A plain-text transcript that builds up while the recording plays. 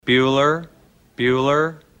Bueller,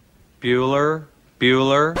 Bueller, Bueller,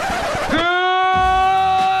 Bueller.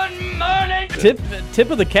 Good morning. Tip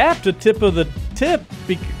of the cap to tip of the tip.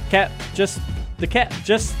 Cats.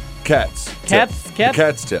 Cats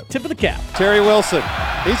tip. Tip of the cap. Terry Wilson.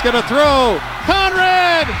 He's going to throw.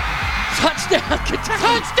 Conrad. Touchdown, Kentucky.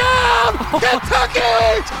 Touchdown.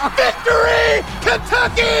 Kentucky. Victory.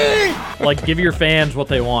 Kentucky. Like, give your fans what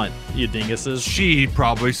they want, you dinguses. She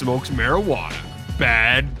probably smokes marijuana.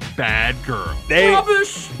 Bad girl.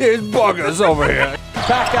 Rubbish. There's buggers over here.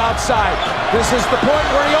 Back outside. This is the point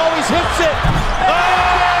where he always hits it.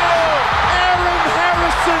 Oh! Aaron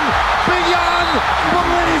Harrison beyond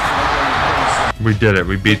belief. We did it.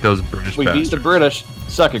 We beat those British We beat bastards. the British.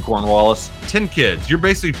 Suck it, Cornwallis. 10 kids. You're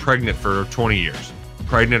basically pregnant for 20 years.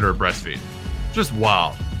 Pregnant or breastfeeding. Just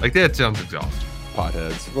wild. Like, that sounds exhausting.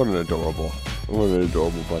 Potheads. What an adorable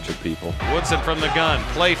bunch of people. Woodson from the gun,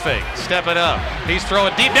 play fake, step it up. He's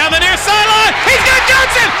throwing deep down the near sideline. He's got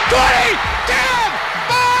Johnson. 20, 10,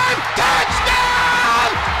 5, touchdown,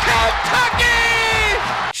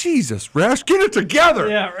 Kentucky! Jesus, Rash, get it together.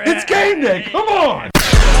 Yeah, Rash. It's game day. Come on.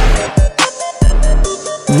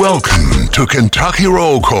 Welcome to Kentucky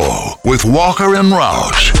Roll Call with Walker and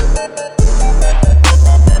Roush.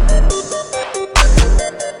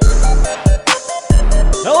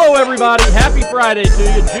 Hello, everybody. Happy Friday to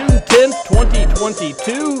you. June 10th,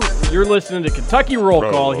 2022. You're listening to Kentucky Roll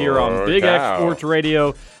Call here on Big X Sports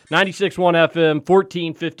Radio, 96.1 FM,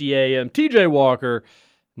 1450 AM. TJ Walker,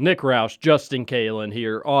 Nick Roush, Justin Kalen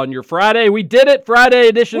here on your Friday. We did it. Friday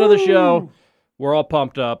edition of the show. We're all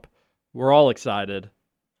pumped up. We're all excited.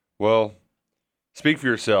 Well, speak for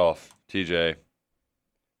yourself, TJ.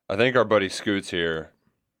 I think our buddy Scoots here,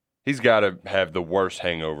 he's got to have the worst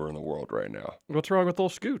hangover in the world right now. What's wrong with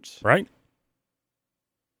those Scoots? Right?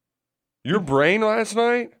 Your brain last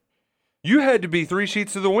night, you had to be 3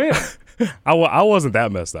 sheets to the wind. I wasn't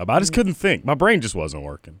that messed up. I just couldn't think. My brain just wasn't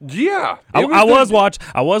working. Yeah. I was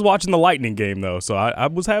watching the Lightning game though, so I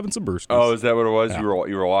was having some brewskis. Oh, is that what it was? Yeah.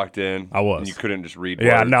 You were locked in. I was. And you couldn't just read.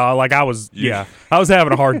 Yeah, words. no, like I was. Yeah, I was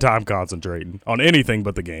having a hard time concentrating on anything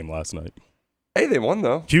but the game last night. Hey, they won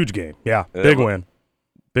though. Huge game. Yeah, Yeah, big they win.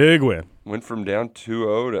 Big win. Went from down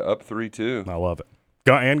 2-0 to up 3-2. I love it.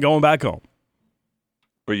 Going back home.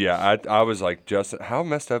 But yeah, I was like, Justin, how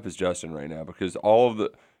messed up is Justin right now? Because all of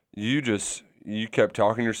the you kept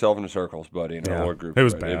talking yourself into circles, buddy. In our little group. It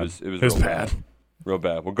was right? bad. It was It was real bad. Real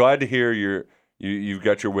bad. Well, glad to hear you've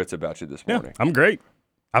got your wits about you this Yeah, morning. I'm great.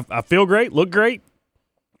 I feel great. Look great.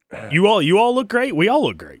 You all look great. We all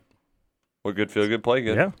look great. Look good, feel good, play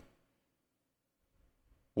good. Yeah.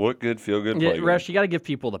 Look good, feel good, Yeah, play Resh, good. you got to give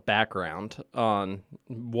people the background on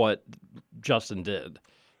what Justin did.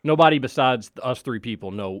 Nobody besides us three people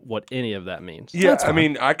know what any of that means. Yeah, That's I fine.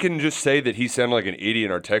 mean, I can just say that he sounded like an idiot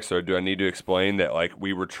in our text thread. Do I need to explain that, like,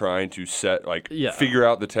 we were trying to figure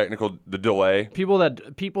out the delay? People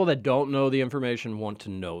that don't know the information want to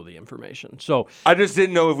know the information. So I just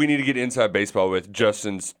didn't know if we need to get inside baseball with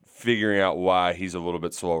Justin's figuring out why he's a little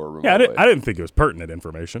bit slower. Yeah, remotely. I didn't think it was pertinent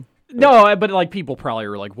information. no, but like people probably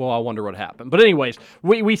were like, well, I wonder what happened. But anyways,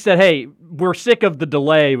 we said, hey, we're sick of the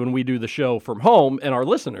delay when we do the show from home, and our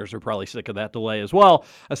listeners are probably sick of that delay as well.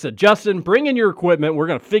 I said, Justin, bring in your equipment. We're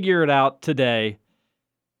going to figure it out today.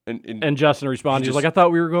 And Justin responded, he's like, I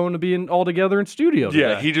thought we were going to be all together in studio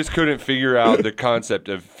today. Yeah, he just couldn't figure out the concept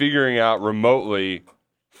of figuring out remotely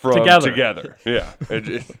from together. Yeah.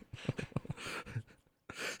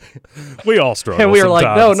 We all struggle. And we were like,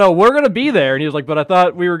 sometimes. no, we're going to be there. And he was like, but I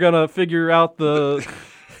thought we were going to figure out the...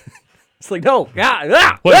 It's like, no.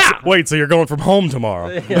 Wait, so you're going from home tomorrow?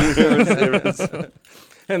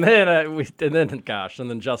 And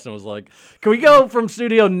then Justin was like, can we go from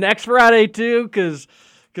studio next Friday too? Because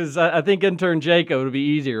I think intern Jacob would be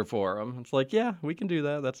easier for him. It's like, yeah, we can do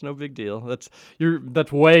that. That's no big deal.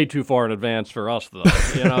 That's way too far in advance for us though.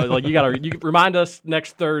 You know, like you remind us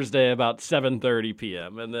next Thursday about 7:30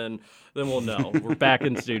 p.m. and then we'll know we're back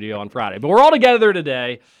in studio on Friday. But we're all together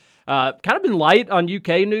today. Kind of been light on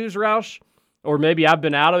UK news, Roush. Or maybe I've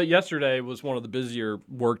been out of it. Yesterday was one of the busier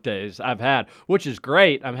work days I've had, which is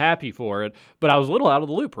great. I'm happy for it. But I was a little out of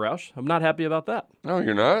the loop, Roush. I'm not happy about that. No,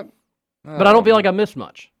 you're not. But I don't feel like I missed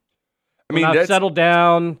much. I mean, I settled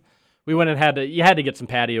down. We went and you had to get some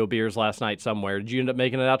patio beers last night somewhere. Did you end up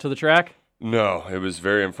making it out to the track? No, it was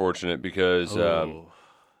very unfortunate because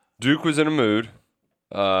Duke was in a mood.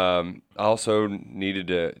 I also needed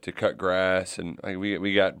to cut grass, and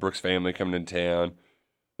we got Brooks' family coming into town.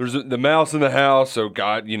 There's the mouse in the house, so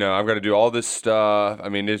God, I've got to do all this stuff. I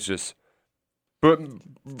mean, it's just But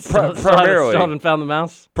Still primarily, haven't found the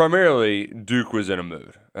mouse. primarily Duke was in a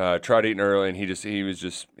mood. Tried eating early, and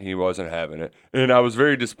he wasn't having it. And I was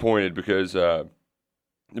very disappointed because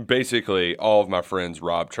basically all of my friends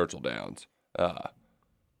robbed Churchill Downs.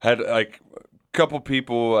 Had like a couple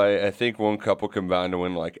people, I think one couple combined to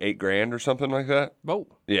win like $8,000 or something like that. Oh,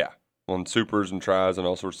 Yeah, on supers and tries and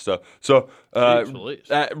all sorts of stuff. So Jeez Louise.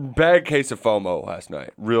 bad case of FOMO last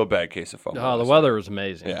night. Real bad case of FOMO. Oh, the last weather was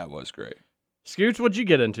amazing. night. Yeah, it was great. Scoots, what'd you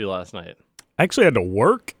get into last night? I actually had to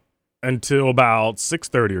work until about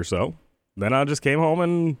 6:30 or so. Then I just came home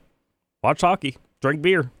and watched hockey, drank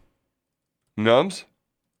beer. Numbs?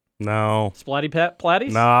 No, Splatty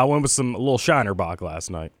Platties? I went with a little Shiner Bock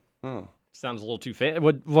last night. Oh. Sounds a little too fancy.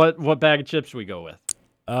 What bag of chips we go with?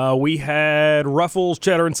 We had Ruffles,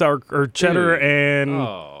 cheddar and sour, or cheddar Dude. and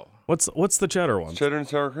Oh, what's the cheddar one? Cheddar and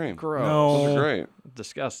sour cream. gross. No. Those are great.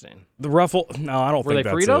 Disgusting. The Ruffle? No, I don't Were they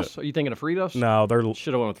think Fritos? that's Are you thinking of Fritos? it. No, they're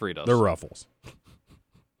Should have went with Fritos. Ruffles.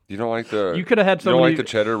 You don't like the? You could have had You don't somebody. like the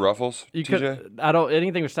cheddar ruffles, You TJ? could. I don't.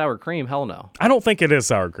 Anything with sour cream? Hell no. I don't think it is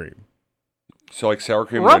sour cream. So like sour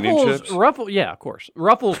cream and onion chips? Yeah, of course.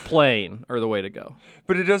 Ruffles plain are the way to go.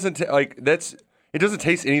 But it doesn't it doesn't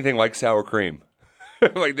taste anything like sour cream.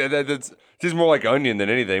 Like that's just more like onion than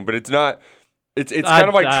anything. But it's not. It's kind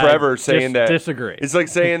of like Trevor saying that. Disagree. It's like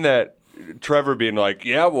saying that Trevor being like,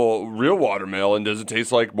 yeah, well, real watermelon doesn't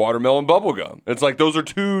taste like watermelon bubble gum. It's like those are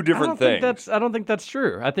two different things. I don't think that's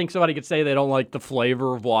true. I think somebody could say they don't like the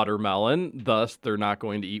flavor of watermelon, thus they're not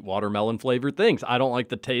going to eat watermelon flavored things. I don't like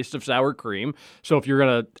the taste of sour cream. So if you're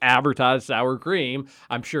going to advertise sour cream,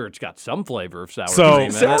 I'm sure it's got some flavor of sour So cream.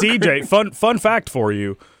 in it. TJ, fun fact for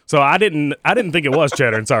you. So I didn't think it was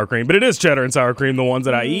cheddar and sour cream, but it is cheddar and sour cream, the ones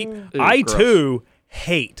that I eat. I gross. too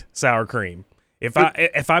hate sour cream.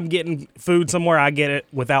 If I'm getting food somewhere, I get it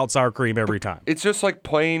without sour cream every time. It's just like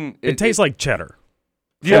plain. It tastes like cheddar.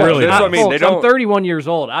 Yeah, really that's does. what I mean. Folks, They I'm don't. 31 years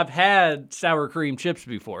old. I've had sour cream chips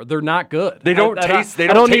before. They're not good. They don't taste- they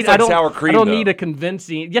I don't taste need- like I don't- sour cream, I don't though. need a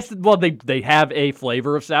convincing. Yes, well, they have a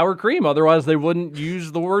flavor of sour cream. Otherwise, they wouldn't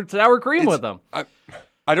use the word sour cream with them.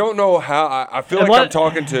 I don't know how. I feel And like I'm what-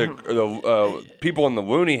 talking to the people in the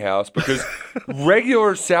Looney house because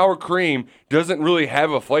regular sour cream doesn't really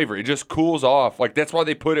have a flavor. It just cools off. Like that's why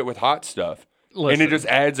they put it with hot stuff, and Listen. it just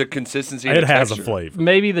adds a consistency. And It has a texture. flavor.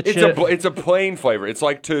 Maybe the chip. It's a plain flavor. It's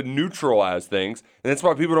like to neutralize things, and that's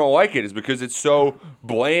why people don't like it. Is because it's so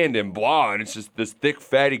bland and blah, and it's just this thick,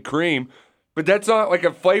 fatty cream. But that's not like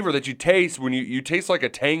a flavor that you taste when you taste like a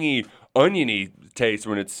tangy, oniony taste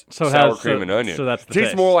when it's So it sour has- cream so- and onion. so that's the it tastes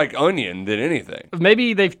taste. more like onion than anything.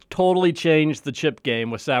 Maybe they've totally changed the chip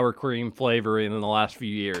game with sour cream flavoring in the last few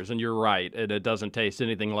years, and you're right, it doesn't taste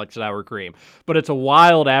anything like sour cream. But it's a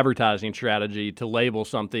wild advertising strategy to label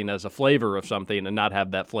something as a flavor of something and not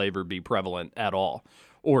have that flavor be prevalent at all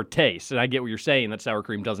or taste. And I get what you're saying, that sour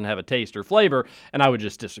cream doesn't have a taste or flavor, and I would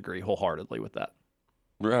just disagree wholeheartedly with that.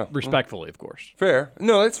 Yeah. Respectfully, of course. Fair.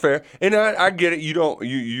 No, that's fair. And I get it.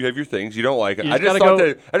 You have your things. You don't like it. You I just just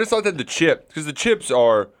gotta thought that the chip, because the chips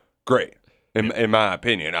are great in my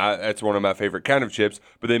opinion. That's one of my favorite kind of chips.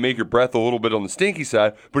 But they make your breath a little bit on the stinky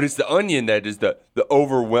side. But it's the onion that is the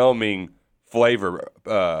overwhelming flavor.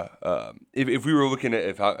 If we were looking at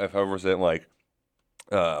if I was in like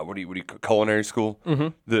what do you culinary school? Mm-hmm.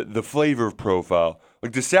 The flavor profile,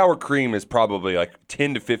 like the sour cream is probably like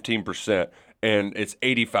 10 to 15%. And it's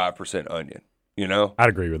 85% onion. You know, I'd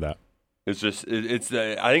agree with that. it's just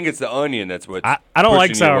I think it's the onion that's what's I don't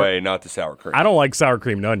like pushing you sour- away, not the sour cream. I don't like sour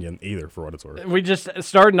cream and onion either, for what it's worth. We just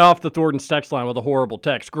starting off the Thornton's text line with a horrible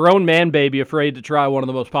text. Grown man baby afraid to try one of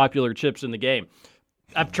the most popular chips in the game.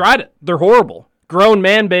 I've tried it. They're horrible. Grown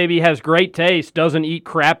man baby has great taste, doesn't eat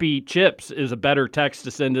crappy chips is a better text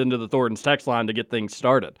to send into the Thornton's text line to get things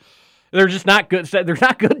started. They're just not good. They're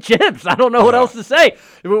not good chips. I don't know what else to say.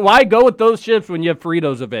 Why go with those chips when you have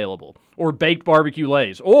Fritos available or baked barbecue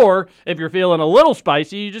Lays? Or if you're feeling a little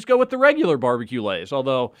spicy, you just go with the regular barbecue Lays.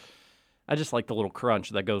 Although I just like the little crunch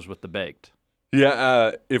that goes with the baked.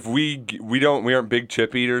 Yeah, if we aren't big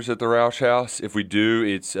chip eaters at the Roush house. If we do,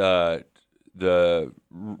 it's the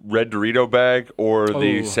red Dorito bag or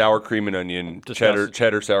the Ooh. sour cream and onion Disgusting.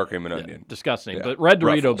 cheddar sour cream and onion. Disgusting. Yeah. But red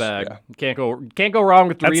Dorito Ruffles, bag, yeah. can't go wrong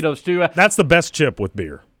with Doritos too. That's the best chip with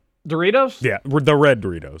beer. Doritos? Yeah, the red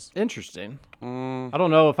Doritos. Interesting. I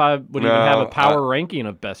don't know if I would even have a power ranking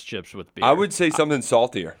of best chips with beer. I would say something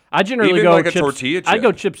saltier. I generally even go like a chips, tortilla chip. I'd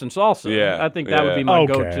go chips and salsa. Yeah, I think that would be my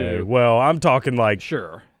Okay, go-to. well, I'm talking like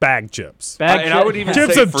Sure. bag chips. And I would even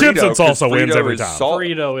Chips say and- Frito, chips and 'cause salsa wins Frito every is time.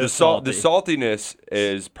 Frito is salty. The saltiness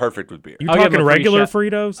is perfect with beer. You I'll give talking him a free regular shot.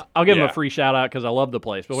 Fritos? I'll give them Yeah. a free shout out because I love the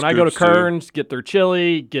place. But when I go to Scoops, too. Kern's, get their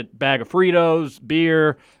chili, get bag of Fritos,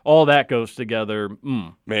 beer, all that goes together.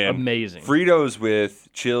 Man, amazing. Fritos with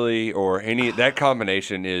chili or any that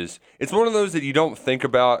combination it's one of those that you don't think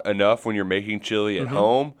about enough when you're making chili Mm-hmm. at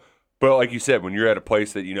home. But like you said, when you're at a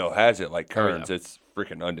place that has it, like Oh, yeah. Kern's, it's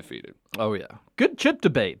freaking undefeated. Oh yeah, good chip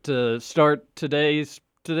debate to start today's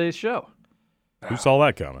show. Who saw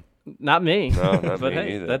that coming? Not me. No, not but me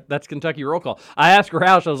hey, either. that's Kentucky roll call. I asked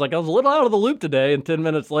Roush, I was like, I was a little out of the loop today, and 10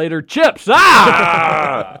 minutes later, chips.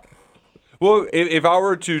 Ah! Well, if I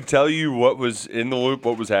were to tell you what was in the loop,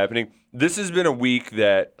 what was happening, this has been a week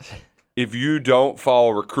that if you don't follow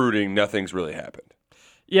recruiting, nothing's really happened.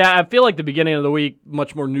 Yeah, I feel like the beginning of the week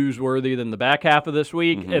much more newsworthy than the back half of this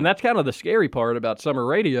week, Mm-hmm. and that's kind of the scary part about summer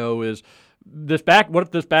radio is what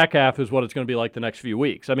if this back half is what it's going to be like the next few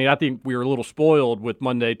weeks? I mean, I think we were a little spoiled with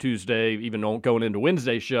Monday, Tuesday, even going into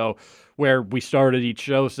Wednesday's show, where we started each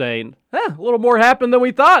show saying, a little more happened than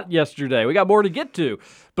we thought yesterday. We got more to get to.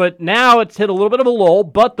 But now it's hit a little bit of a lull,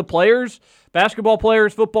 but the players, basketball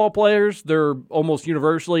players, football players, they're almost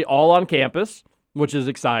universally all on campus, which is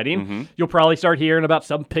exciting. Mm-hmm. You'll probably start hearing about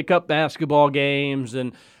some pickup basketball games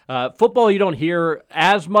and football you don't hear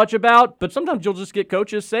as much about, but sometimes you'll just get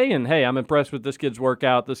coaches saying, hey, I'm impressed with this kid's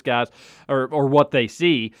workout, this guy's, or what they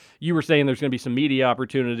see. You were saying there's going to be some media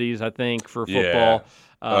opportunities, I think, for football.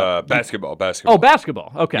 Basketball. Oh,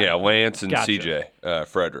 basketball. Okay. Yeah, Lance and Gotcha. CJ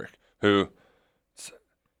Frederick, who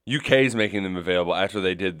UK's making them available after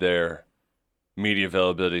they did their media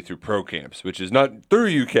availability through pro camps, which is not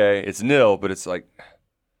through UK, it's nil, but it's like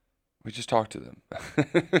we just talked to them.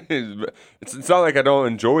 it's not like I don't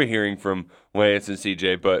enjoy hearing from Lance and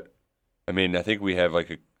CJ, but I mean, I think we have like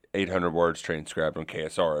a 800 words transcribed on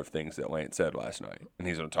KSR of things that Lance said last night, and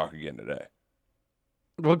he's going to talk again today.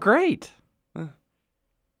 Well, great.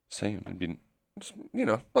 Same, it'd be,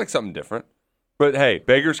 like something different. But hey,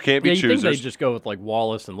 beggars can't be Yeah, you think choosers. they just go with like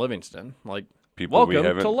Wallace and Livingston, like People we welcome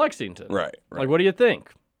haven't to Lexington. right. Like, what do you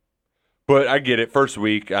think? But I get it. First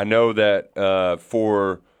week, I know that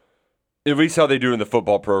for at least how they do in the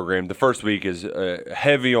football program, the first week is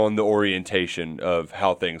heavy on the orientation of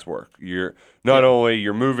how things work. You're not only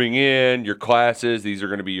you're moving in, your classes, these are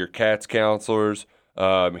going to be your CATS counselors.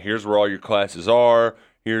 Here's where all your classes are.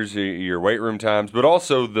 Here's your weight room times, but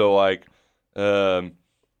also the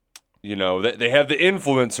they have the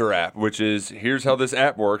influencer app, which is here's how this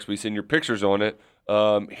app works. We send your pictures on it.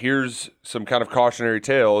 Here's some kind of cautionary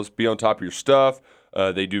tales. Be on top of your stuff.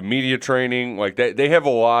 They do media training. Like they have a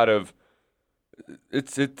lot of.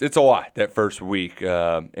 It's a lot that first week,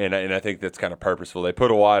 and I think that's kind of purposeful. They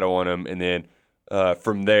put a lot on them, and then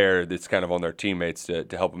from there, it's kind of on their teammates to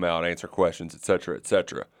help them out, answer questions, et cetera, et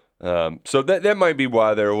cetera. So that might be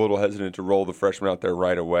why they're a little hesitant to roll the freshmen out there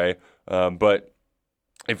right away. But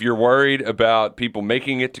if you're worried about people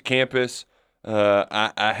making it to campus,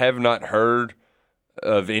 I have not heard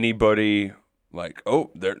of anybody like,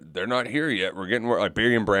 oh, they're not here yet. We're getting like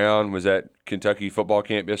Barian Brown was at Kentucky football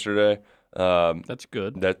camp yesterday. That's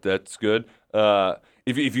good. That's good.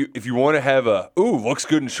 If you want to have looks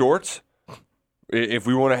good in shorts, if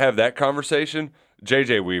we want to have that conversation,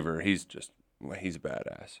 JJ Weaver, he's a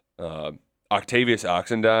badass. Octavius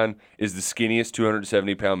Oxendine is the skinniest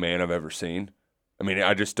 270-pound man I've ever seen. I mean,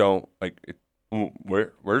 I just don't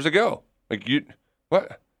where's it go? Like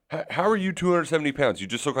what? How are you 270 pounds? You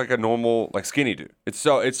just look like a normal skinny dude. It's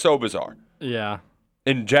so bizarre. Yeah.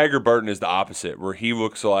 And Jagger Burton is the opposite, where he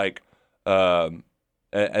looks like,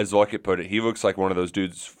 as Luckett put it, he looks like one of those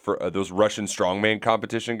dudes for those Russian strongman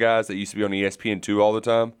competition guys that used to be on ESPN2 all the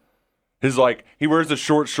time. He wears the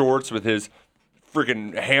short shorts with his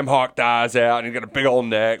freaking ham hock thighs out, and he's got a big old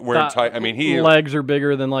neck, wearing tight. I mean, legs are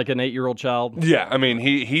bigger than like an 8-year-old child. Yeah, I mean,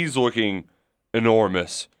 he's looking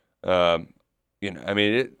enormous. I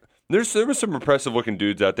mean, there was some impressive looking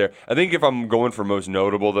dudes out there. I think if I'm going for most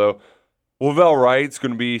notable though, Lavelle Wright's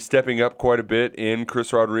going to be stepping up quite a bit in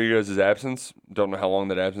Chris Rodriguez's absence. Don't know how long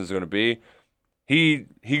that absence is going to be. He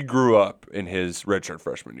grew up in his redshirt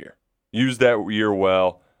freshman year. Used that year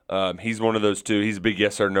well. He's one of those two. He's a big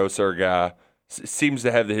yes sir, no sir guy. Seems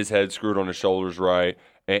to have his head screwed on his shoulders right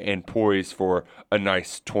and poised for a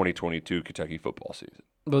nice 2022 Kentucky football season.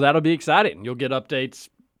 Well, that'll be exciting. You'll get updates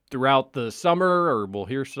throughout the summer, or we'll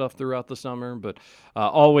hear stuff throughout the summer, but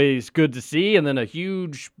always good to see. And then a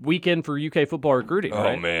huge weekend for UK football recruiting. Oh,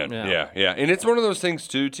 right? man. Yeah. And it's one of those things,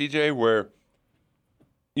 too, TJ, where,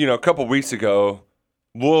 a couple weeks ago,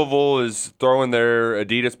 Louisville is throwing their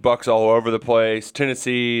Adidas bucks all over the place.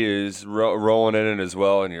 Tennessee is rolling in it as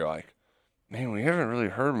well, and you're like, man, we haven't really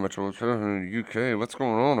heard much of what's happening in the UK. What's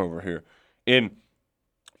going on over here? And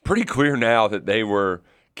pretty clear now that they were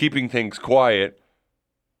keeping things quiet,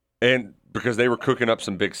 and because they were cooking up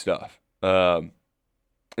some big stuff. And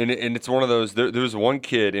it's one of those. There was one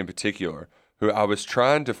kid in particular who I was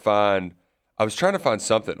trying to find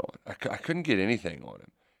something on. I couldn't get anything on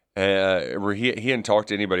him. Where he hadn't talked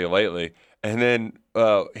to anybody lately, and then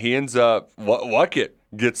he ends up Luckett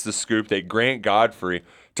gets the scoop that Grant Godfrey,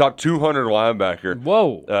 top 200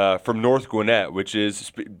 linebacker, from North Gwinnett, which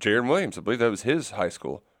is Jaron Williams. I believe that was his high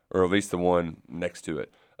school, or at least the one next to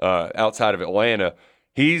it, outside of Atlanta.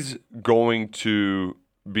 He's going to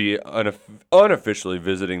be unofficially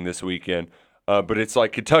visiting this weekend, but it's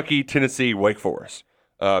like Kentucky, Tennessee, Wake Forest.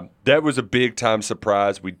 That was a big time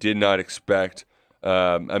surprise. We did not expect.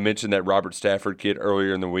 I mentioned that Robert Stafford kid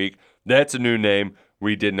earlier in the week. That's a new name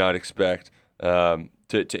we did not expect to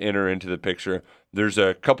enter into the picture. There's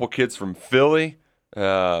a couple kids from Philly.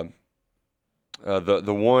 The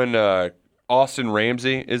one Austin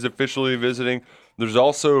Ramsey is officially visiting. There's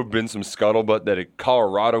also been some scuttlebutt that a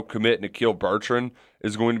Colorado commit, Nikhil Bertrand,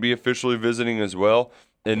 is going to be officially visiting as well.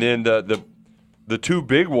 And then the two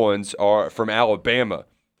big ones are from Alabama.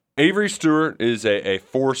 Avery Stewart is a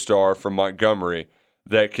 4-star from Montgomery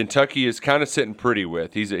that Kentucky is kind of sitting pretty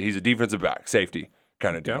with. He's a defensive back, safety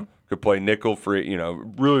kind of deal. Yeah. Could play nickel for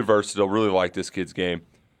really versatile. Really like this kid's game.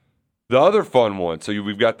 The other fun one. So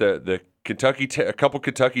we've got the Kentucky, a couple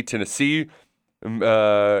Kentucky Tennessee kind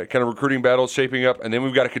of recruiting battles shaping up, and then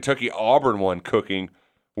we've got a Kentucky Auburn one cooking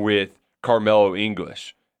with Carmelo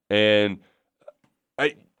English. And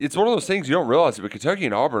it's one of those things you don't realize, but Kentucky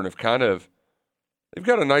and Auburn have they've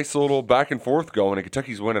got a nice little back and forth going, and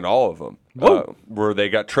Kentucky's winning all of them. Where they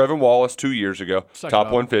got Trevin Wallace 2 years ago, top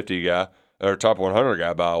 150 guy, or top 100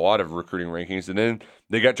 guy by a lot of recruiting rankings. And then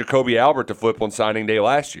they got Jacoby Albert to flip on signing day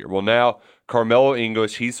last year. Well, now Carmelo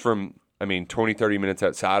English, he's from, 20, 30 minutes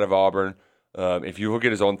outside of Auburn. If you look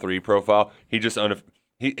at his On3 profile,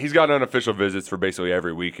 he's got unofficial visits for basically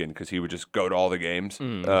every weekend because he would just go to all the games.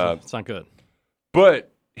 It's not good.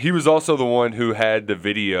 But he was also the one who had the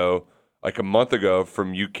video like a month ago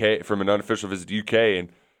from an unofficial visit to UK, and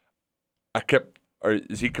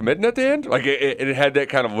is he committing at the end? Like it had that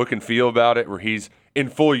kind of look and feel about it, where he's in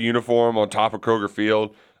full uniform on top of Kroger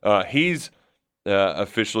Field. He's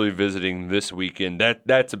officially visiting this weekend.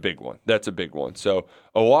 That's a big one. That's a big one. So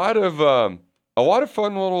a lot of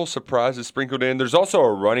fun little surprises sprinkled in. There's also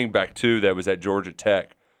a running back too that was at Georgia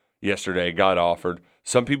Tech yesterday. Got offered.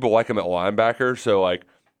 Some people like him at linebacker. So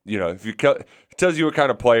if it tells you what kind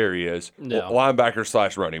of player he is,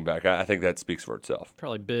 linebacker / running back. I think that speaks for itself.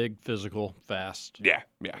 Probably big, physical, fast. Yeah.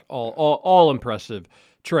 All impressive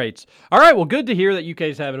traits. All right, well, good to hear that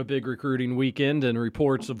UK's having a big recruiting weekend, and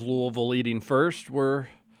reports of Louisville leading first were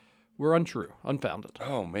untrue, unfounded.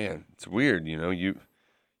 Oh man, it's weird. You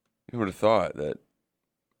would have thought that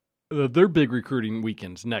their big recruiting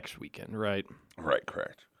weekend's next weekend, right? Right,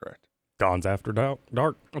 correct. Dawns after dark.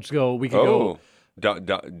 Let's go. We can go.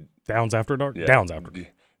 Downs after dark. Yeah. Downs after.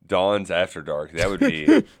 Dawns after dark. That would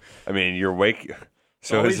be. You're wake.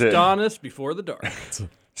 So always is it dawnest before the dark.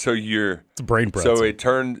 So it's a brain pretzel. So it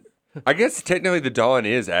turned. I guess technically the dawn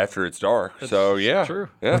is after it's dark. That's so yeah, true.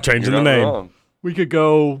 Yeah, we're changing you're the not name. wrong. We could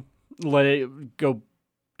go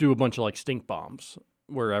do a bunch of stink bombs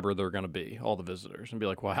wherever they're going to be, all the visitors, and be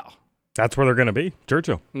like, wow. That's where they're going to be,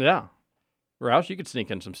 Churchill. Yeah. Roush, you could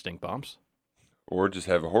sneak in some stink bombs. Or just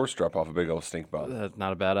have a horse drop off a big old stink bomb. That's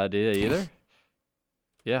not a bad idea either.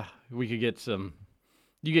 Yeah, we could get some.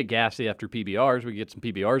 You get gassy after PBRs. We could get some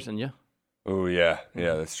PBRs in you. Oh yeah,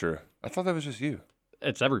 that's true. I thought that was just you.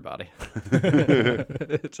 It's everybody.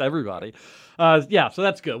 It's everybody. Yeah, so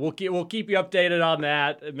that's good. We'll keep you updated on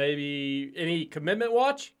that. Maybe any commitment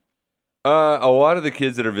watch. A lot of the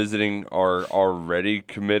kids that are visiting are already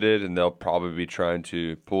committed, and they'll probably be trying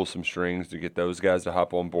to pull some strings to get those guys to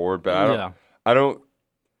hop on board. But I don't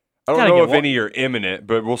know if any are imminent,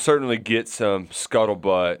 but we'll certainly get some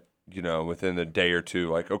scuttlebutt, within the day or two.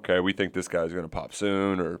 Like, okay, we think this guy's going to pop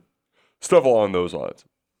soon, or stuff along those lines.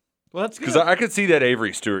 Well, that's good. Because I could see that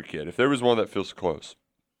Avery Stewart kid. If there was one that feels close,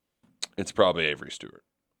 it's probably Avery Stewart.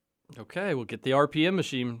 Okay, we'll get the RPM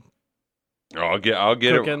machine. I'll get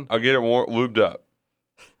Cooking. it. I'll get it lubed up.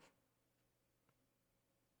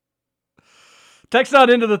 Text out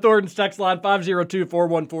into the Thornton's text line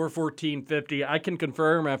 502-414-1450. I can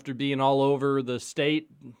confirm after being all over the state,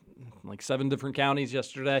 like 7 different counties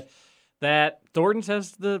yesterday, that Thornton's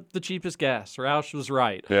has the cheapest gas. Roush was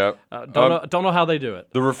right. Yeah. Don't know how they do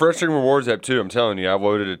it. The Refreshing Rewards app, too, I'm telling you, I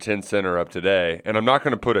loaded a 10-center up today, and I'm not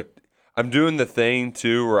going to put I'm doing the thing,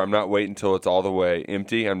 too, where I'm not waiting until it's all the way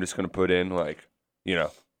empty. I'm just going to put in, like, you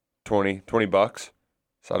know, $20.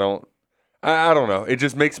 So I don't know. It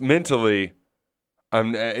just makes mentally,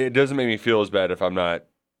 it doesn't make me feel as bad if I'm not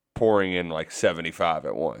pouring in, like, 75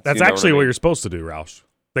 at once. That's you know actually what what you're supposed to do, Roush.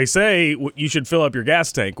 They say you should fill up your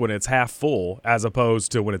gas tank when it's half full as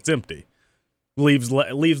opposed to when it's empty. Leaves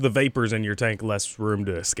the vapors in your tank less room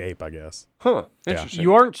to escape, I guess. Huh. Yeah. Interesting.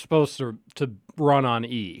 You aren't supposed to run on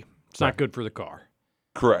E. It's not good for the car.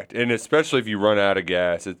 Correct. And especially if you run out of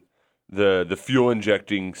gas, the fuel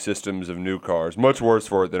injecting systems of new cars, much worse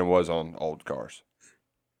for it than it was on old cars.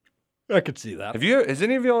 I could see that. Has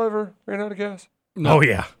any of y'all ever ran out of gas? No. Oh,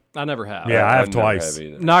 yeah. I never have. Yeah, I have never twice. have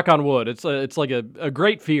either. Knock on wood. It's like a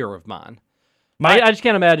great fear of mine. I just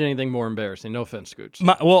can't imagine anything more embarrassing. No offense, Scoots.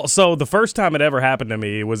 So the first time it ever happened to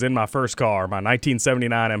me was in my first car, my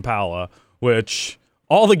 1979 Impala, which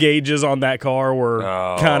all the gauges on that car were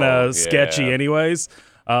kind of sketchy anyways.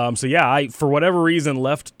 So yeah, I, for whatever reason,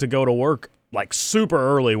 left to go to work like super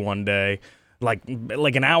early one day, like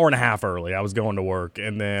an hour and a half early. I was going to work,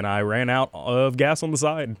 and then I ran out of gas on the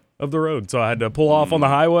side of the road. So I had to pull off on the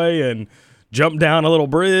highway and jump down a little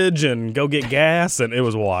bridge and go get gas, and it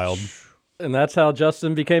was wild. And that's how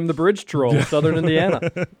Justin became the bridge troll of Southern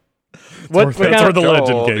Indiana. That's where the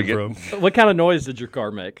legend came from. What kind of noise did your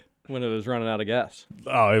car make when it was running out of gas?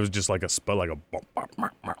 Oh, it was just like a sputter. One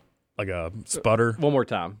more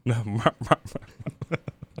time. It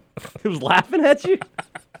was laughing at you?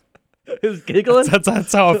 It was giggling?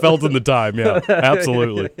 That's how I felt in the time, yeah.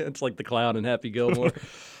 Absolutely. It's like the clown in Happy Gilmore.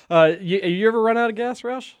 You ever run out of gas,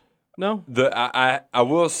 Roush? No? I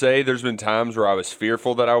will say there's been times where I was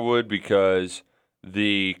fearful that I would, because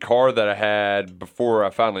the car that I had before I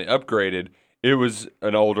finally upgraded, it was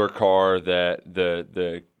an older car that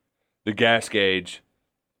the gas gauge,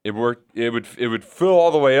 it would fill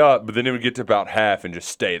all the way up, but then it would get to about half and just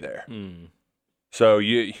stay there. So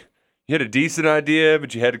you had a decent idea,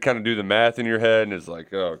 but you had to kind of do the math in your head, and it's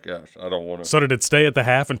like, oh gosh, I don't want to. So did it stay at the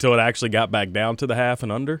half until it actually got back down to the half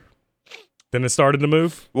and under? Then it started to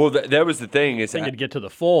move? Well, that was the thing. I think it'd get to the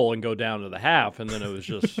full and go down to the half, and then it was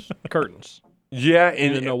just curtains. Yeah, and you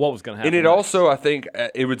didn't know what was going to happen. And it also, I think,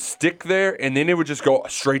 it would stick there, and then it would just go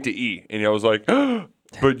straight to E. And I was like,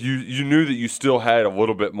 but you knew that you still had a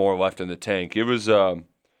little bit more left in the tank. It was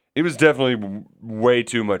definitely way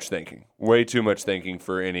too much thinking. Way too much thinking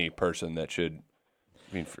for any person that should.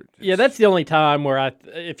 Yeah, that's the only time where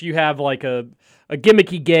if you have like a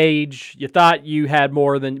gimmicky gauge, you thought you had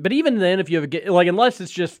more than. But even then, if you have unless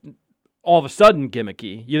it's just all of a sudden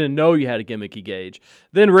gimmicky, you didn't know you had a gimmicky gauge,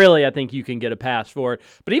 then really I think you can get a pass for it.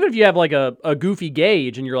 But even if you have like a goofy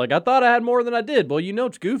gauge and you're like, I thought I had more than I did. Well, you know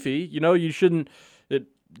it's goofy. You know you shouldn't.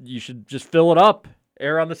 You should just fill it up.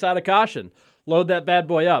 Err on the side of caution. Load that bad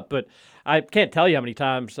boy up. But I can't tell you how many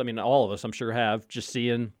times. I mean, all of us, I'm sure, have just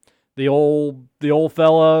seeing the old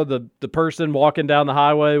fella, the person walking down the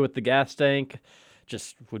highway with the gas tank,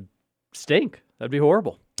 just would stink. That'd be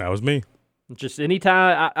horrible. That was me. Just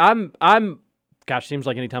anytime I'm gosh, seems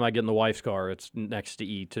like anytime I get in the wife's car, it's next to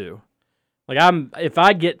E too. Like if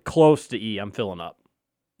I get close to E, I'm filling up.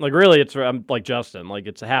 Like really, I'm like Justin. Like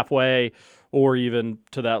it's halfway or even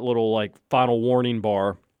to that little like final warning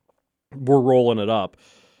bar. We're rolling it up.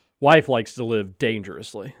 Wife likes to live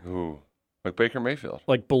dangerously. Ooh, like Baker Mayfield.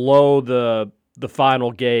 Like below the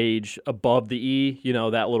final gauge, above the E. You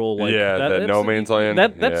know that little like that no man's land.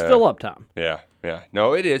 That's fill up time. Yeah.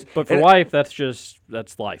 No, it is. But for wife, that's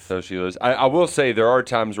life. So she lives. I will say there are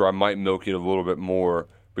times where I might milk it a little bit more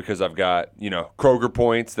because I've got, Kroger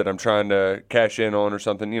points that I'm trying to cash in on or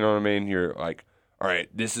something. You know what I mean? You're like, all right,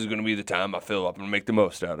 this is going to be the time I fill up and make the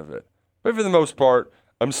most out of it. But for the most part,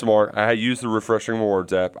 I'm smart. I use the Refreshing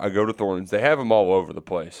Rewards app. I go to Thornton's. They have them all over the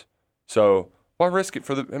place. So why risk it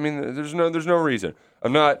there's no reason.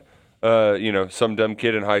 I'm not, some dumb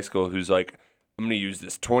kid in high school who's like, I'm going to use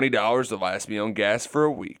this $20 to last me on gas for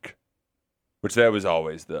a week, which that was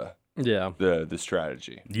always the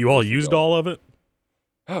strategy. You all used all of it?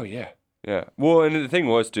 Oh, yeah. Yeah. Well, and the thing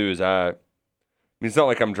was, too, is it's not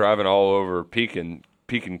like I'm driving all over Pekin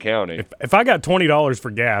County. If I got $20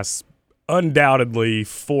 for gas, undoubtedly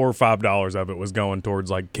 $4 or $5 of it was going towards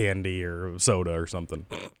like candy or soda or something.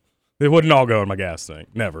 It wouldn't all go in my gas tank.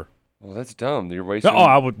 Never. Well, that's dumb. You're wasting. Oh,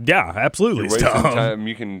 I would. Yeah, absolutely. You're wasting time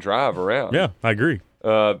you can drive around. Yeah, I agree.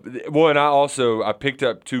 Well, and I picked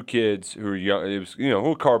up two kids who were young. It was a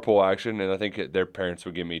little carpool action, and I think their parents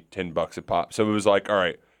would give me $10 a pop. So it was like, all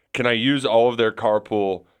right, can I use all of their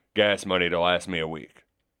carpool gas money to last me a week.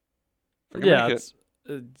 Yeah, it's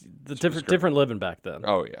the different living back then.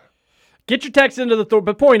 Oh, yeah. Get your text into the Thornton.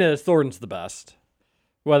 But point is, Thornton's the best.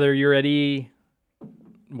 Whether you're at E,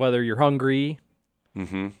 whether you're hungry,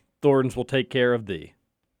 Thornton's will take care of thee.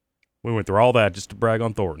 We went through all that just to brag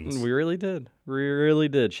on Thornton's. We really did. We really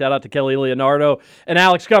did. Shout out to Kelly Leonardo and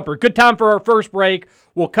Alex Cupper. Good time for our first break.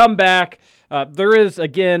 We'll come back. There is,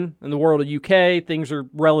 again, in the world of UK, things are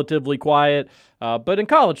relatively quiet. But in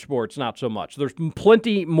college sports, not so much. There's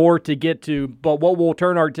plenty more to get to. But what we'll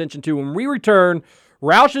turn our attention to when we return,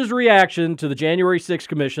 Roush's reaction to the January 6th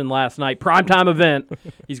commission last night, primetime event.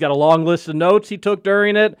 He's got a long list of notes he took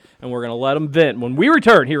during it, and we're going to let him vent when we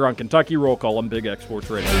return here on Kentucky Roll Call on Big X Sports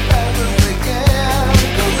Radio.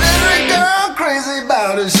 Crazy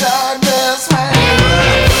about a short best man.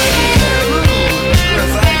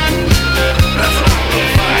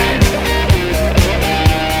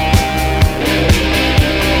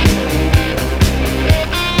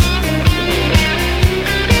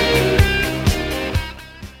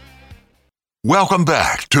 Welcome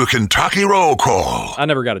back to Kentucky Roll Call. I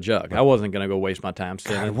never got a jug. I wasn't going to go waste my time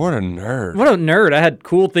standing. God, what a nerd. What a nerd. I had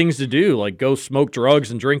cool things to do, like go smoke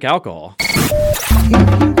drugs and drink alcohol. If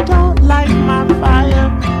you don't like my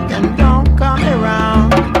fire, then don't come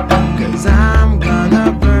around, 'cause I'm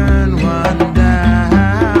gonna burn one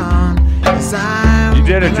down. You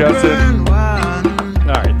did it, Justin. All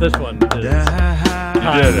right, this one is...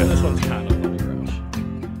 You did it. This one's kind of Buddy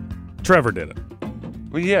Roush. Trevor did it.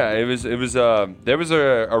 Well, yeah, there was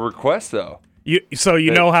a request, though. You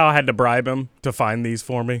know how I had to bribe him to find these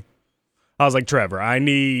for me? I was like, Trevor, I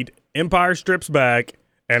need Empire Strips Back,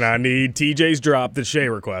 and I need TJ's Drop that Shay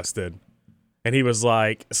requested. And he was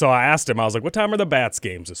like, so I asked him, I was like, what time are the Bats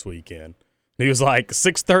games this weekend? And he was like,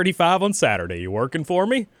 6:35 on Saturday. You working for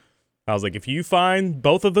me? I was like, if you find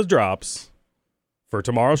both of the drops for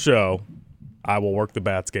tomorrow's show, I will work the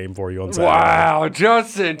Bats game for you on Saturday. Wow,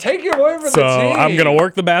 Justin, take it away from the team. So I'm going to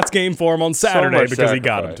work the Bats game for him on Saturday because he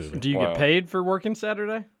got him to me. Do you get paid for working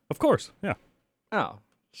Saturday? Of course, yeah. Oh,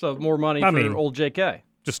 so more money for old JK.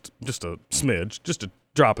 Just a smidge, just a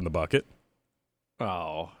drop in the bucket.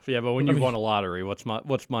 Oh, yeah, but when you won a lottery, what's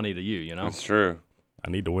money to you, you know? That's true.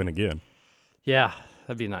 I need to win again. Yeah,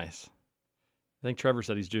 that'd be nice. I think Trevor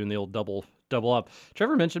said he's doing the old double up.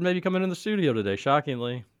 Trevor mentioned maybe coming in the studio today,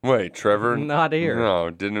 shockingly. Wait, Trevor? Not here. No,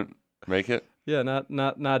 didn't make it? Yeah,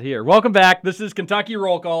 not here. Welcome back. This is Kentucky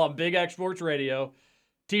Roll Call on Big X Sports Radio.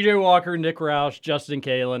 TJ Walker, Nick Roush, Justin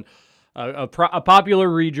Kalen. A popular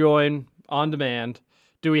rejoin on demand.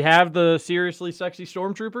 Do we have the Seriously Sexy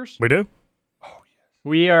Stormtroopers? We do.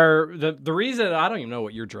 We are the reason I don't even know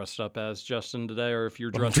what you're dressed up as, Justin, today, or if you're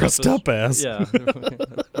dressed up as. Yeah,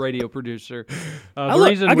 radio producer. I The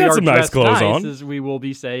reason we got are some nice dressed clothes nice on. is we will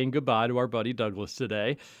be saying goodbye to our buddy Douglas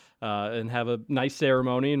today, and have a nice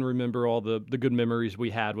ceremony and remember all the good memories we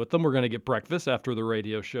had with them. We're going to get breakfast after the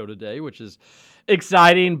radio show today, which is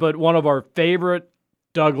exciting, but one of our favorite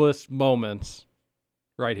Douglas moments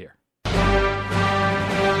right here.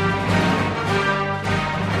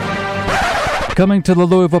 Coming to the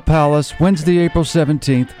Louisville Palace Wednesday, April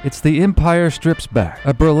 17th, it's The Empire Strips Back,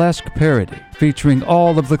 a burlesque parody featuring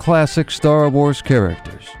all of the classic Star Wars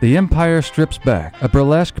characters. The Empire Strips Back, a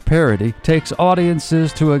burlesque parody, takes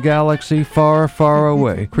audiences to a galaxy far, far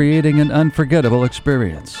away, creating an unforgettable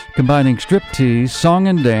experience. Combining striptease, song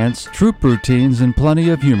and dance, troupe routines, and plenty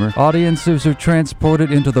of humor, audiences are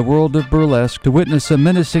transported into the world of burlesque to witness a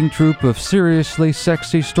menacing troupe of seriously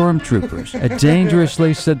sexy stormtroopers, a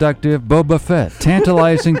dangerously seductive Boba Fett,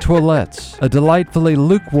 tantalizing toilettes, a delightfully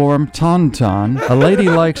lukewarm Tauntaun, a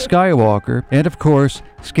ladylike Skywalker, and of course,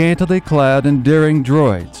 scantily clad and daring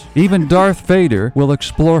droids. Even Darth Vader will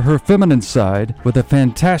explore her feminine side with a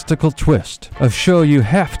fantastical twist. A show you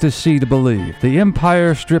have to see to believe. The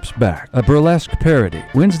Empire Strips Back, a burlesque parody.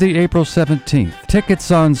 Wednesday, April 17th.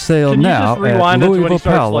 Tickets on sale now at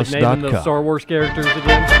LouisvillePalace.com. Naming the Star Wars characters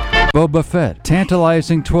again? Boba Fett,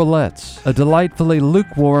 tantalizing toilettes, a delightfully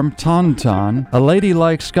lukewarm Tauntaun, a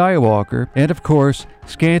ladylike Skywalker, and of course,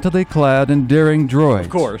 scantily clad and daring droids.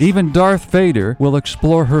 Of course. Even Darth Vader will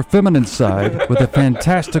explore her feminine side with a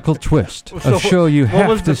fantastical twist. A show you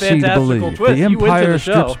have to see to believe. Twist? The Empire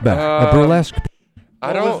Strips Back, a burlesque.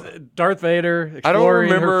 Darth Vader. I don't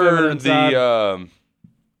remember her feminine side.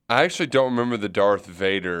 I actually don't remember the Darth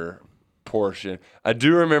Vader portion. I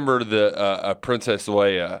do remember the Princess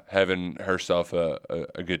Leia having herself a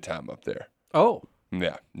good time up there. Oh.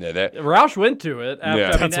 Yeah, that Roush went to it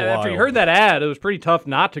after, after he heard that ad. It was pretty tough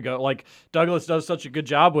not to go. Like Douglas does such a good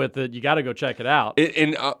job with it, you got to go check it out.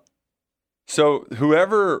 So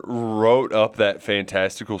whoever wrote up that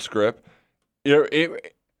fantastical script,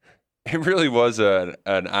 it really was an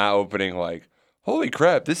eye-opening, like, holy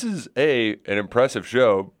crap, this is an impressive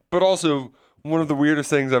show, but also one of the weirdest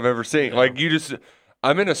things I've ever seen. Like,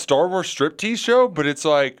 I'm in a Star Wars striptease show, but it's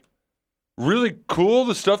like really cool,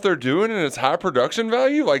 the stuff they're doing, and it's high production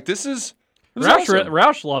value. Like, this is awesome.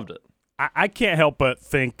 Roush loved it. I can't help but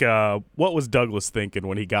think, what was Douglas thinking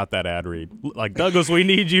when he got that ad read? Like, Douglas, we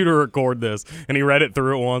need you to record this, and he read it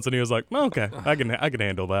through it once, and he was like, oh, "Okay, I can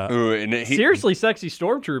handle that." Ooh, and Seriously, sexy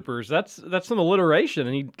stormtroopers. That's some alliteration,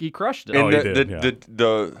 and he crushed it. And he did.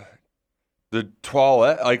 The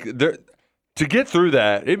toilet, like, to get through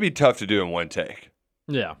that, it'd be tough to do in one take.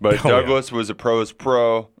 Yeah, but Douglas was a pro's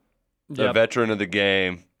pro, a Yep. veteran of the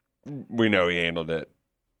game. We know he handled it.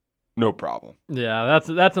 No problem. Yeah,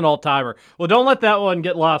 that's an all-timer. Well, don't let that one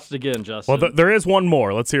get lost again, Justin. Well, there is one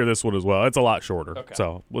more. Let's hear this one as well. It's a lot shorter,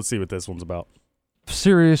 so let's see what this one's about.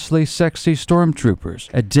 Seriously sexy stormtroopers,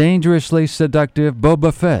 a dangerously seductive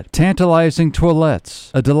Boba Fett, tantalizing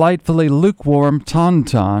toilettes, a delightfully lukewarm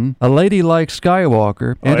Tauntaun, a ladylike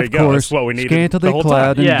Skywalker, and there you of go. course, That's what we needed scantily the whole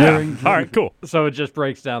clad time. and Yeah. daring. All right, cool. So it just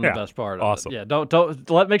breaks down the Yeah, best part of awesome. it. Yeah,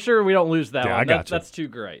 don't make sure we don't lose that Yeah, one. I got you. That's too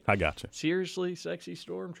great. I got you. Seriously, sexy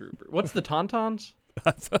stormtrooper. What's the Tauntauns?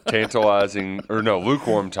 Tantalizing, or no,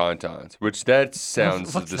 lukewarm tauntauns, which that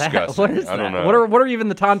sounds What's disgusting. that? What is I don't that? know. What are even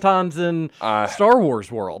the Tauntauns in Star Wars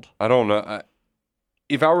world? I don't know.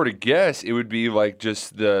 If I were to guess, it would be like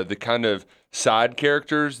just the kind of side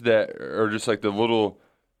characters that are just like the little,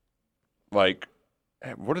 like,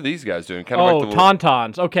 what are these guys doing? Kind of like the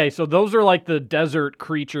Tauntauns. Okay, so those are like the desert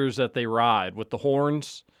creatures that they ride with the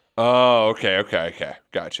horns. Oh, okay,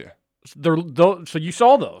 gotcha. So you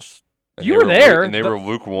saw those. And You they were there. and they were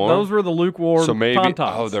lukewarm. Those were the lukewarm. So maybe,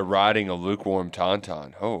 Tauntauns. they're riding a lukewarm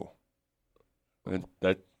tauntaun. Oh,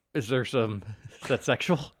 that Is that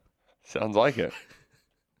sexual? sounds like it.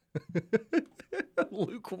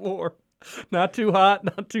 Lukewarm. Not too hot,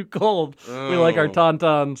 not too cold. We like our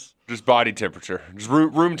Tauntauns. Just body temperature, just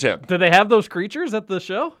room temp. Did they have those creatures at the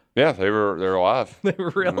show? Yeah, they're alive. They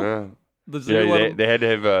were real. Yeah. The zoo let 'em- They had to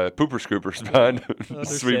have pooper scoopers behind to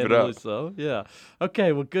sweep it Understandably up. So, yeah.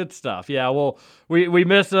 Okay, well, good stuff. Yeah, well, we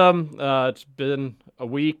miss him. It's been a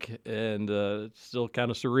week, and it's still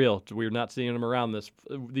kind of surreal. We're not seeing him around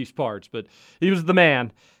these parts, but he was the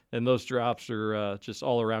man, and those drops are just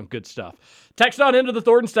all around good stuff. Text on into the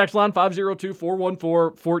Thornton's text line,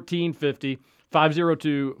 502-414-1450.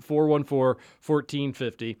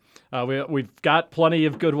 502-414-1450. We've got plenty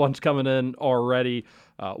of good ones coming in already.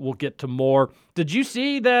 We'll get to more. Did you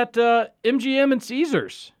see that MGM and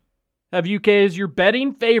Caesars have UK as your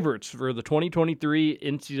betting favorites for the 2023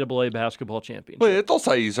 NCAA basketball championship? Wait, it's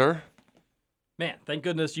Caesar. Man, thank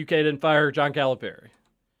goodness UK didn't fire John Calipari.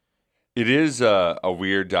 It is a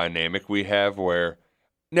weird dynamic we have where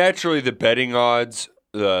naturally the betting odds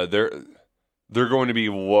they're going to be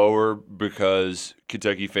lower because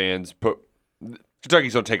Kentucky's don't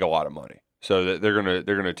take a lot of money, so they're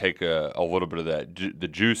gonna take a little bit of the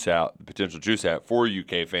juice out, the potential juice out for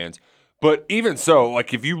UK fans. But even so,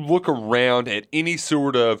 like if you look around at any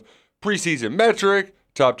sort of preseason metric,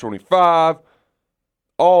 top 25,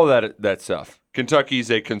 all that stuff, Kentucky's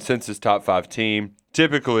a consensus top 5 team,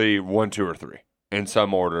 typically 1, 2, or 3 in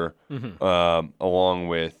some order, along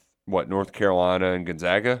with North Carolina and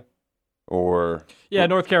Gonzaga. North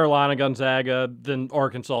Carolina, Gonzaga, then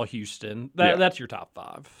Arkansas, Houston. That's your top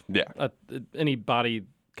 5. Yeah. Anybody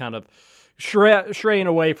kind of straying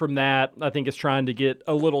away from that, I think, is trying to get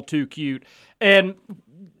a little too cute. And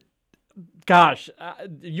gosh,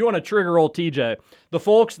 you want to trigger old TJ. The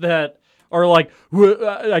folks that are like,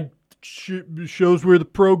 shows where the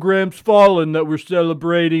program's fallen that we're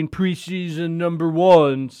celebrating preseason number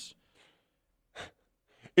ones.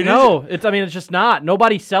 It's just not.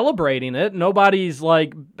 Nobody's celebrating it. Nobody's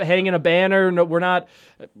like hanging a banner. No, we're not.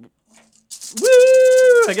 Woo!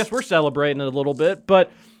 I guess we're celebrating it a little bit,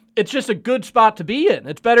 but it's just a good spot to be in.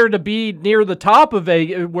 It's better to be near the top of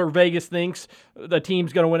Vegas, where Vegas thinks the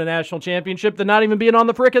team's going to win a national championship, than not even being on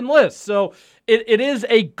the frickin' list. So it is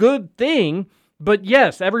a good thing. But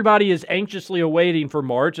yes, everybody is anxiously awaiting for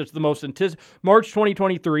March. It's the most March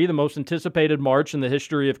 2023, the most anticipated March in the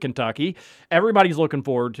history of Kentucky. Everybody's looking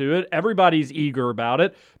forward to it. Everybody's eager about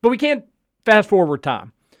it. But we can't fast forward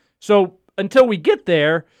time. So until we get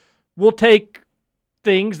there, we'll take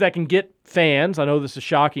things that can get fans. I know this is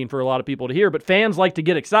shocking for a lot of people to hear, but fans like to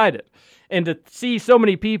get excited. And to see so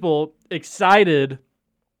many people excited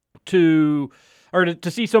to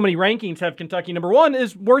see so many rankings have Kentucky number 1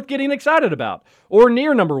 is worth getting excited about, or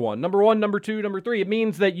near number 1, number 2, number 3. It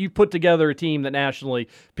means that you've put together a team that nationally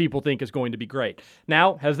people think is going to be great.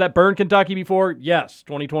 Now, has that burned Kentucky before? Yes.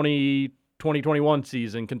 2020, 2021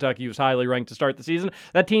 season, Kentucky was highly ranked to start the season.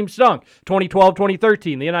 That team stunk. 2012,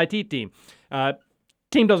 2013, the NIT team.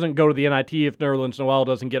 Team doesn't go to the NIT if Nerlens Noel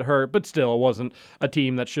doesn't get hurt, but still, it wasn't a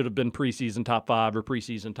team that should have been preseason top 5 or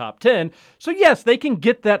preseason top 10. So, yes, they can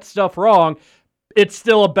get that stuff wrong. It's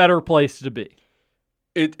still a better place to be.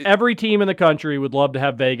 Every team in the country would love to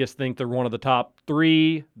have Vegas think they're one of the top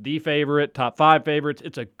 3, the favorite, top 5 favorites.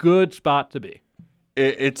 It's a good spot to be.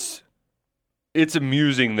 It's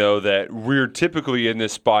amusing, though, that we're typically in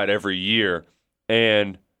this spot every year,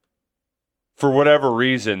 and for whatever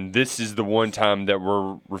reason, this is the one time that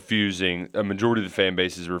we're refusing, a majority of the fan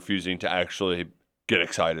base is refusing to actually get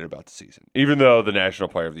excited about the season, even though the National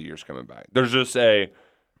Player of the Year is coming back. There's just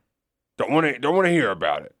don't want to hear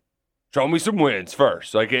about it. Show me some wins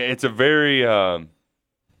first. Like, it's a very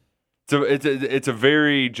it's a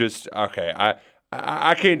very just okay.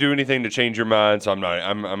 I can't do anything to change your mind, so I'm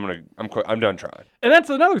done trying. And that's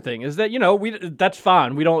another thing is that that's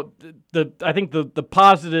fine. We don't I think the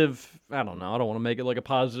positive. I don't know. I don't want to make it like a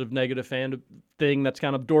positive negative fan thing. That's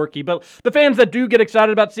kind of dorky. But the fans that do get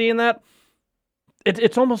excited about seeing that,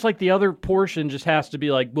 it's almost like the other portion just has to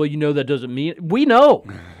be like, well, that doesn't mean we know.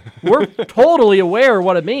 We're totally aware of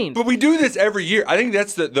what it means. But we do this every year. I think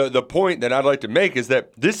that's the point that I'd like to make is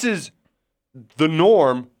that this is the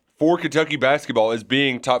norm for Kentucky basketball as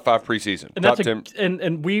being top 5 preseason. And top that's 10.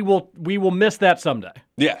 And we will miss that someday.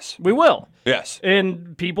 Yes. We will. Yes.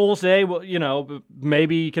 And people will say, well,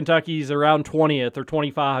 maybe Kentucky's around 20th or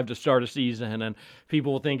 25 to start a season, and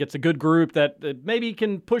people will think it's a good group that maybe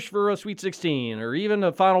can push for a Sweet 16 or even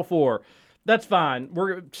a Final Four. That's fine.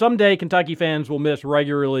 Someday Kentucky fans will miss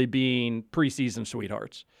regularly being preseason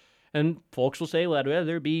sweethearts. And folks will say, well,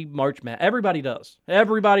 there'll be March Madness. Everybody does.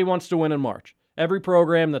 Everybody wants to win in March. Every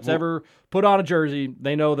program that's ever put on a jersey,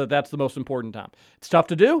 they know that that's the most important time. It's tough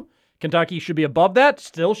to do. Kentucky should be above that,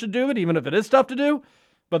 still should do it, even if it is tough to do.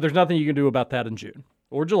 But there's nothing you can do about that in June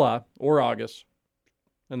or July or August.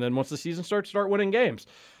 And then once the season starts, start winning games.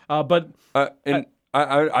 I don't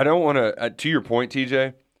want to your point,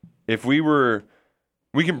 TJ, if we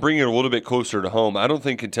can bring it a little bit closer to home. I don't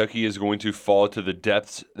think Kentucky is going to fall to the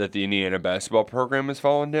depths that the Indiana basketball program has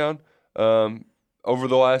fallen down over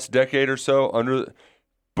the last decade or so. Under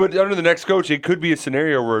the next coach, it could be a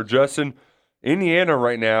scenario where Justin, Indiana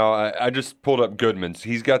right now, I just pulled up Goodman's.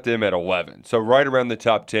 He's got them at 11, so right around the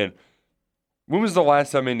top 10. When was the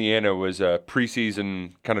last time Indiana was a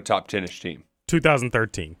preseason kind of top 10-ish team?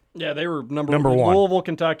 2013. Yeah, they were number 1. Louisville,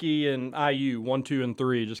 Kentucky, and IU, 1, 2, and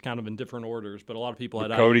 3, just kind of in different orders. But a lot of people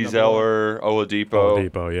had Cody IU Zeller, Oladipo.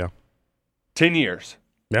 Oladipo, yeah. 10 years.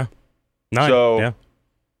 Yeah. 9. So, yeah.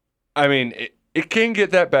 I mean, it can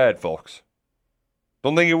get that bad, folks.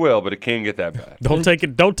 Don't think it will, but it can get that bad. Don't take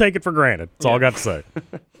it for granted. That's all I got to say.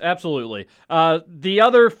 Absolutely. The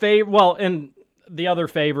other the other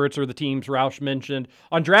favorites are the teams Roush mentioned.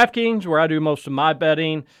 On DraftKings, where I do most of my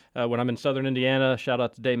betting, when I'm in Southern Indiana, shout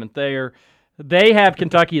out to Damon Thayer, they have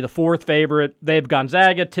Kentucky the 4th favorite. They have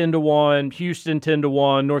Gonzaga 10-1, Houston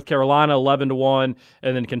 10-1, North Carolina 11-1,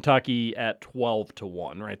 and then Kentucky at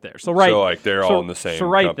 12-1 right there. So they're all in the same. So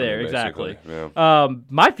right company, there, exactly. Yeah.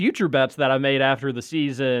 My future bets that I made after the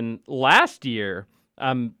season last year,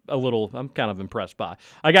 I'm kind of impressed by.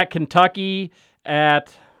 I got Kentucky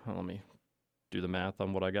at. Let me do the math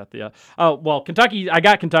on what I got. Kentucky. I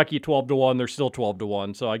got Kentucky at 12-1. They're still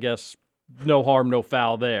 12-1. So I guess no harm, no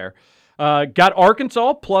foul there. Got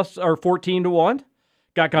Arkansas 14-1.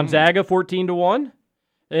 Got Gonzaga 14-1,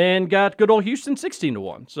 and got good old Houston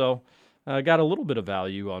 16-1. So got a little bit of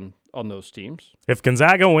value on those teams. If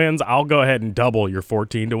Gonzaga wins, I'll go ahead and double your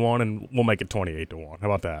 14-1, and we'll make it 28-1. How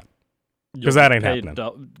about that? Because that ain't happening.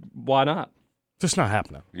 Why not? Just not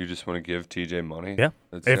happening. You just want to give TJ money? Yeah.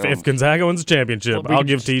 If Gonzaga wins the championship, I'll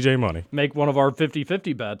give TJ money. Make one of our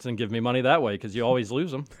 50-50 bets and give me money that way because you always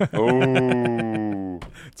lose them. Oh.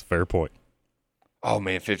 It's a fair point. Oh,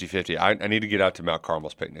 man, 50-50. I need to get out to Mount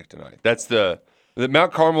Carmel's picnic tonight. That's the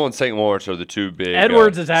Mount Carmel and St. Lawrence are the two big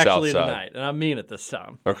Edwards is actually South the side. night, and I mean it this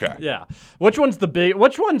time. Okay. Yeah. Which one's the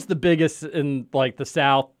biggest in like the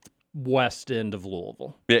southwest end of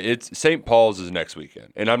Louisville? Yeah, it's St. Paul's is next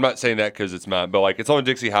weekend. And I'm not saying that because it's mine, but it's on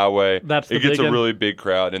Dixie Highway. It gets a really big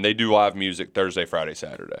crowd, and they do live music Thursday, Friday,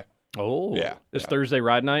 Saturday. Oh. Yeah. Is Thursday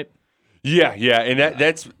ride night? Yeah, and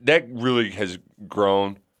that really has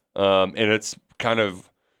grown. And it's kind of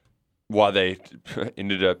why they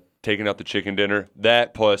ended up taking out the chicken dinner.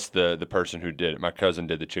 That plus the person who did it. My cousin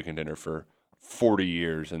did the chicken dinner for 40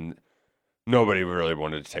 years, and nobody really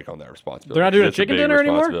wanted to take on that responsibility. They're not doing a chicken dinner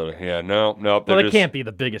anymore? Yeah, no. Well, it can't be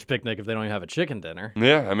the biggest picnic if they don't even have a chicken dinner.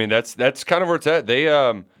 Yeah, I mean, that's kind of where it's at. They,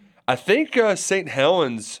 I think St.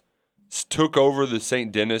 Helens took over the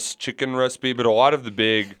St. Denis chicken recipe, but a lot of the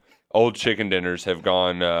big old chicken dinners have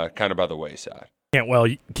gone kind of by the wayside.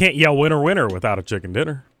 You can't yell winner without a chicken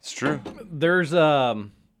dinner. It's true. There's I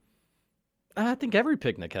think every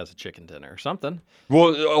picnic has a chicken dinner or something. Well,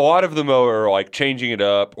 a lot of them are like changing it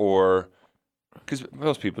up, or because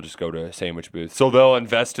most people just go to a sandwich booth, so they'll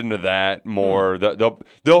invest into that more.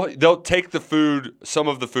 They'll take the food, some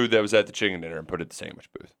of the food that was at the chicken dinner, and put it at the sandwich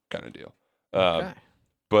booth, kind of deal. Okay.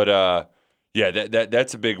 But yeah,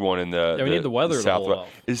 that's a big one in the. Yeah, we need the weather to hold off.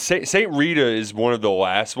 St. Rita is one of the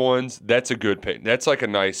last ones. That's a good pick. That's like a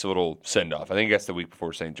nice little send off. I think that's the week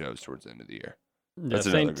before St. Joe's towards the end of the year. Yeah,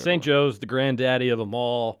 St. Joe's, the granddaddy of them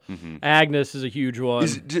all. Mm-hmm. Agnes is a huge one.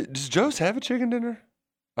 Does Joe's have a chicken dinner?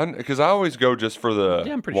 Because I always go just for the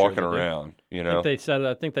walking sure around. You know, I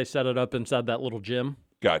think they set it up inside that little gym.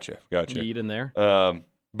 Gotcha. You eat in there.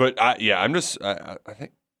 But I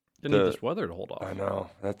think need this weather to hold off. I know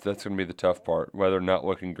that's going to be the tough part. Weather not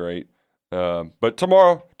looking great. But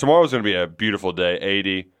tomorrow's going to be a beautiful day.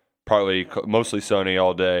 80, partly mostly sunny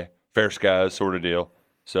all day, fair skies sort of deal.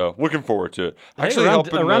 So looking forward to it. Actually,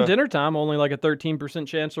 around dinner time, only like a 13%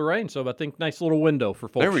 chance of rain. So I think nice little window for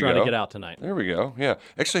folks trying to get out tonight. There we go. Yeah,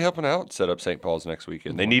 actually helping out set up St. Paul's next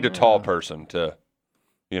weekend. They need a tall person to,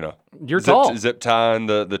 tall. Zip tying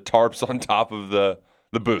the tarps on top of the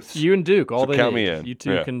booths. You and Duke, all so they count need. Me in. You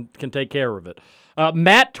two can take care of it.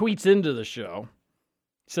 Matt tweets into the show.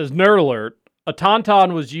 Says, "Nerd alert: a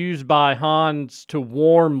tauntaun was used by Hans to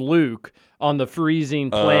warm Luke on the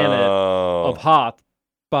freezing planet of Hoth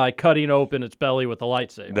by cutting open its belly with a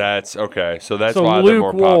lightsaber." That's okay. So that's why they're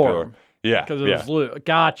more popular. Yeah, because it was Luke.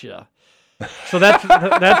 Gotcha. So that's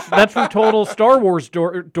for total Star Wars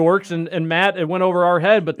dorks, and Matt, it went over our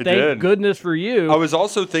head, but thank goodness for you. I was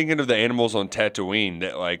also thinking of the animals on Tatooine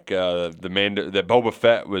that that Boba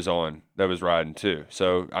Fett was on, that was riding too.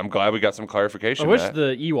 So I'm glad we got some clarification. I wish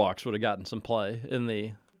the Ewoks would have gotten some play in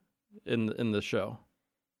the show.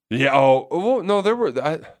 Yeah. Oh well, no, there were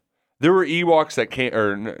Ewoks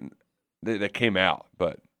that came out,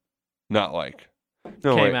 but not like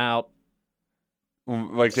out.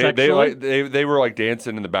 Like they were like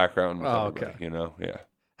dancing in the background. Oh, okay. Yeah.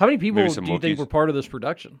 How many people do you think were part of this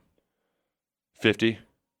production? 50.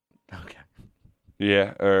 Okay.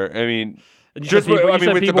 Yeah, or I mean, you said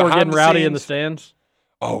people were getting rowdy in the stands.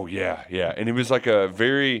 Oh yeah, and it was like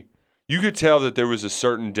you could tell that there was a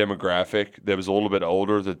certain demographic that was a little bit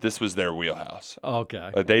older, that this was their wheelhouse.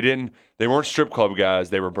 Okay. Like they weren't strip club guys,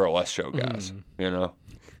 they were burlesque show guys.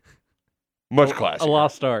 Much classier. A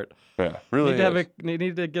lost start. Yeah, really.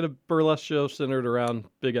 Need to get a burlesque show centered around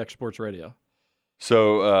Big X Sports Radio.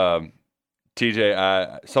 So,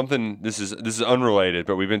 TJ, this is unrelated,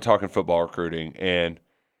 but we've been talking football recruiting, and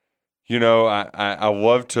I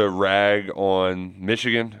love to rag on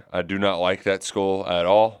Michigan. I do not like that school at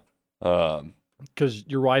all. Because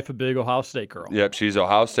your wife a big Ohio State girl. Yep, she's an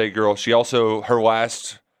Ohio State girl. She also, her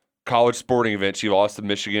last college sporting event, she lost to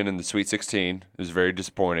Michigan in the Sweet 16. It was very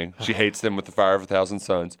disappointing. She hates them with the fire of 1,000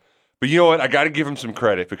 suns. But you know what? I got to give them some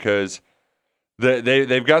credit because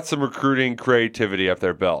they've got some recruiting creativity up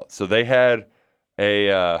their belt. So they had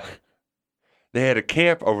a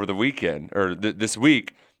camp over the weekend or this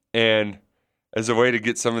week, and as a way to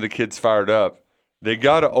get some of the kids fired up, they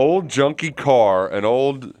got an old junky car, an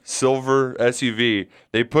old silver SUV.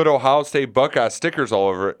 They put Ohio State Buckeye stickers all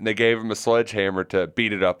over it, and they gave them a sledgehammer to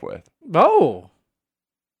beat it up with. Oh,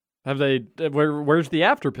 have they? Where's the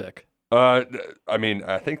after pick? I mean,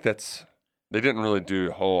 I think they didn't really do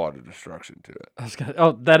a whole lot of destruction to it.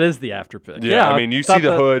 That is the after pick. Yeah, I mean, you see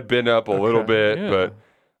the hood bend up a little bit,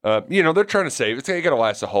 but they're trying to save it. It's got to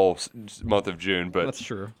last the whole month of June. But that's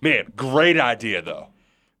true. Man, great idea though.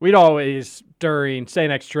 We'd always, during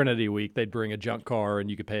St. X Trinity week, they'd bring a junk car and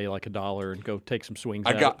you could pay like $1 and go take some swings.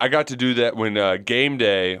 I got to do that when game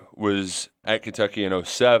day was at Kentucky in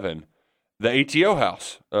 2007. The ATO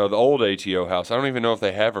house, the old ATO house. I don't even know if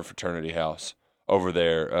they have a fraternity house over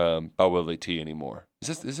there by Willie T anymore.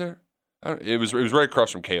 Is there? It was right across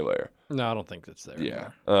from K-Lair. No, I don't think it's there. Yeah,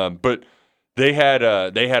 but they had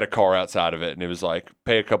a car outside of it, and it was like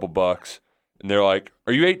pay a couple bucks, and they're like,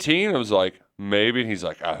 "Are you 18?" I was like, "Maybe." And he's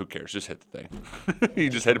like, "Who cares? Just hit the thing." He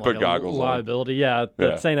just had to put goggles on. Liability, yeah.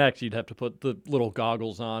 At St. X, you'd have to put the little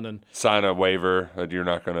goggles on and sign a waiver that you're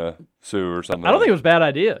not gonna sue or something. I don't think it was a bad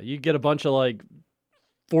idea. You get a bunch of like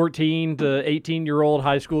 14 to 18-year-old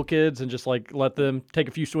high school kids and just like let them take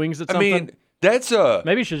a few swings at something. I mean, that's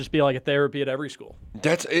maybe it should just be like a therapy at every school.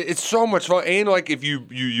 It's so much fun, and like if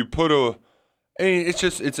you put it's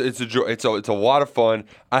a lot of fun.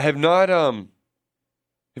 I have not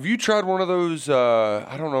Have you tried one of those?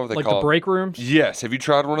 I don't know what they Like call the break rooms? Yes. Have you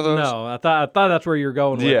tried one of those? No, I thought that's where you're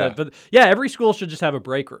going with Yeah. it. But yeah, every school should just have a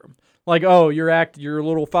break room. Like, oh, you're a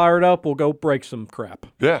little fired up. We'll go break some crap.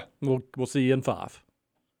 Yeah. We'll see you in 5.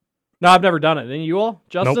 No, I've never done it. And you all,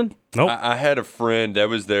 Justin? Nope. I had a friend that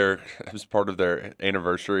was there. It was part of their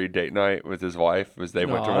anniversary date night with his wife. Was they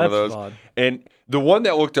went to one of that's those? fun. And the one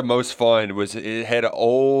that looked the most fun was it had an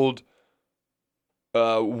old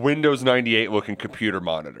Windows 98 looking computer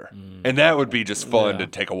monitor, and that would be just fun to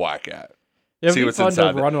take a whack at. Yeah, it'd See be what's fun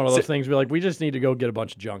inside. to run one of those things. Be like, we just need to go get a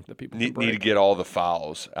bunch of junk that people can Need to break. get all the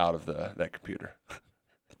files out of that computer.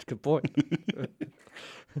 That's a good point.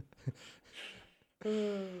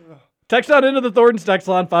 Text on into the Thornton's text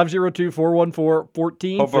line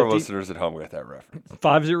 502-414-1450. Hope our listeners at home got that reference.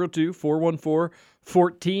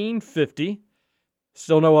 502-414-1450.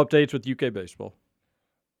 Still no updates with UK baseball.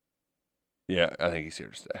 Yeah, I think he's here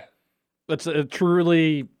to stay. That's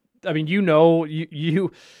truly. I mean, you know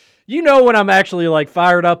when I'm actually like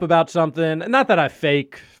fired up about something, and not that I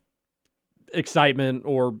fake excitement,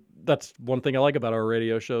 or that's one thing I like about our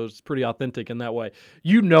radio shows. It's pretty authentic in that way.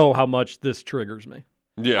 You know how much this triggers me.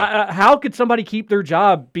 Yeah. How could somebody keep their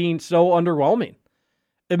job being so underwhelming?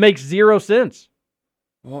 It makes zero sense.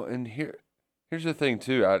 Well, and here's the thing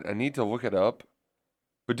too. I need to look it up.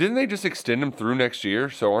 But didn't they just extend him through next year?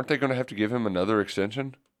 So aren't they going to have to give him another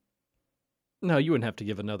extension? No, you wouldn't have to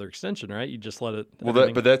give another extension, right? You just let it.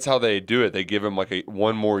 Well, but that's how they do it. They give him like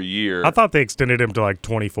one more year. I thought they extended him to like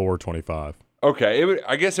 24, 25. Okay,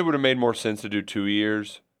 I guess it would have made more sense to do 2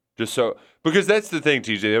 years, just so because that's the thing,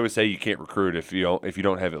 TJ. They always say you can't recruit if you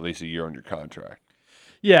don't have at least a year on your contract.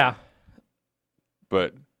 Yeah,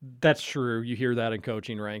 but that's true. You hear that in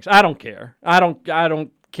coaching ranks. I don't care. I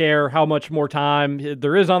don't care how much more time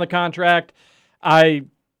there is on the contract. I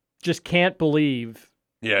just can't believe.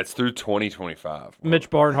 Yeah, it's through 2025. Mitch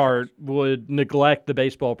Barnhart would neglect the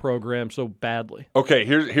baseball program so badly. Okay,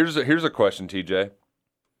 here's a question, TJ.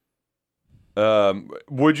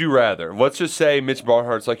 Would you rather? Let's just say Mitch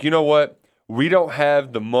Barnhart's like, you know what? We don't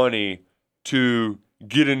have the money to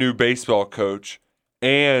get a new baseball coach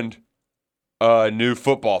and a new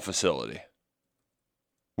football facility.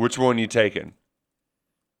 Which one you taking?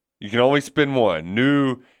 You can only spend one.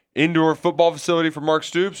 New indoor football facility for Mark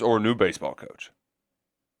Stoops or new baseball coach?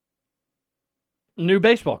 New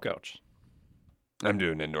baseball coach. I'm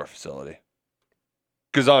doing indoor facility.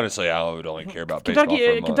 Because honestly, I would only care about baseball for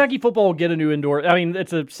a month. Kentucky football will get a new indoor. I mean,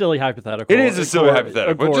 it's a silly hypothetical. It is a silly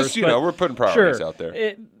hypothetical. But just, we're putting priorities sure, out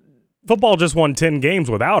there. Football just won 10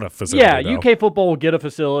 games without a facility. Yeah, though. UK football will get a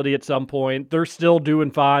facility at some point. They're still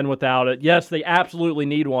doing fine without it. Yes, they absolutely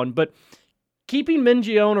need one. But keeping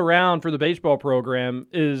Mingione around for the baseball program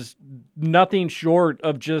is nothing short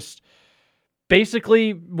of just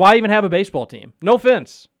basically, why even have a baseball team? No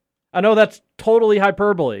offense. I know that's totally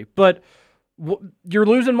hyperbole, but you're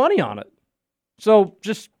losing money on it. So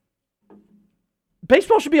just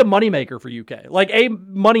baseball should be a moneymaker for UK, like a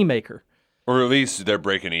moneymaker. Or at least they're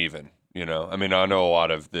breaking even, I mean, I know a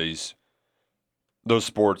lot of those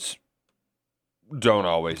sports don't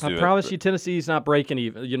always do it. I promise you Tennessee's not breaking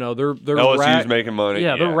even. They're LSU's making money.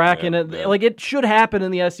 Yeah, they're racking it. Yeah. Like, it should happen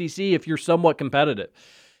in the SEC if you're somewhat competitive.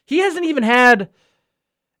 He hasn't even had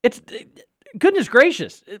goodness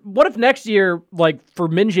gracious. What if next year, like for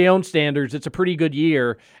Mingione standards, it's a pretty good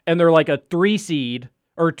year and they're like a 3 seed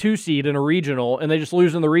or a 2 seed in a regional and they just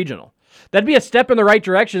lose in the regional? That'd be a step in the right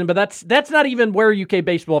direction, but that's not even where UK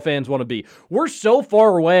baseball fans want to be. We're so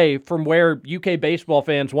far away from where UK baseball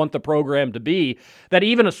fans want the program to be that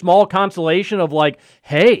even a small consolation of like,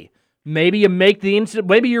 hey, maybe you make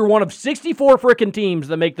maybe you're one of 64 frickin' teams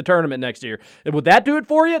that make the tournament next year. And would that do it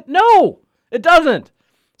for you? No, it doesn't.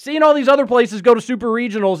 Seeing all these other places go to super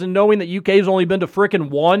regionals and knowing that UK's only been to frickin'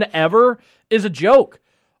 one ever is a joke.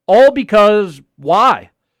 All because why?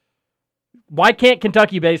 Why can't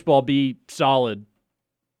Kentucky baseball be solid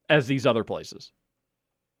as these other places?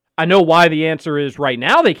 I know why the answer is right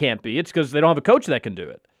now they can't be. It's because they don't have a coach that can do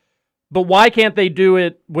it. But why can't they do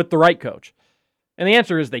it with the right coach? And the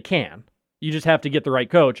answer is they can. You just have to get the right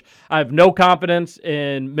coach. I have no confidence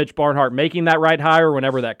in Mitch Barnhart making that right hire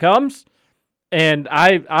whenever that comes. And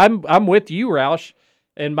I'm with you, Roush.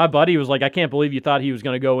 And my buddy was like, I can't believe you thought he was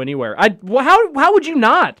going to go anywhere. How would you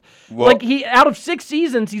not? Well, like, out of 6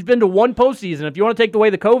 seasons, he's been to 1 postseason. If you want to take away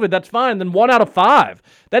the COVID, that's fine. Then 1 out of 5.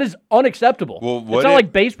 That is unacceptable. Well, it's not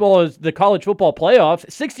like baseball is the college football playoffs.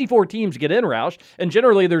 64 teams get in, Roush. And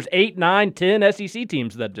generally, there's 8, 9, 10 SEC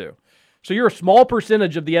teams that do. So you're a small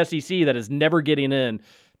percentage of the SEC that is never getting in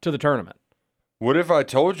to the tournament. What if I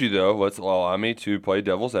told you, though, let's allow me to play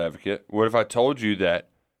devil's advocate. What if I told you that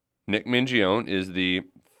Nick Mingione is the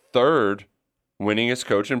third winningest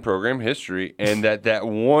coach in program history, and that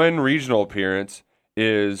one regional appearance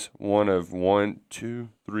is one of 1, 2,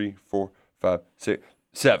 3, 4, 5, 6,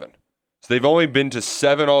 7. So they've only been to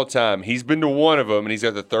 7 all time. He's been to one of them, and he's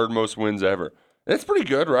got the third most wins ever. That's pretty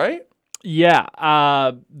good, right?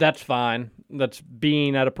 Yeah, that's fine. That's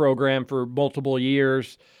being at a program for multiple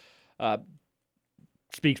years.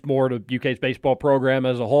 Speaks more to UK's baseball program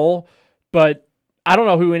as a whole. But I don't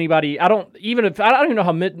know who anybody. I don't even know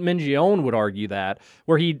how Mingione would argue that,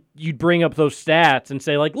 where you'd bring up those stats and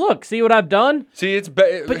say like, "Look, see what I've done." See, it's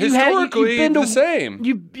historically you've been the same.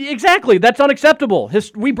 Exactly, that's unacceptable.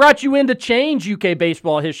 We brought you in to change UK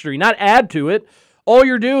baseball history, not add to it. All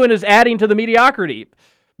you're doing is adding to the mediocrity,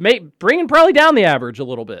 bringing probably down the average a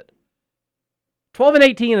little bit.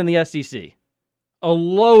 12-18 in the SEC, a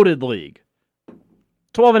loaded league.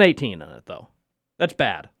 12-18 in it though. That's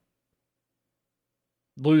bad.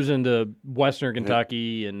 Losing to Western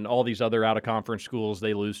Kentucky and all these other out-of-conference schools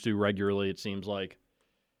they lose to regularly, it seems like.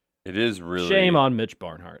 It is really... Shame on Mitch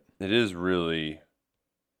Barnhart. It is really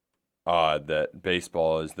odd that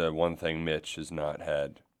baseball is the one thing Mitch has not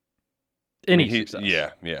had. Any success.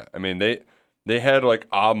 Yeah. I mean, they had like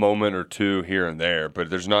a moment or two here and there, but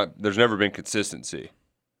there's never been consistency.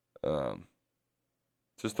 It's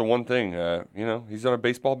just the one thing, he's on a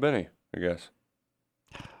baseball Benny, I guess.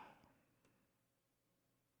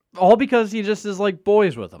 All because he just is like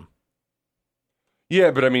boys with him.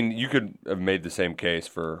 Yeah, but I mean, you could have made the same case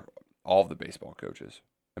for all of the baseball coaches.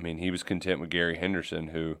 I mean, he was content with Gary Henderson,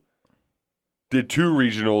 who did 2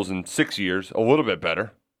 regionals in 6 years, a little bit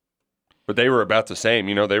better. But they were about the same.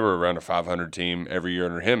 They were around a 500 team every year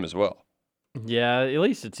under him as well. Yeah, at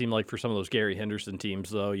least it seemed like for some of those Gary Henderson teams,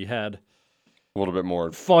 though, you had a little bit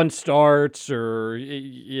more fun starts, or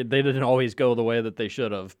they didn't always go the way that they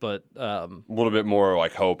should have, but a little bit more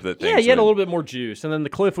like hope that things you had a little bit more juice, and then the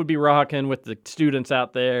cliff would be rocking with the students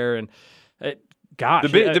out there, and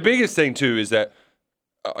the biggest thing too is that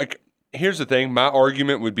here's the thing: my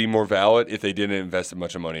argument would be more valid if they didn't invest a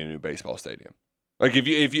bunch of money in a new baseball stadium. Like if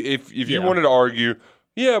you wanted to argue,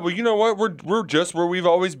 yeah, well, you know what, we're just where we've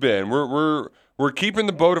always been. We're keeping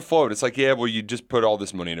the boat afloat. It's like, yeah, well, you just put all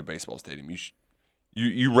this money in a baseball stadium.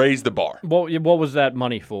 You raised the bar. What was that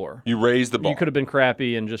money for? You raised the bar. You could have been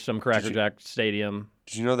crappy in just some Cracker Jack stadium.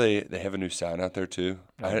 Did you know they have a new sign out there too?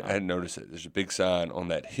 I hadn't noticed it. There's a big sign on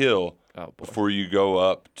that hill before you go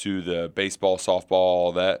up to the baseball, softball,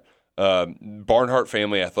 all that. Barnhart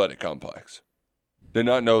Family Athletic Complex. Did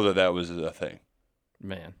not know that was a thing.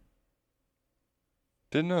 Man.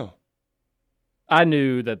 Didn't know. I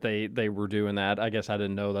knew that they were doing that. I guess I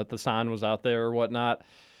didn't know that the sign was out there or whatnot.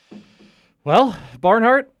 Well,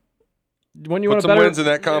 Barnhart, wouldn't you want some wins in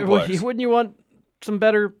that complex? Wouldn't you want some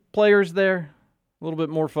better players there? A little bit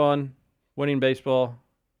more fun, winning baseball.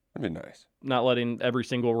 That'd be nice. Not letting every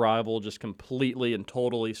single rival just completely and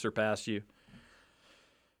totally surpass you.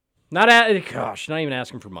 Not even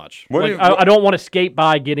asking for much. I don't want to skate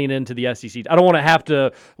by getting into the SEC. I don't want to have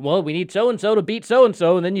to, we need so-and-so to beat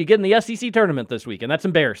so-and-so, and then you get in the SEC tournament this week, and that's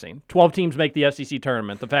embarrassing. 12 teams make the SEC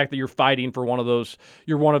tournament. The fact that you're fighting for one of those,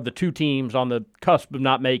 you're one of the 2 teams on the cusp of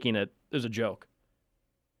not making it is a joke.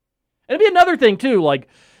 And it'd be another thing, too, like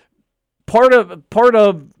part of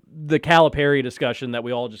the Calipari discussion that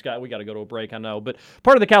we got to go to a break, I know, but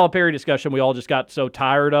part of the Calipari discussion we all just got so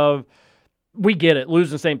tired of. We get it.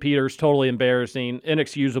 Losing St. Peter's, totally embarrassing,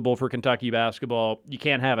 inexcusable for Kentucky basketball. You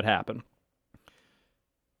can't have it happen.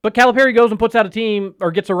 But Calipari goes and puts out a team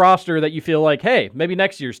or gets a roster that you feel like, hey, maybe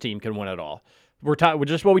next year's team can win it all. We're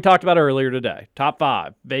just what we talked about earlier today. Top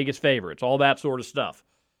 5, Vegas favorites, all that sort of stuff.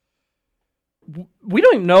 We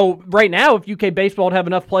don't even know right now if UK baseball would have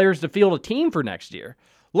enough players to field a team for next year,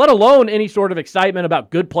 let alone any sort of excitement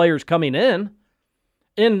about good players coming in.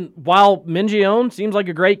 And while Mingione seems like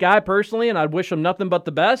a great guy personally, and I'd wish him nothing but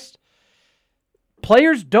the best,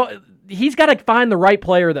 he's got to find the right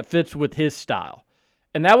player that fits with his style.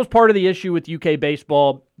 And that was part of the issue with UK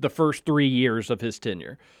baseball the first 3 years of his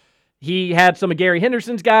tenure. He had some of Gary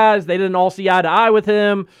Henderson's guys. They didn't all see eye to eye with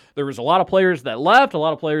him. There was a lot of players that left, a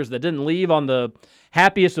lot of players that didn't leave on the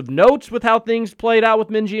happiest of notes with how things played out with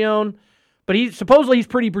Mingione. But supposedly he's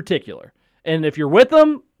pretty particular. And if you're with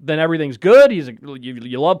him, then everything's good.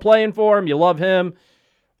 You love playing for him. You love him.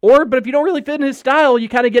 But if you don't really fit in his style, you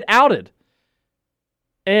kind of get outed.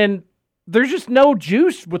 And there's just no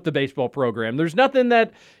juice with the baseball program. There's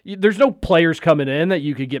there's no players coming in that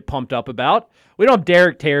you could get pumped up about. We don't have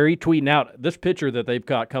Derek Terry tweeting out this pitcher that they've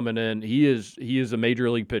got coming in. He is a major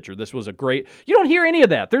league pitcher. This was a great. You don't hear any of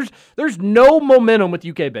that. There's no momentum with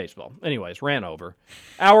UK baseball. Anyways, ran over.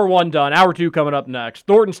 Hour 1 done. Hour 2 coming up next.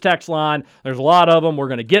 Thornton's text line. There's a lot of them. We're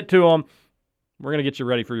going to get to them. We're going to get you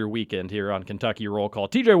ready for your weekend here on Kentucky Roll Call.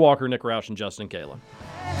 TJ Walker, Nick Roush, and Justin Kalen.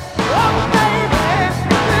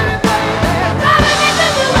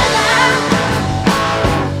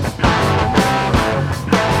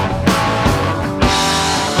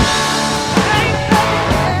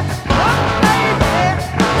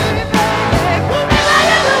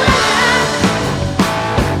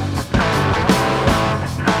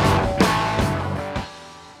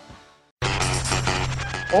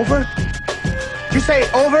 Over? You say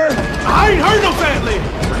over? I ain't heard no fat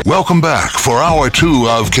lady. Welcome back for Hour 2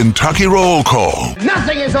 of Kentucky Roll Call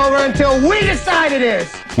Nothing is over until we decide it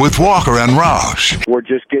is. with Walker and Roush. We're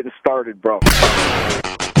just getting started, bro.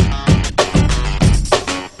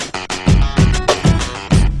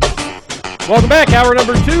 Welcome back. Hour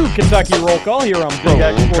number 2, Kentucky Roll Call here on Big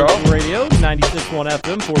X Sports Radio, 96.1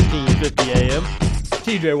 FM, 1450 AM.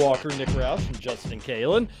 TJ Walker, Nick Roush, and Justin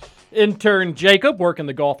Kalen. Intern Jacob working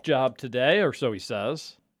the golf job today, or so he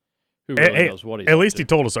says. Who really knows what he's At least to. he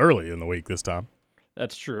told us early in the week this time.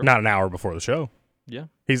 That's true. Not an hour before the show. Yeah.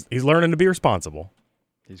 He's learning to be responsible.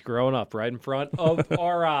 He's growing up right in front of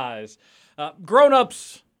our eyes.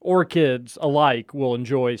 Grown-ups or kids alike will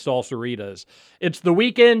enjoy Salsaritas. It's the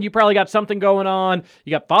weekend. You probably got something going on. You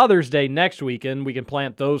got Father's Day next weekend. We can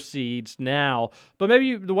plant those seeds now. But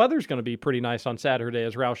maybe the weather's going to be pretty nice on Saturday,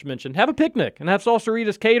 as Roush mentioned. Have a picnic and have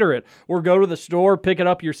Salsaritas cater it. Or go to the store, pick it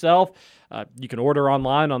up yourself. You can order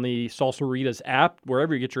online on the Salsaritas app.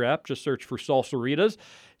 Wherever you get your app, just search for Salsaritas.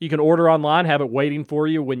 You can order online, have it waiting for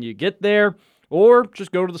you when you get there. Or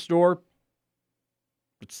just go to the store.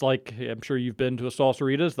 It's like, I'm sure you've been to a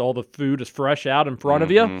Salsaritas. All the food is fresh out in front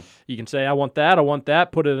of you. You can say, I want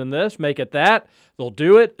that, put it in this, make it that. They'll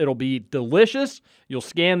do it. It'll be delicious. You'll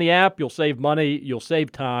scan the app. You'll save money. You'll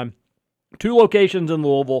save time. 2 locations in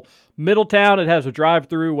Louisville. Middletown, it has a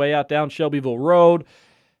drive-through way out down Shelbyville Road.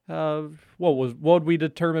 What would we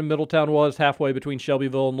determine Middletown was? Halfway between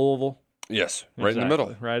Shelbyville and Louisville? Yes, right in the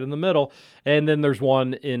middle. Right in the middle. And then there's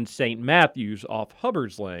one in St. Matthews off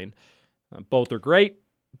Hubbard's Lane. Both are great.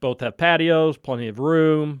 Both have patios, plenty of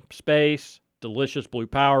room, space, delicious blue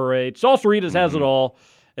Powerade. Salsaritas has it all.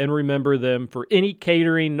 And remember them for any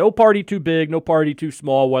catering. No party too big, no party too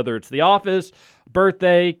small, whether it's the office,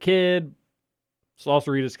 birthday, kid.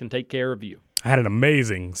 Salsaritas can take care of you. I had an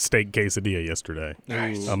amazing steak quesadilla yesterday.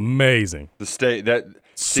 Nice. Amazing. The steak good.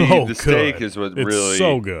 steak is what It's really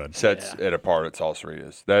so good. sets it apart at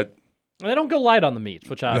Salsaritas. And they don't go light on the meats,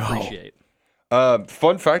 which I appreciate.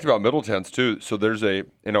 Fun fact about Middletowns too. So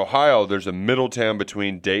in Ohio, there's a Middletown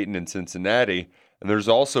between Dayton and Cincinnati, and there's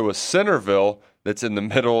also a Centerville that's in the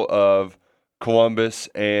middle of Columbus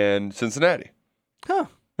and Cincinnati. Huh.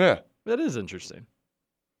 Yeah. That is interesting.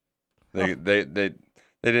 They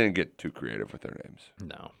didn't get too creative with their names.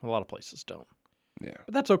 No, a lot of places don't. Yeah.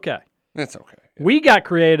 But that's okay. That's okay. Yeah. We got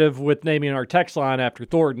creative with naming our text line after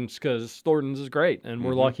Thornton's because Thornton's is great, and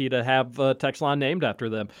we're lucky to have a text line named after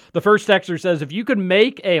them. The first texter says, if you could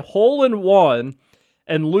make a hole-in-one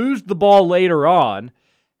and lose the ball later on,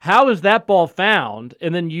 how is that ball found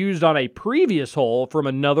and then used on a previous hole from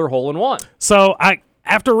another hole-in-one? So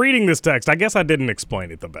after reading this text, I guess I didn't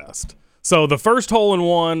explain it the best. So the first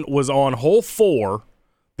hole-in-one was on hole 4.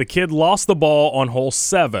 The kid lost the ball on hole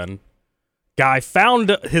 7. Guy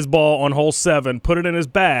found his ball on hole 7, put it in his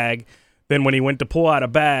bag. Then when he went to pull out a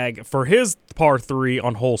bag for his par 3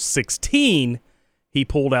 on hole 16, he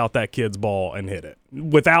pulled out that kid's ball and hit it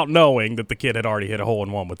without knowing that the kid had already hit a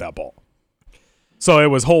hole-in-one with that ball. So it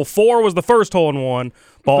was hole 4 was the first hole-in-one,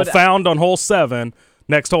 ball found on hole 7,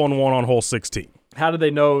 next hole-in-one on hole 16. How did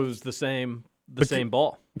they know it was the same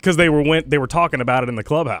ball? Because they were talking about it in the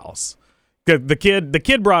clubhouse. The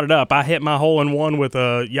kid brought it up. I hit my hole-in-one with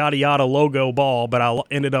a yada yada logo ball, but I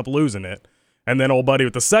ended up losing it. And then old buddy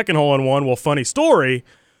with the second hole-in-one, well, funny story,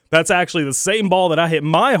 that's actually the same ball that I hit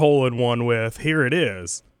my hole-in-one with. Here it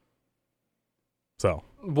is. So.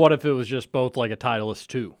 What if it was just both like a Titleist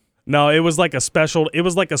 2? No, it was like a school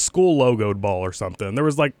logoed ball or something. There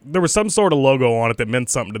was some sort of logo on it that meant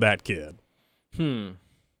something to that kid.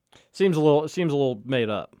 Seems a little made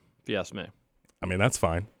up, if you ask me. I mean, that's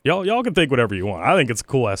fine. Y'all can think whatever you want. I think it's a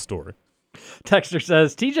cool ass story. Texter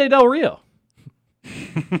says TJ Del Rio.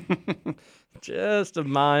 Just a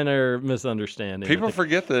minor misunderstanding. People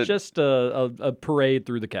forget that. Just a parade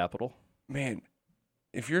through the Capitol. Man,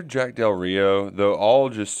 if you're Jack Del Rio, though, all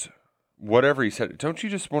just whatever he said, don't you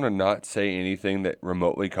just want to not say anything that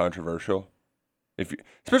remotely controversial?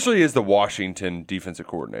 Especially as the Washington defensive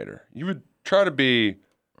coordinator, you would try to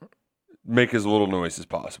make as little noise as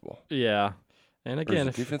possible. Yeah, and again,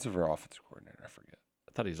 defensive or offensive coordinator, I forget.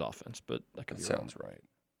 I thought he's offense, but that sounds right.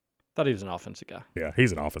 I thought he was an offensive guy. Yeah,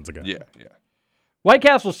 he's an offensive guy. Yeah. White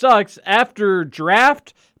Castle sucks. After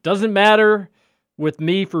draft, doesn't matter. With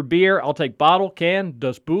me for beer, I'll take bottle, can,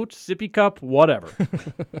 does boot, sippy cup, whatever.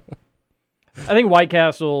 I think White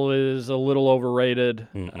Castle is a little overrated.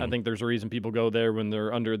 I think there's a reason people go there when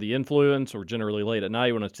they're under the influence or generally late at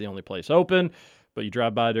night when it's the only place open. But you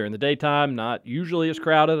drive by during the daytime, not usually as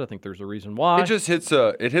crowded. I think there's a reason why. It just hits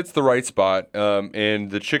the right spot.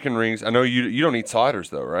 And the chicken rings. I know you don't eat sliders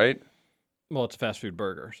though, right? Well, it's a fast food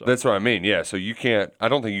burger. So. That's what I mean. Yeah. So you can't. I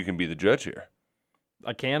don't think you can be the judge here.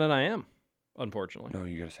 I can and I am, unfortunately. No,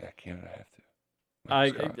 you gotta say I can and I have to.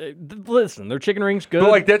 Listen, their chicken rings good.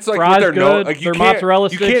 But that's fries they're good. Their mozzarella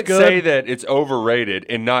sticks You can't good. say that it's overrated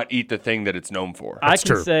and not eat the thing that it's known for. I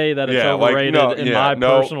can say that it's overrated in my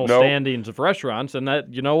personal standings of restaurants, and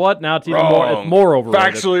that you know what? Now it's even more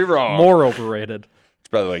overrated. Factually wrong. More overrated.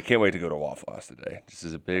 By the way, can't wait to go to Waffle House today. This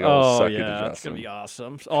is a big old suck it to Justin. It's gonna be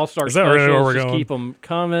awesome. All-star Is that specials. really where we're just going? keep them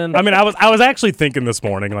coming. I mean, I was actually thinking this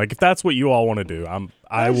morning, like if that's what you all want to do,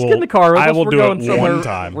 I will. Get in the car with I us. will We're do going it somewhere one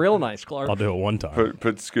time. Real nice, Clark. I'll do it one time.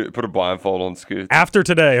 Put a blindfold on Scoot. After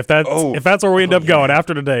today, if that's where we end up going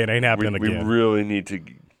after today, it ain't happening again. We really need to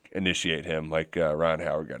initiate him like Ryan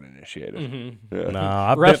Howard got initiated. Mm-hmm. Yeah.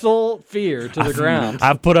 Nah, Wrestle fear to the ground.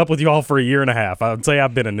 I've put up with you all for a year and a half. I would say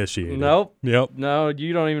I've been initiated. Nope. Yep. No,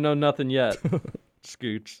 you don't even know nothing yet,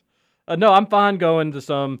 Scoots. No, I'm fine going to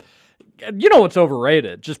some. You know what's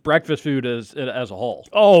overrated? Just breakfast food as a whole.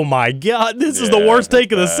 Oh my God, this is the worst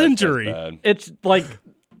take of the century. It's like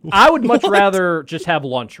I would much rather just have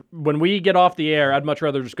lunch when we get off the air. I'd much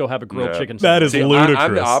rather just go have a grilled chicken sandwich. That is ludicrous.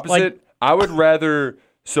 I'm the opposite. I would rather.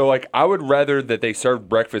 So, I would rather that they served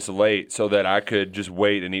breakfast late so that I could just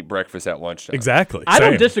wait and eat breakfast at lunchtime. Exactly. I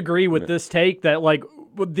don't disagree with this take that,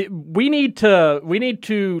 we need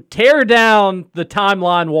to tear down the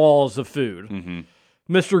timeline walls of food. Mm-hmm.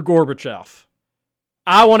 Mr. Gorbachev,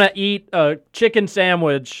 I want to eat a chicken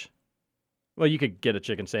sandwich. Well, you could get a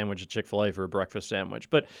chicken sandwich at Chick-fil-A for a breakfast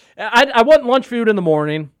sandwich, but I want lunch food in the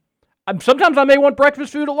morning. Sometimes I may want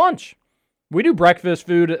breakfast food at lunch. We do breakfast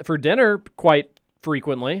food for dinner quite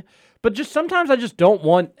frequently, but just sometimes I just don't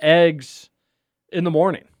want eggs in the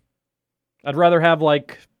morning. I'd rather have a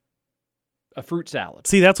fruit salad.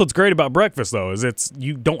 See, that's what's great about breakfast though, is if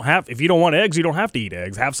you don't want eggs, you don't have to eat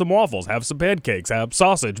eggs. Have some waffles, have some pancakes, have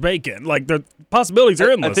sausage, bacon. The possibilities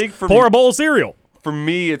are endless. I think Pour a bowl of cereal. For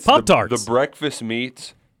me, it's Pop-Tarts. the breakfast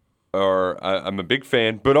meats I'm a big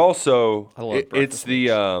fan, but also it's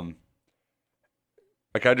the I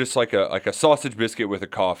just like a sausage biscuit with a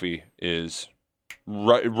coffee is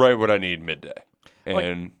right what I need midday.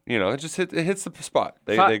 And it hits the spot.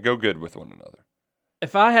 They go good with one another.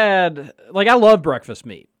 If I had I love breakfast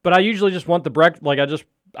meat, but I usually just want the breakfast.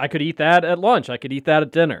 I could eat that at lunch. I could eat that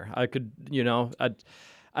at dinner. I could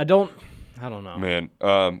I don't know. Man,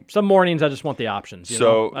 some mornings I just want the options.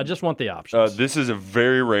 I just want the options. This is a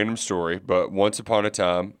very random story, but once upon a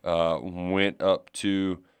time, went up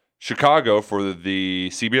to Chicago for the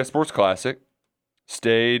CBS Sports Classic.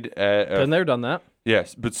 Stayed at been there, done that.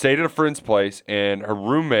 Yes, but stayed at a friend's place, and her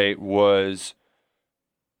roommate worked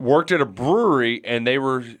at a brewery, and they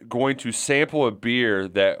were going to sample a beer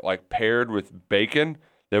that paired with bacon.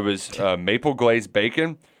 That was maple glazed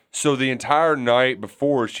bacon. So the entire night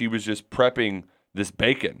before, she was just prepping this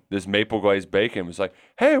maple glazed bacon. It was like,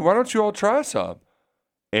 hey, why don't you all try some?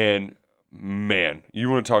 And man, you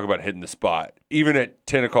want to talk about hitting the spot. Even at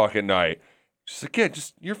 10 o'clock at night, she's like, yeah,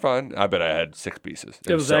 you're fine. I bet I had 6 pieces.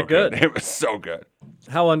 It was that good. It was so good.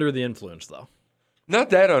 How under the influence, though? Not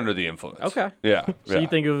that under the influence. Okay. Yeah. So you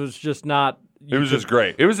think it was just not... It was just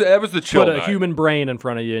great. That was the chill Put a night. human brain in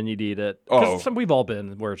front of you and you'd eat it. We've all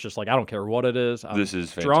been where it's just I don't care what it is. I'm this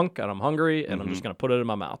is drunk and I'm hungry and I'm just going to put it in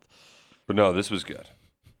my mouth. But no, this was good.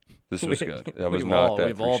 This was good. That was not that.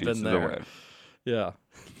 We've all been there. Yeah.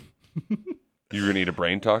 You gonna eat a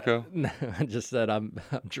brain taco? No, I just said I'm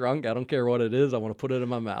drunk. I don't care what it is. I want to put it in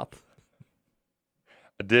my mouth.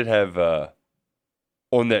 I did have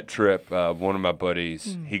on that trip one of my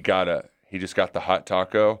buddies. He just got the hot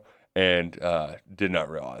taco. And did not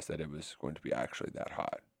realize that it was going to be actually that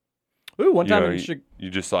hot. Ooh, one time you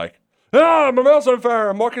just My mouth's on fire.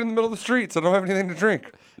 I'm walking in the middle of the streets. I don't have anything to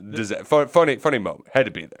drink. Funny moment. Had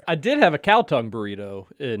to be there. I did have a cow tongue burrito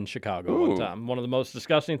in Chicago Ooh. one time. One of the most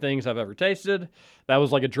disgusting things I've ever tasted. That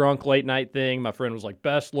was like a drunk late night thing. My friend was like,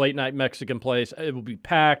 best late night Mexican place. It will be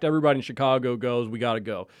packed. Everybody in Chicago goes. We got to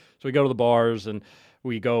go. So we go to the bars and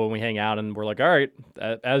we go and we hang out and we're like, all right,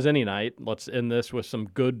 as any night, let's end this with some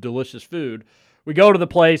good, delicious food. We go to the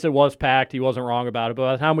place. It was packed. He wasn't wrong about it. But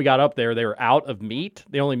by the time we got up there, they were out of meat.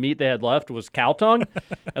 The only meat they had left was cow tongue.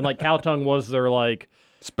 And like cow tongue was their like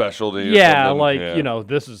specialty. Yeah, like, you know,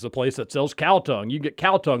 this is the place that sells cow tongue. You get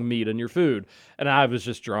cow tongue meat in your food. And I was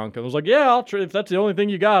just drunk. I was like, yeah, I'll try. If that's the only thing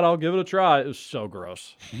you got, I'll give it a try. It was so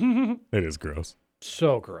gross. It is gross.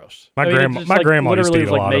 So gross. My grandma used to literally eat was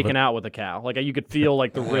a like lot of making it. out with a cow. Like you could feel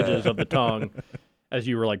like the ridges of the tongue as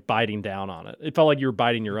you were like biting down on it. It felt like you were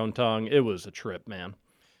biting your own tongue. It was a trip, man.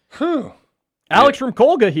 Whew. Alex from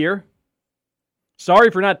Colga here. Sorry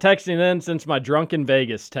for not texting in since my drunken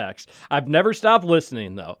Vegas text. I've never stopped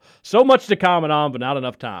listening, though. So much to comment on, but not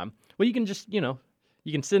enough time. Well, you can just, you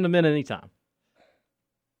can send them in anytime.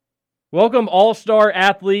 Welcome, all-star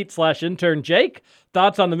athlete / intern Jake.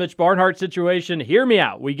 Thoughts on the Mitch Barnhart situation? Hear me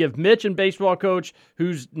out. We give Mitch and baseball coach,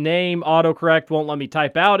 whose name autocorrect won't let me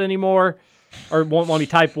type out anymore, or won't let me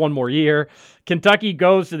type one more year. Kentucky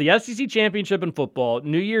goes to the SEC championship in football.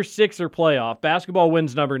 New Year's Sixer playoff. Basketball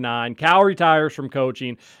wins number 9. Cal retires from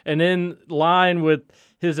coaching. And in line with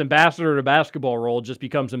his ambassador to basketball role, just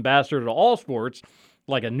becomes ambassador to all sports,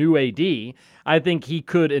 like a new AD. I think he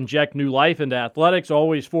could inject new life into athletics,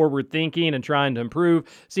 always forward thinking and trying to improve.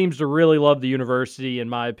 Seems to really love the university, in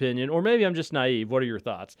my opinion. Or maybe I'm just naive. What are your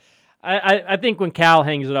thoughts? I think when Cal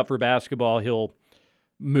hangs it up for basketball, he'll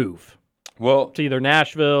move. Well, to either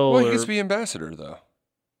Nashville Well, or... he gets to be ambassador, though.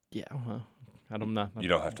 Yeah, well, I don't know. You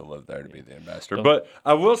don't have to live there to be the ambassador. Don't. But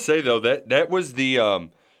I will say, though, that was the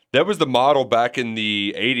model back in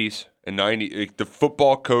the 80s and 90s. The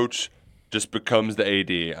football coach just becomes the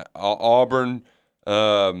AD. Auburn,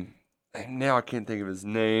 now I can't think of his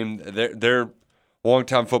name. Their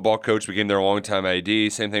longtime football coach became their longtime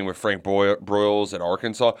AD. Same thing with Frank Broyles at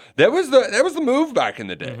Arkansas. That was the move back in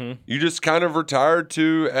the day. Mm-hmm. You just kind of retired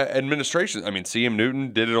to administration. I mean, C.M.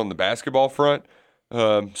 Newton did it on the basketball front.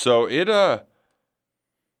 So it I'm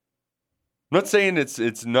not saying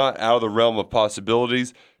it's not out of the realm of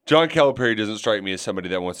possibilities. John Calipari doesn't strike me as somebody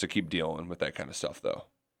that wants to keep dealing with that kind of stuff, though.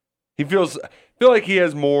 I feel like he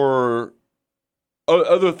has more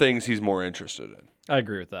other things he's more interested in. I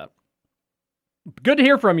agree with that. Good to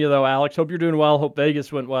hear from you, though, Alex. Hope you're doing well. Hope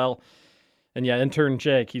Vegas went well. And yeah, intern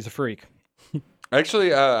Jake, he's a freak.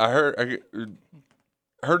 Actually, I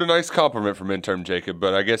heard a nice compliment from intern Jacob,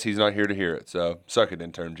 but I guess he's not here to hear it. So suck it,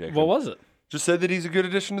 intern Jacob. What was it? Just said that he's a good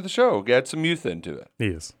addition to the show. Add some youth into it. He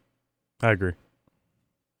is. I agree.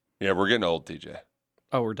 Yeah, we're getting old, TJ.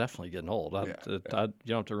 Oh, we're definitely getting old. You Yeah. don't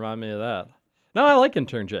have to remind me of that. No, I like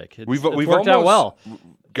intern Jake. We've worked out well.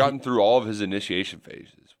 Gotten through all of his initiation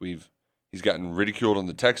phases. He's gotten ridiculed by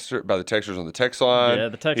the texters on the text line. Yeah,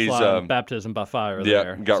 the text line, baptism by fire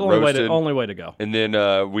there. Got it's roasted. Only way to go. And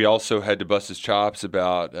then we also had to bust his chops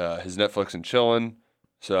about his Netflix and chillin'.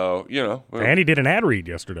 So, And he did an ad read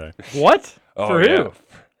yesterday. What? Oh, For yeah. who?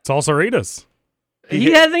 Salsaritas.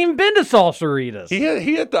 He hasn't even been to Salsaritas. He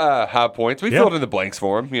hit the high points. We filled in the blanks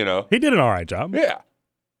for him, He did an all right job. Yeah.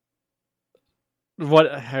 What?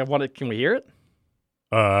 Can we hear it?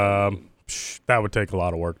 That would take a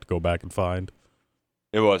lot of work to go back and find.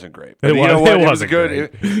 It wasn't great. It But you was- know what? it It was wasn't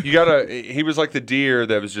good. great. He was like the deer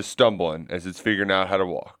that was just stumbling as it's figuring out how to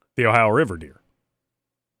walk. The Ohio River deer.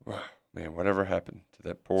 Man, whatever happened to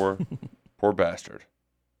that poor bastard?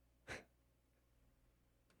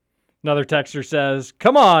 Another texter says,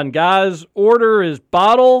 "Come on, guys, order is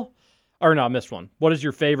bottle." Or no, I missed one. What is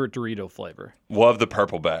your favorite Dorito flavor? Love the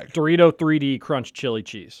purple bag. Dorito 3D Crunch Chili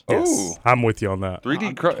Cheese. Yes, Ooh. I'm with you on that.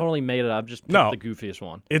 3D Totally made it up. Just picked the goofiest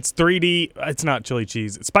one. It's 3D. It's not chili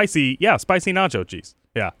cheese. It's spicy. Yeah, spicy nacho cheese.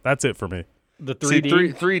 Yeah, that's it for me. The See,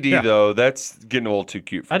 3D. 3D Yeah. though, that's getting a little too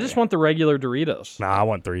cute for I me. just want the regular Doritos. Nah, I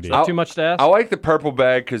want 3D. Is that too much to ask? I like the purple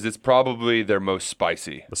bag because it's probably their most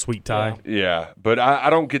spicy. The sweet tie. Yeah, but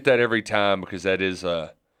I don't get that every time because that is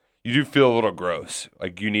you do feel a little gross.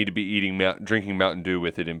 Like you need to be drinking Mountain Dew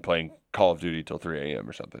with it and playing Call of Duty till 3 a.m.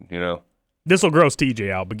 or something, This will gross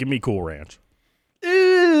TJ out, but give me Cool Ranch.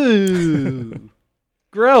 Ew.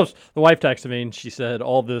 Gross. The wife texted me and she said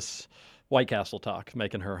all this White Castle talk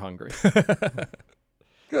making her hungry.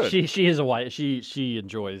 Good. She is a white. She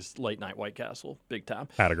enjoys late night White Castle big time.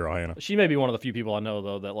 Had a girl, Hannah. She may be one of the few people I know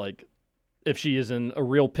though that like, if she is in a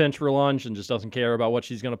real pinch for lunch and just doesn't care about what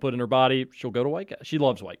she's going to put in her body, she'll go to White Castle. She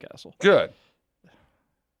loves White Castle. Good.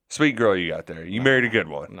 Sweet girl you got there. You married a good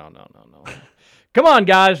one. No. Come on,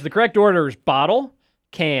 guys. The correct order is bottle,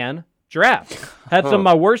 can, draft. Had some of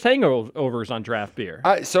my worst hangovers on draft beer.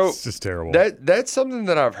 So It's just terrible. That's something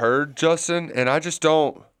that I've heard, Justin, and I just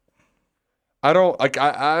don't. I don't like.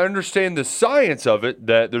 I understand the science of it,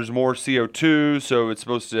 that there's more CO2, so it's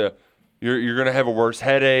supposed to. You're gonna have a worse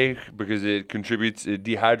headache because it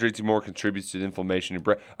dehydrates you more, contributes to the inflammation in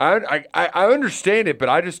your brain. I understand it, but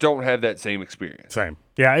I just don't have that same experience. Same.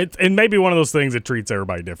 Yeah, and maybe one of those things that treats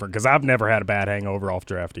everybody different because I've never had a bad hangover off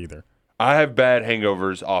draft either. I have bad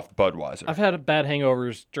hangovers off Budweiser. I've had bad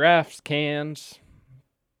hangovers, drafts, cans,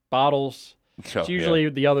 bottles. It's usually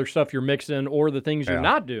the other stuff you're mixing or the things you're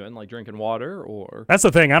not doing, like drinking water or. That's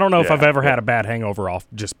the thing. I don't know if I've ever had a bad hangover off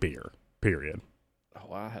just beer, period.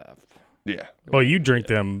 Oh, I have. Yeah. Well, you drink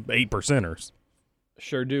them 8%ers.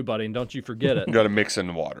 Sure do, buddy, and don't you forget it. You got to mix in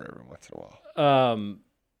the water every once in a while.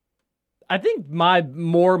 I think my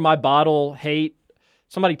bottle hate.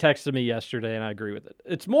 Somebody texted me yesterday, and I agree with it.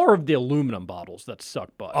 It's more of the aluminum bottles that suck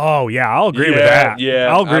butt. Oh, yeah, I'll agree with that.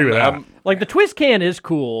 Yeah, I'll agree with that. Like, the twist can is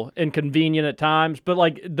cool and convenient at times, but,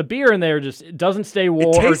 like, the beer in there just it doesn't stay warm.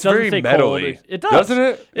 It tastes doesn't very stay metally. cold. It does. Doesn't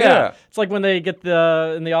it? Yeah. It's like when they get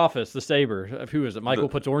in the office, the Sabre. Who is it? Michael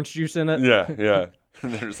puts orange juice in it? Yeah.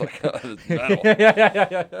 And there's like metal.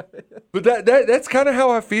 Yeah. But that's kind of how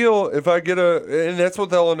I feel if I get and that's what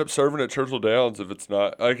they'll end up serving at Churchill Downs if it's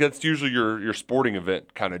not. Like, that's usually your sporting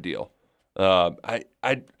event kind of deal. I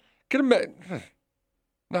can imagine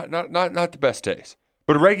not the best taste,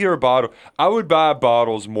 but a regular bottle. I would buy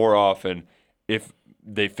bottles more often if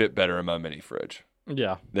they fit better in my mini fridge.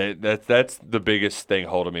 Yeah, that's the biggest thing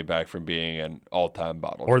holding me back from being an all-time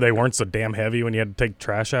bottle. Or they weren't so damn heavy when you had to take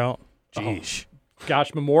trash out. Jeez.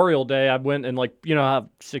 Gosh, Memorial Day, I went and, like, you know, I have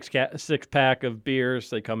six pack of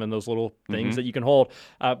beers. They come in those little things that you can hold.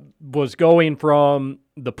 Was going from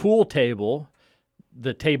the pool table,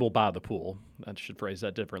 the table by the pool. I should phrase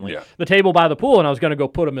that differently. Yeah. The table by the pool, and I was going to go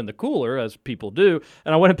put them in the cooler, as people do.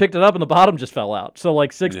 And I went and picked it up, and the bottom just fell out. So,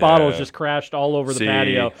 like, 6 bottles just crashed all over the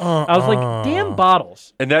patio. I was like, damn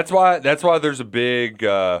bottles. And that's why there's a big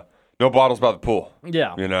no bottles by the pool.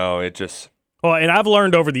 Yeah. You know, it just. Well, and I've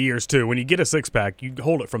learned over the years too. When you get a 6-pack, you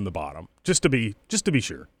hold it from the bottom, just to be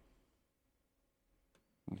sure.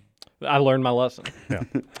 I learned my lesson. Yeah,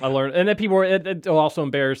 I learned, and then people were it's also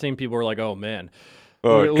embarrassing. People were like, "Oh man,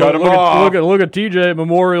 cut look, them off. look at TJ at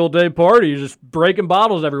Memorial Day party, just breaking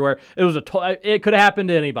bottles everywhere." It was it could have happened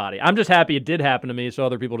to anybody. I'm just happy it did happen to me, so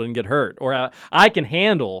other people didn't get hurt, or I can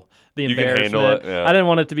handle the embarrassment. Handle it, yeah. I didn't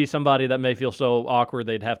want it to be somebody that may feel so awkward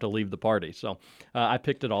they'd have to leave the party, so I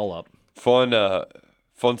picked it all up. Fun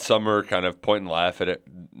summer, kind of point and laugh at it.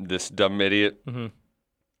 This dumb idiot.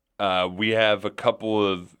 Mm-hmm. We have a couple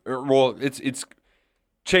of it's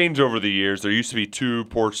changed over the years. There used to be 2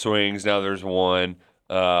 porch swings, now there's 1.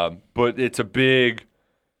 But it's a big.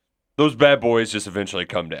 Those bad boys just eventually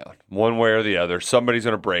come down, one way or the other. Somebody's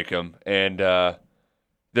gonna break them, and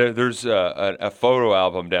there's a photo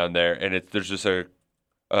album down there, and there's just a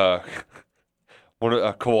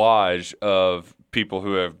collage of people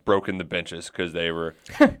who have broken the benches because they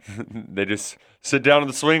just sit down on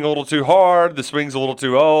the swing a little too hard. The swing's a little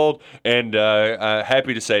too old, and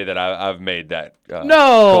happy to say that I've made that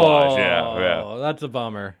collage. Yeah, that's a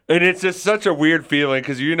bummer. And it's just such a weird feeling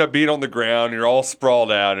because you end up being on the ground, you're all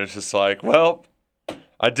sprawled out, and it's just like, well,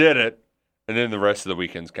 I did it, and then the rest of the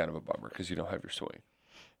weekend's kind of a bummer because you don't have your swing.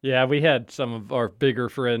 Yeah, we had some of our bigger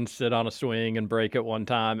friends sit on a swing and break it one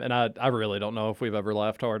time, and I really don't know if we've ever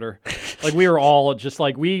laughed harder. Like, we were all just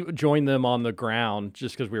like, we joined them on the ground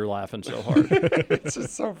just because we were laughing so hard. It's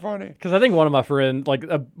just so funny. Because I think one of my friends, like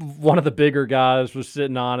one of the bigger guys was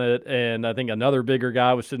sitting on it, and I think another bigger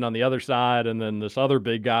guy was sitting on the other side, and then this other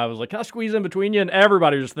big guy was like, can I squeeze in between you? And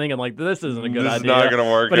everybody was thinking, like, this isn't a good idea. This is not going to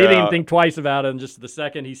work But he didn't even out. think twice about it, and just the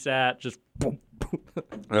second he sat, just boom.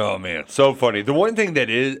 Oh man, so funny. The one thing that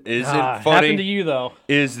isn't funny happened to you though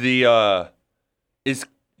is is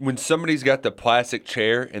when somebody's got the plastic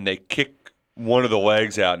chair and they kick one of the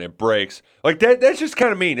legs out and it breaks. Like that's just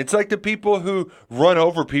kind of mean. It's like the people who run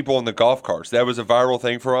over people in the golf carts. That was a viral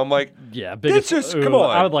thing for. I'm like, yeah, it's just come on.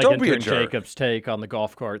 I would like don't be a intern jerk. Jacob's take on the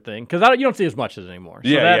golf cart thing because you don't see as much as it anymore.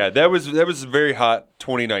 So That was very hot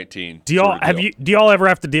 2019. Do y'all ever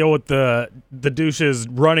have to deal with the douches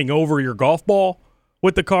running over your golf ball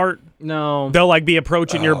with the cart? No, they'll like be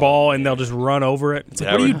approaching your ball and they'll just run over it. It's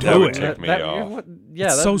like, what are you That would doing? tick me off.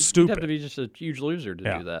 It's so stupid. You'd have to be just a huge loser to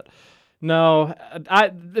do that. No,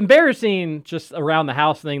 embarrassing just around the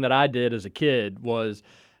house thing that I did as a kid was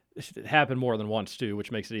it happened more than once too,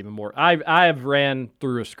 which makes it even more. I have ran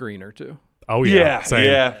through a screen or two. Oh,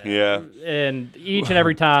 yeah. Yeah. And each and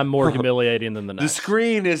every time more humiliating than the The next.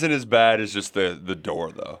 screen isn't as bad as just the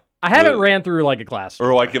door, though. I haven't ran through like a glass door.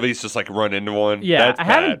 Or like at least just like run into one. Yeah, That's I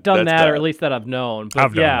haven't bad. done That's that, or bad. at least that I've known. But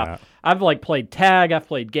I've done that. I've like played tag, I've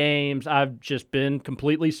played games, I've just been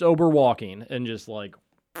completely sober walking and just like,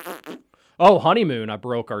 oh, honeymoon, I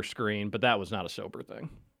broke our screen, but that was not a sober thing.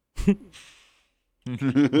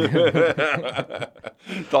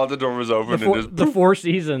 Thought the door was open and just The Four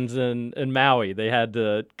Seasons in Maui, they had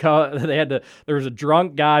to there was a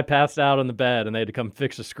drunk guy passed out on the bed and they had to come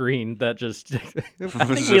fix a screen that just I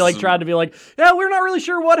think we like tried to be like, yeah, we're not really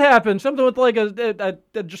sure what happened. Something with like a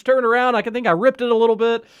just turned around. I think I ripped it a little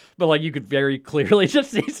bit, but like you could very clearly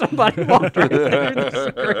just see somebody walk right through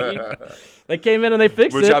the screen. They came in and they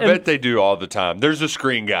fixed it. Which I bet they do all the time. There's a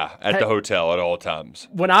screen guy at the hotel at all times.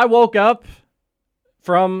 When I woke up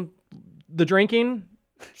from the drinking,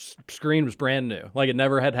 screen was brand new. Like it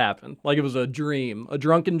never had happened. Like it was a dream, a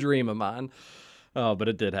drunken dream of mine. Oh, but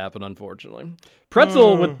it did happen, unfortunately.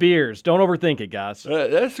 Pretzel with beers. Don't overthink it, guys.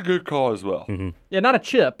 That's a good call as well. Mm-hmm. Yeah, not a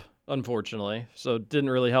chip, unfortunately. So it didn't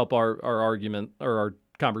really help our argument or our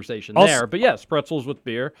conversation Also- there. But yes, pretzels with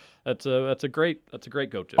beer. That's a great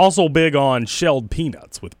go-to. Also big on shelled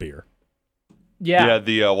peanuts with beer. Yeah.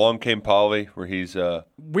 The Long Came Polly, where he's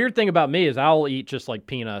Weird thing about me is I'll eat just like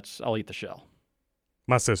peanuts. I'll eat the shell.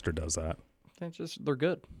 My sister does that. They're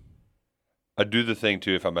good. I do the thing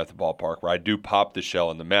too if I'm at the ballpark where I do pop the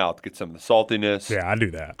shell in the mouth, get some of the saltiness. Yeah, I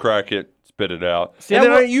do that. Crack it, spit it out. See, and I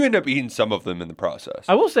then will- you end up eating some of them in the process.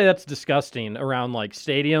 I will say that's disgusting around like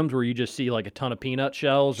stadiums where you just see like a ton of peanut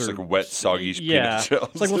shells. It's or like wet, soggy yeah. peanut shells.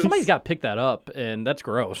 It's like, well, somebody's got to pick that up, and that's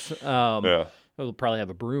gross. Yeah. They'll probably have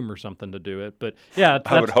a broom or something to do it. But yeah, I would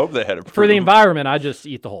that's- hope they had a for the broom. environment, I just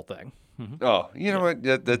eat the whole thing. Oh, you know what?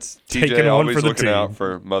 That's Taking TJ one always for the looking team. out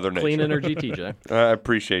for Mother Nature. Clean energy, TJ. I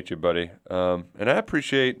appreciate you, buddy. And I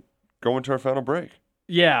appreciate going to our final break.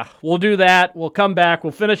 Yeah, we'll do that. We'll come back.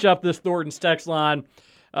 We'll finish up this Thornton's text line.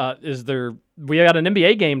 We got an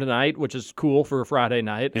NBA game tonight, which is cool for a Friday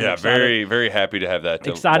night. I'm Yeah, excited- very, very happy to have that.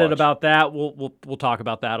 To Excited watch. about that. We'll talk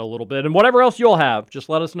about that a little bit. And whatever else you'll have, just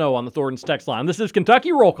let us know on the Thornton's text line. This is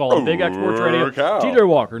Kentucky Roll Call on Big X Sports Radio. Cow. TJ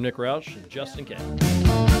Walker, Nick Roush, and Justin K.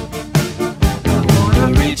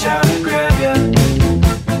 Reach out and grab ya.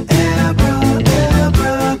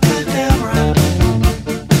 Abracadabra.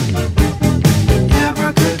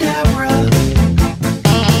 Abracadabra.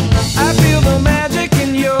 I feel the magic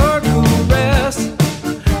in your caress.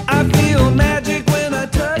 I feel magic when I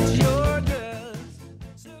touch your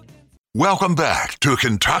dress. Welcome back to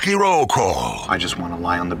Kentucky Roll Call. I just want to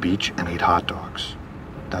lie on the beach and eat hot dogs.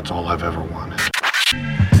 That's all I've ever wanted.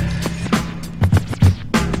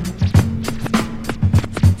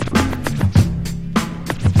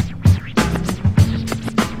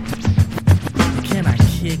 Can I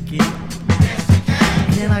kick it?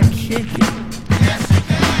 Can I kick it?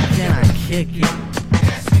 Can I kick it?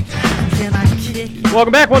 Can I kick it?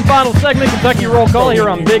 Welcome back. One final segment, Kentucky Roll Call here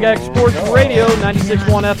on Big X Sports Radio,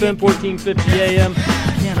 96.1 FM, 1450 AM.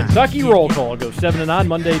 Kentucky Roll Call goes 7 to 9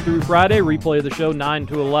 Monday through Friday. Replay of the show 9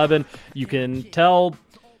 to 11. You can tell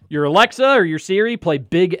your Alexa or your Siri, play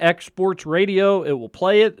Big X Sports Radio. It will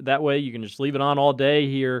play it. That way you can just leave it on all day.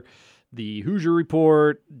 Hear the Hoosier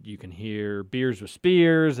Report. You can hear Beers with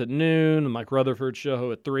Spears at noon, the Mike Rutherford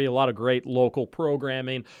Show at 3. A lot of great local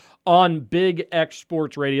programming on Big X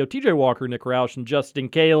Sports Radio. TJ Walker, Nick Roush, and Justin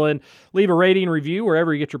Kalen. Leave a rating and review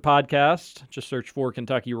wherever you get your podcast. Just search for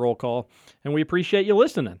Kentucky Roll Call. And we appreciate you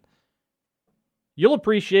listening. You'll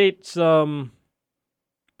appreciate some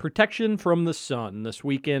protection from the sun this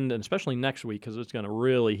weekend, and especially next week because it's going to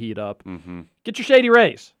really heat up. Mm-hmm. Get your Shady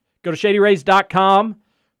Rays. Go to ShadyRays.com.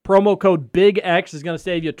 Promo code BIGX is going to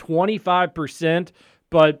save you 25%.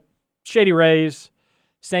 But Shady Rays,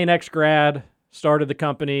 St. X grad, started the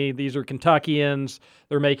company. These are Kentuckians.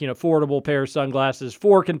 They're making affordable pair of sunglasses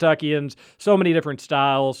for Kentuckians. So many different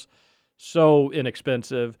styles. So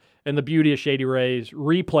inexpensive. And the beauty of Shady Rays,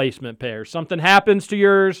 replacement pairs. Something happens to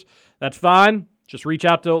yours, that's fine. Just reach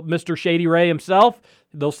out to Mr. Shady Ray himself.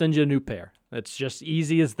 They'll send you a new pair. It's just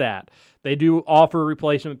easy as that. They do offer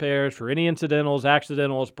replacement pairs for any incidentals,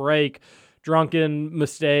 accidentals, break, drunken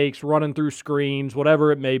mistakes, running through screens,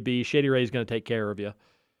 whatever it may be. Shady Ray is going to take care of you.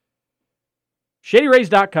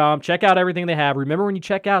 ShadyRays.com. Check out everything they have. Remember, when you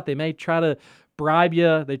check out, they may try to bribe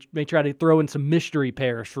you. They may try to throw in some mystery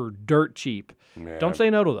pairs for dirt cheap. Yeah. Don't say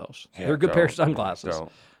no to those. Yeah, They're a good pair of don't. sunglasses.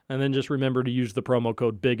 Don't. And then just remember to use the promo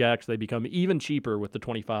code BIGX. They become even cheaper with the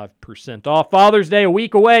 25% off. Father's Day, a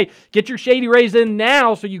week away. Get your Shady Rays in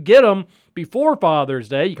now so you get them before Father's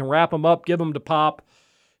Day. You can wrap them up, give them to Pop.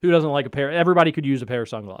 Who doesn't like a pair? Everybody could use a pair of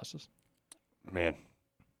sunglasses. Man,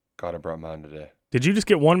 God, I brought mine today. Did you just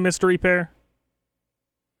get one mystery pair?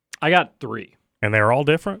 I got 3. And they're all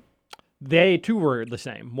different? They 2 were the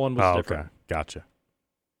same. One was different. Okay. Gotcha.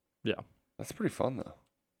 Yeah. That's pretty fun, though.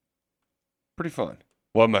 Pretty fun.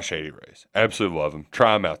 Love my Shady Rays. Absolutely love them.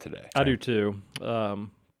 Try them out today. I do too.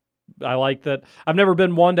 I like that. I've never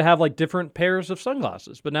been one to have like different pairs of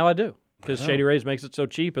sunglasses, but now I do because Shady Rays makes it so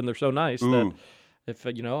cheap and they're so nice that if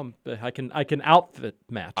I can outfit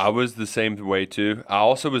match. I was the same way too. I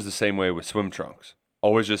also was the same way with swim trunks.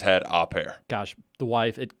 Always just had a pair. Gosh, the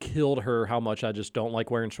wife, it killed her how much I just don't like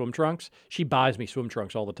wearing swim trunks. She buys me swim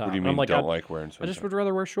trunks all the time. What do you mean I'm like, don't like wearing swim I just trunks? would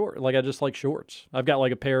rather wear shorts. Like I just like shorts. I've got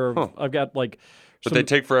like a pair of. I've got like. But they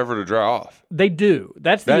take forever to dry off. They do.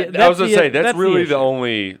 That's I was gonna say that's really the issue.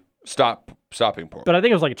 only stopping point. But I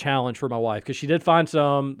think it was like a challenge for my wife because she did find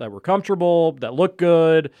some that were comfortable, that looked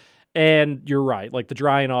good, and you're right. Like the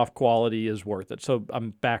drying off quality is worth it. So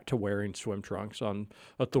I'm back to wearing swim trunks on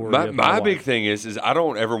authority. of My wife. big thing is I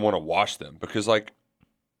don't ever want to wash them because like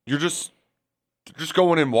you're just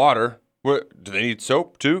going in water. What do they need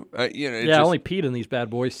soap too? I only peed in these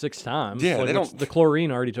bad boys 6 times. Yeah, like, they don't. The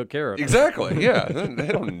chlorine already took care of it. Exactly. Yeah, they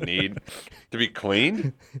don't need to be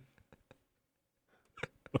cleaned.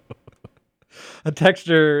 A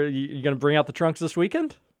texter, you going to bring out the trunks this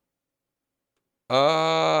weekend?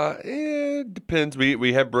 It depends.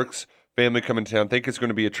 We have Brooks' family coming to town. I think it's going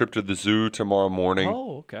to be a trip to the zoo tomorrow morning.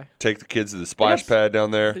 Oh, okay. Take the kids to the splash pad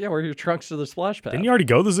down there. Yeah, wear your trunks to the splash pad. Didn't you already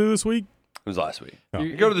go to the zoo this week? It was last week. Oh.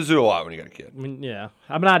 You go to the zoo a lot when you got a kid. I mean, yeah.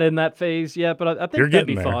 I'm not in that phase yet, but I think You're that'd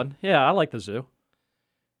be getting there. fun. Yeah, I like the zoo.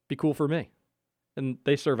 Be cool for me. And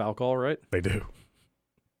they serve alcohol, right? They do.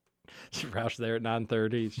 Roush there at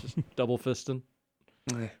 9:30. He's just double fisting.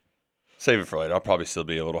 Save it for later. I'll probably still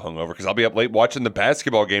be a little hungover because I'll be up late watching the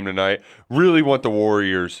basketball game tonight. Really want the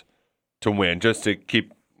Warriors to win just to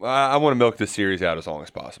keep. I want to milk this series out as long as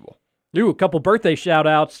possible. Ooh, a couple birthday shout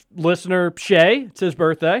outs. Listener Shay, it's his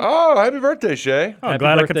birthday. Oh, happy birthday, Shay. I'm Happy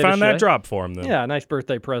glad I could birthday to find that Shay. drop for him then. Yeah, nice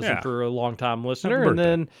birthday present Yeah. for a longtime listener. Happy And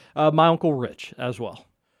then my Uncle Rich as well,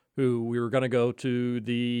 who we were going to go to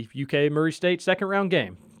the UK Murray State second round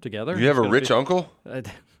game together. You have It's a gonna rich be- uncle?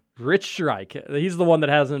 Rich Shrike. He's the one that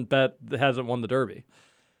hasn't won the Derby.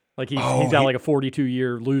 Like he's Oh, got he- like a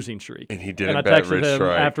 42-year losing streak. And he didn't I bet texted Rich him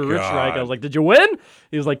Strike. after Rich Strike. I God. was like, "Did you win?"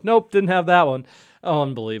 He was like, "Nope, didn't have that one." Oh,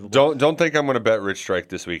 unbelievable. Don't think I'm going to bet Rich Strike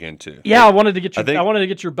this weekend too. Yeah, I wanted to get your. I think- I wanted to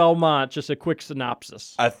get your Belmont. Just a quick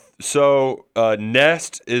synopsis.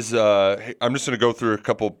 Nest is. I'm just going to go through a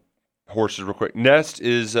couple horses real quick. Nest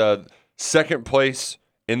is second place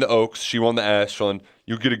in the Oaks. She won the Ashland.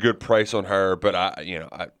 You'll get a good price on her, but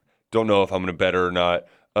I don't know if I'm going to bet her or not.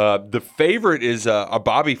 The favorite is a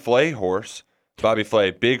Bobby Flay horse. Bobby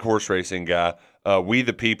Flay, big horse racing guy. We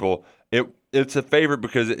the People. It's a favorite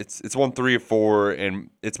because it's won 3 of 4, and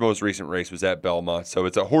its most recent race was at Belmont. So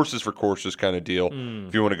it's a horses for courses kind of deal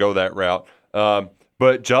if you want to go that route.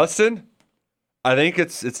 But Justin, I think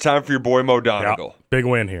it's time for your boy Mo Donegal. Yeah, big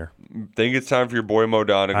win here. Think it's time for your boy Mo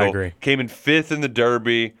Donegal. I agree. Came in 5th in the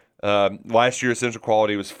Derby. Last year, Essential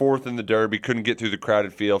Quality was 4th in the Derby. Couldn't get through the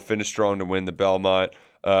crowded field. Finished strong to win the Belmont.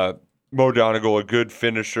 Mo Donegal, a good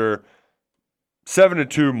finisher.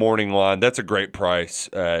 7-2 morning line. That's a great price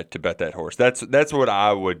to bet that horse. That's what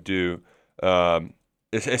I would do,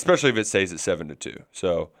 especially if it stays at 7-2.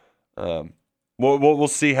 So we'll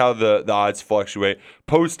see how the odds fluctuate.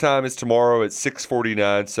 Post time is tomorrow at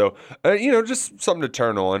 6:49. So just something to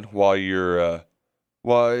turn on while you're a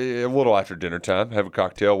little after dinner time. Have a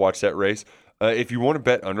cocktail, watch that race. If you want to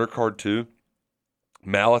bet undercard too,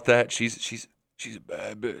 Mal at that. She's a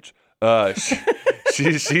bad bitch.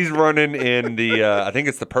 She's running in the I think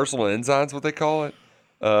it's the Personal Enzymes, what they call it.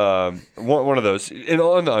 One of those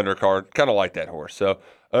on the undercard, kind of like that horse. So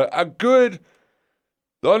the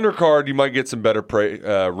undercard, you might get some better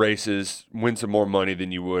races, win some more money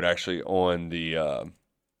than you would actually on the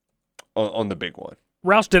big one.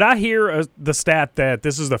 Roush, did I hear the stat that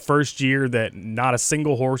this is the first year that not a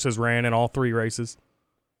single horse has ran in all 3 races?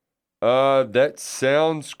 That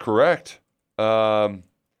sounds correct.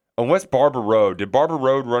 Unless Barber Road. Did Barber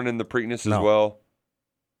Road run in the Preakness as well?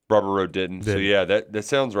 Barber Road didn't. So, yeah, that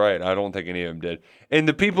sounds right. I don't think any of them did. And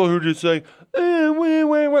the people who just say,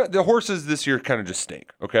 the horses this year kind of just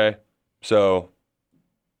stink, okay? So,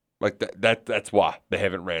 like, that's why they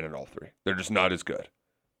haven't ran in all 3. They're just not as good.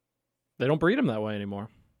 They don't breed them that way anymore.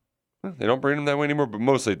 They don't breed them that way anymore, but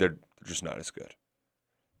mostly they're just not as good.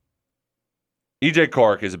 E.J.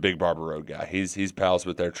 Clark is a big Barber Road guy. He's pals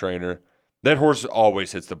with their trainer. That horse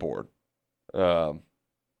always hits the board. At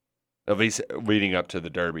least leading up to the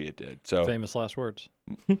Derby, it did. So Famous last words.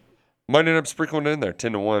 might end up sprinkling it in there.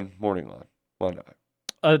 10-1 morning line. Why not?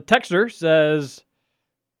 A texter says,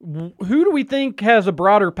 who do we think has a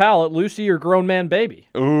broader palate, Lucy or grown man baby?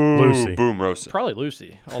 Ooh, Lucy. Boom roasted. Probably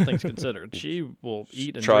Lucy, all things considered. She will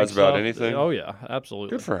eat and Tries drink about stuff. anything? Oh, yeah,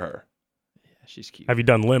 absolutely. Good for her. Yeah, she's cute. Have you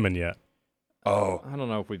done lemon yet? Oh, I don't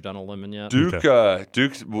know if we've done a lemon yet.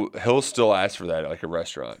 Duke's he'll still ask for that at like a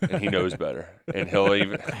restaurant, and he knows better. And he'll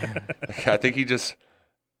even, I think he just,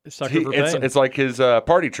 Sucker for pain. it's like his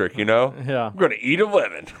party trick, you know? Yeah. I'm going to eat a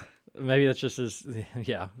lemon. Maybe that's just his,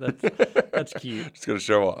 yeah, that's cute. Just going to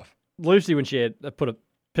show off. Lucy, when she had put a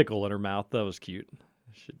pickle in her mouth, that was cute.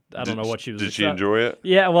 I don't know what she was. Did she enjoy it?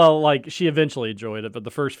 Yeah, well, like she eventually enjoyed it, but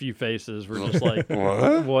the first few faces were just like,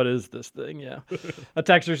 what is this thing? Yeah. A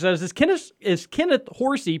texter says, is Kenneth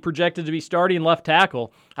Horsey projected to be starting left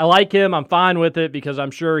tackle? I like him. I'm fine with it because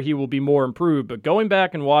I'm sure he will be more improved. But going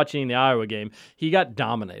back and watching the Iowa game, he got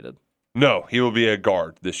dominated. No, he will be a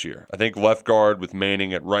guard this year. I think left guard with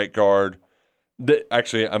Manning at right guard.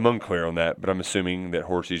 Actually, I'm unclear on that, but I'm assuming that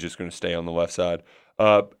Horsey's just going to stay on the left side.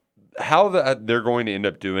 How they're going to end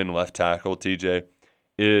up doing left tackle, TJ,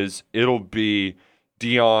 is it'll be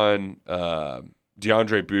DeAndre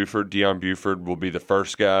Buford. Deion Buford will be the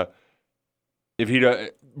first guy. If he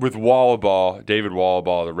with Wallabaugh, David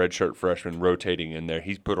Wallabaugh, the redshirt freshman, rotating in there,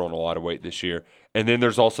 he's put on a lot of weight this year. And then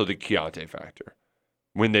there's also the Keontae factor.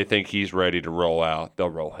 When they think he's ready to roll out, they'll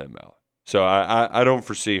roll him out. So I don't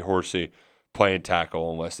foresee Horsey playing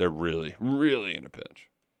tackle unless they're really, really in a pinch.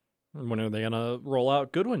 When are they going to roll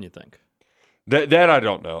out Goodwin, you think? That I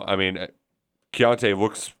don't know. I mean, Keontae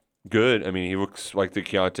looks good. I mean, he looks like the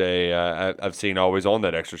Keontae I've seen always on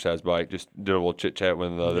that exercise bike. Just did a little chit-chat with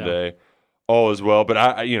him the other day. All as well.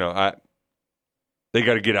 But, they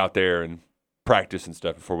got to get out there and practice and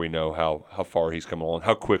stuff before we know how far he's come along,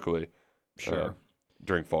 how quickly. Sure.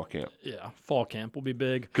 During fall camp. Yeah, fall camp will be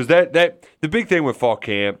big. Because the big thing with fall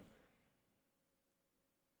camp,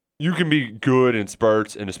 you can be good in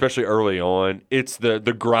spurts, and especially early on, it's the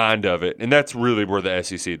grind of it, and that's really where the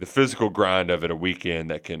SEC, the physical grind of it, a weekend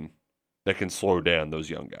that can slow down those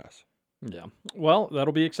young guys. Yeah. Well,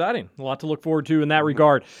 that'll be exciting. A lot to look forward to in that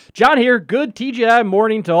regard. John here. Good TGI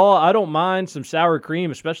morning to all. I don't mind some sour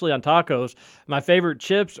cream, especially on tacos. My favorite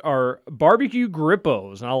chips are barbecue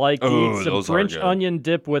Grippos, and I like to eat some French onion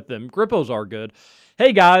dip with them. Grippos are good.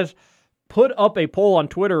 Hey, guys, put up a poll on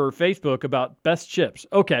Twitter or Facebook about best chips.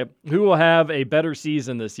 Okay, who will have a better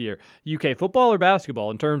season this year, UK football or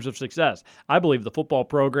basketball in terms of success? I believe the football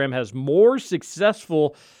program has been more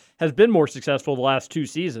successful the last 2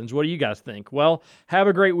 seasons. What do you guys think? Well, have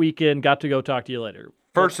a great weekend. Got to go talk to you later.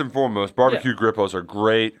 First and foremost, barbecue Grippos are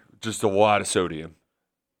great. Just a lot of sodium.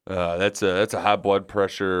 That's a high blood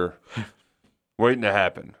pressure waiting to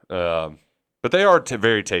happen. But they are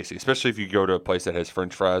very tasty, especially if you go to a place that has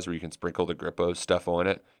French fries where you can sprinkle the Grippos stuff on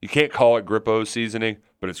it. You can't call it Grippos seasoning,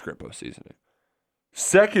 but it's Grippos seasoning.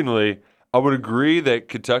 Secondly, I would agree that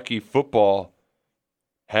Kentucky football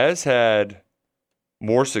has had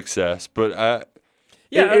more success, but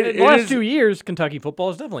the last 2 years, Kentucky football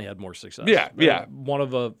has definitely had more success. Yeah. One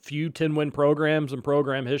of a few 10-win programs in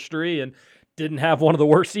program history, and didn't have one of the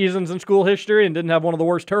worst seasons in school history and didn't have one of the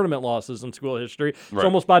worst tournament losses in school history. Right. So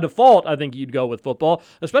almost by default, I think you'd go with football,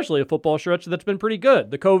 especially a football stretch that's been pretty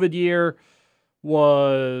good. The COVID year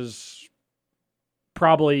was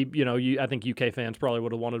probably, I think UK fans probably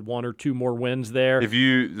would have wanted 1 or 2 more wins there. If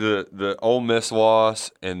the Ole Miss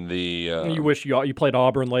loss and the you wish you played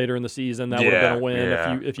Auburn later in the season, that would have been a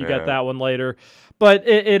win if you got that one later. But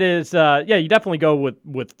it is you definitely go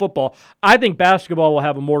with football. I think basketball will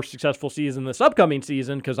have a more successful season this upcoming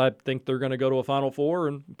season because I think they're going to go to a Final Four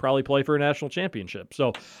and probably play for a national championship.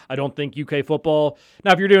 So I don't think UK football.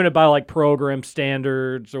 Now, if you're doing it by like program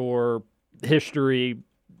standards or history,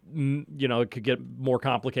 it could get more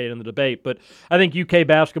complicated in the debate. But I think UK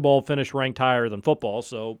basketball finished ranked higher than football.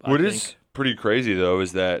 So what is pretty crazy, though,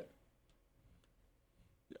 is that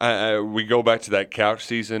we go back to that couch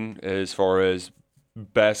season as far as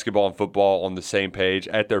basketball and football on the same page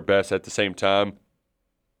at their best at the same time.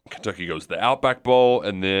 Kentucky goes to the Outback Bowl,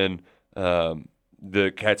 and then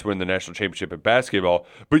the Cats win the national championship in basketball.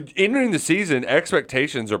 But entering the season,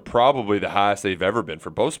 expectations are probably the highest they've ever been for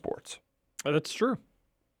both sports. That's true.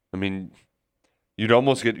 I mean, you're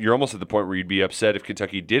almost at the point where you'd be upset if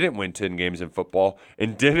Kentucky didn't win 10 games in football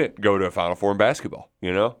and didn't go to a Final Four in basketball,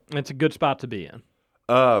 It's a good spot to be in.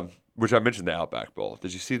 Which I mentioned the Outback Bowl.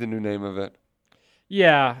 Did you see the new name of it?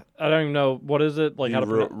 Yeah, I don't even know. What is it? Like how to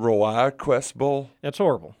pronounce Roy Quest Bowl? That's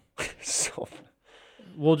horrible. So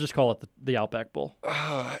we'll just call it the Outback Bowl.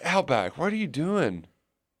 Outback, what are you doing?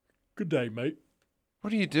 Good day, mate.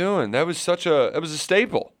 What are you doing? That was a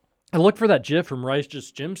staple. I looked for that GIF from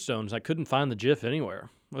Righteous Gemstones. I couldn't find the GIF anywhere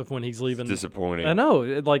of when he's leaving. It's disappointing. I know.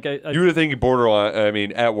 You would think borderline. I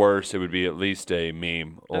mean, at worst, it would be at least a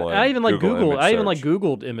meme. On I even like Google. I even search.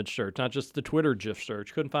 Googled image search, not just the Twitter GIF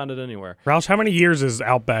search. Couldn't find it anywhere. Roush, how many years has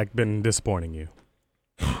Outback been disappointing you?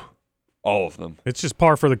 All of them. It's just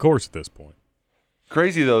par for the course at this point.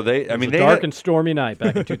 Crazy though. They dark and stormy night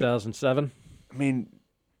back in 2007. I mean,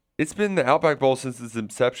 it's been the Outback Bowl since its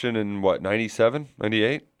inception in what, 97,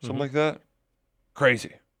 98, something like that.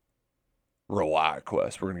 Crazy. Relax,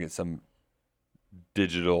 Quest. We're gonna get some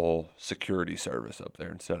digital security service up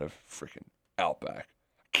there instead of freaking Outback.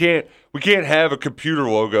 We can't have a computer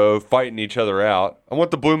logo fighting each other out. I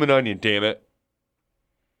want the bloomin' onion, damn it.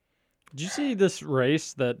 Did you see this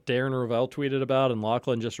race that Darren Rovell tweeted about and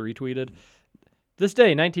Lachlan just retweeted? This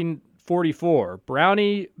day, 1944,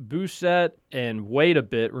 Brownie, Bousset, and Wait a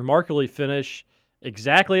Bit remarkably finish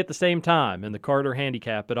exactly at the same time in the Carter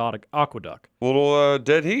Handicap at Aqueduct. Little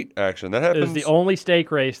dead heat action. That It happens. was the only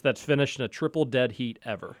stake race that's finished in a triple dead heat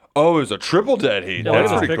ever. Oh, it was a triple dead heat. Yeah, look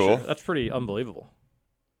That's at this pretty picture. cool. That's pretty unbelievable.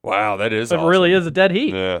 Wow, that is It awesome. really is a dead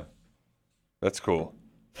heat. Yeah. That's cool.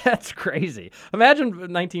 That's crazy. Imagine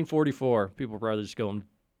 1944. People were probably just going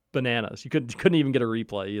bananas. You couldn't even get a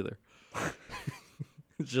replay either.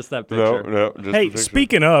 It's just that picture. No, just Hey, the picture.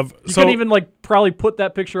 speaking of, You couldn't even probably put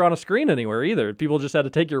that picture on a screen anywhere either. People just had to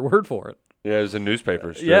take your word for it. Yeah, it was in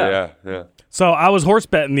newspapers. Yeah. Yeah. So I was horse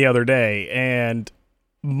betting the other day, and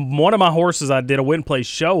one of my horses I did a win play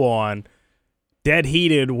show on dead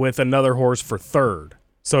heated with another horse for third.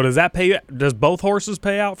 So does both horses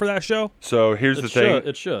pay out for that show? So here's the thing.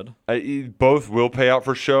 It should. Both will pay out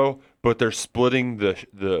for show, but they're splitting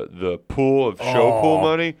the pool of show pool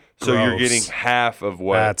money, so you're gross. getting half of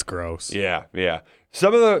what. That's gross. Yeah.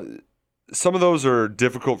 Some of those are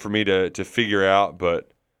difficult for me to figure out,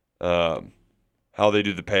 but how they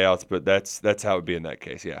do the payouts. But that's how it would be in that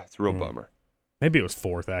case. Yeah, it's a real bummer. Maybe it was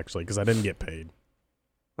fourth actually because I didn't get paid.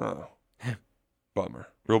 Oh, bummer.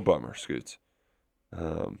 Real bummer, Scoots.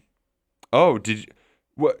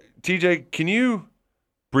 TJ, can you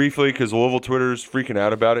briefly, because Louisville Twitter's freaking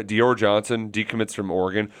out about it, Dior Johnson decommits from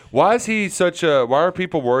Oregon. Why is he why are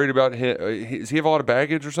people worried about him? Does he have a lot of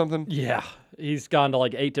baggage or something? Yeah. He's gone to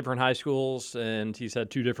like 8 different high schools, and he's had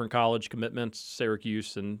 2 different college commitments,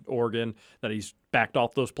 Syracuse and Oregon, that he's backed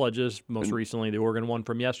off those pledges, most recently the Oregon one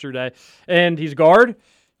from yesterday. And he's guard.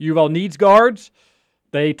 UL needs guards.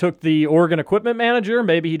 They took the Oregon equipment manager.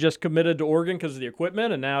 Maybe he just committed to Oregon because of the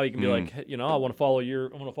equipment, and now he can be like, I want to follow you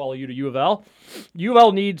to U of L. U of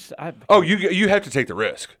L needs. You have to take the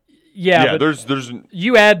risk. Yeah, but there's.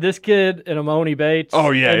 You add this kid and Amoni Bates.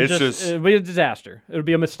 Oh yeah, and it's just it'd be a disaster. It would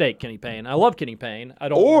be a mistake, Kenny Payne. I love Kenny Payne. I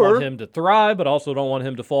don't want him to thrive, but also don't want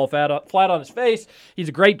him to fall flat on his face. He's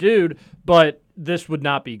a great dude, but this would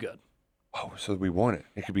not be good. Oh, so we want it.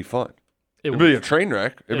 It could be fun. It would be a train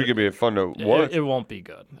wreck. It could be fun to watch. It won't be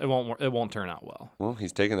good. It won't turn out well. Well,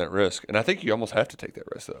 he's taking that risk, and I think you almost have to take that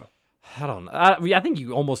risk, though. I don't know. I think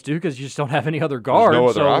you almost do because you just don't have any other guards. No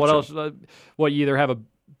other so what option. else? You either have a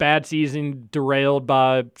bad season derailed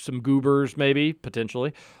by some goobers, maybe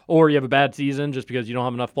potentially, or you have a bad season just because you don't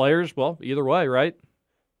have enough players. Well, either way, right?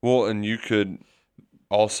 Well, and you could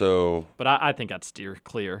also. But I think I'd steer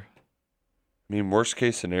clear. I mean, worst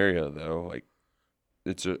case scenario though, like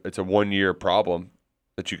it's a 1-year problem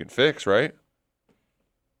that you can fix, right?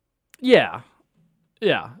 Yeah.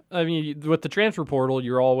 I mean, with the transfer portal,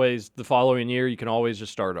 you're always the following year. You can always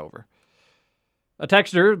just start over. A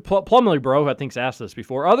texter, Plumley Bro, who I think's asked this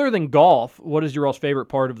before. Other than golf, what is your all's favorite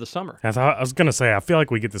part of the summer? I was gonna say, I feel like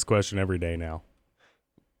we get this question every day now.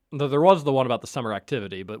 There was the one about the summer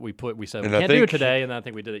activity, but we said we can't do it today, and I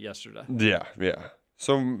think we did it yesterday. Yeah.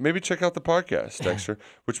 So maybe check out the podcast, texter.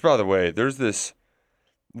 Which, by the way, there's this.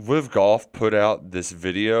 Live Golf put out this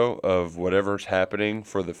video of whatever's happening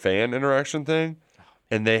for the fan interaction thing,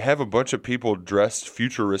 and they have a bunch of people dressed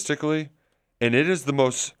futuristically, and it is the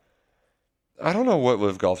most. I don't know what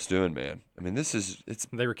Live Golf's doing, man. I mean,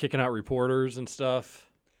 They were kicking out reporters and stuff.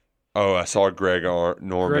 Oh, I saw Greg Norman.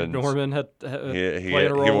 Greg Norman had he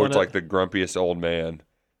played a role looked in like it. the grumpiest old man.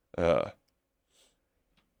 But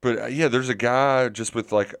yeah, there's a guy just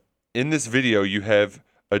with like in this video. You have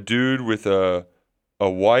a dude with a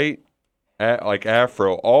white like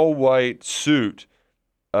afro, all white suit,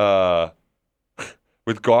 with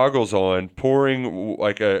goggles on, pouring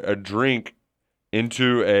like a drink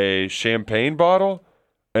into a champagne bottle,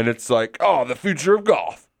 and it's like, oh, the future of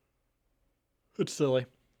golf. It's silly.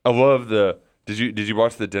 I love the. Did you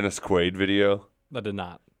watch the Dennis Quaid video? I did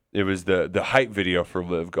not. It was the hype video for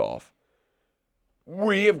Live Golf.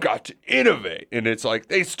 we have got to innovate. And it's like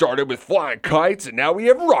they started with flying kites, and now we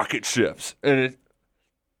have rocket ships. And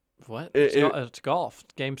What? It's golf.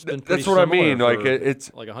 The game's been pretty that's what I mean. similar Like for,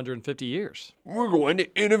 it's like 150 years. We're going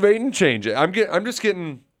to innovate and change it. I'm just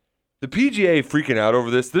getting the PGA freaking out over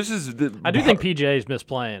this. I do think PGA's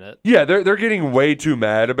misplaying it. Yeah, they're getting way too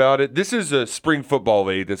mad about it. This is a spring football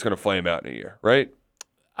league that's going to flame out in a year, right?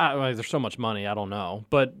 There's so much money, I don't know,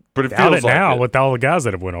 but it Doubt feels it now like it. with all the guys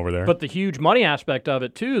that have went over there. But the huge money aspect of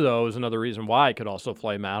it too, though, is another reason why it could also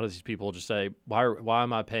flame out. Is these people just say, "Why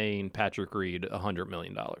am I paying Patrick Reed $100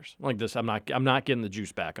 million like this? I'm not getting the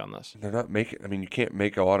juice back on this." They're not making. I mean, you can't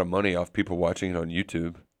make a lot of money off people watching it on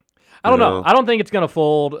YouTube. I don't know. I don't think it's going to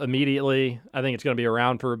fold immediately. I think it's going to be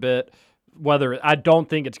around for a bit. I don't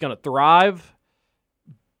think it's going to thrive,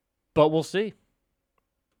 but we'll see.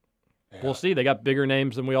 Yeah. We'll see. They got bigger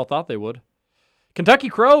names than we all thought they would. Kentucky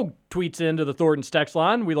Crow tweets into the Thornton's text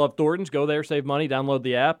line. We love Thornton's. Go there, save money, download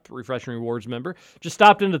the app. Refreshing Rewards member. Just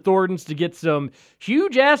stopped into Thornton's to get some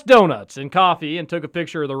huge-ass donuts and coffee and took a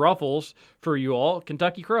picture of the Ruffles for you all.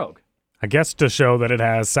 Kentucky Crow. I guess to show that it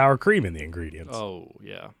has sour cream in the ingredients. Oh,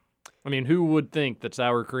 yeah. I mean, who would think that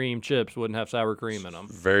sour cream chips wouldn't have sour cream in them?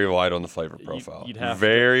 Very light on the flavor profile. You'd have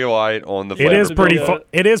very light on the flavor.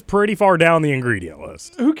 It is pretty far down the ingredient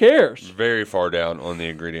list. Who cares? Very far down on the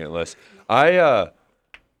ingredient list. Have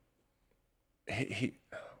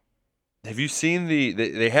you seen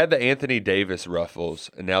they had the Anthony Davis Ruffles,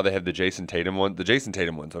 and now they have the Jason Tatum one. The Jason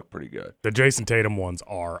Tatum ones look pretty good. The Jason Tatum ones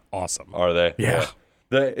are awesome. Are they? Yeah.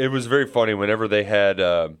 It was very funny whenever they had.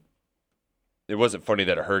 It wasn't funny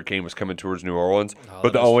that a hurricane was coming towards New Orleans,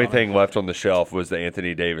 but the only thing left on the shelf was the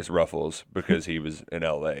Anthony Davis Ruffles because he was in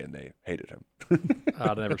L.A. and they hated him.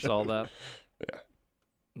 I never saw that.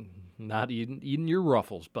 Yeah. Not eating your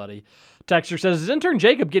Ruffles, buddy. Texter says, is intern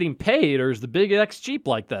Jacob getting paid, or is the Big X cheap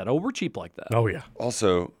like that? Oh, we're cheap like that. Oh, yeah.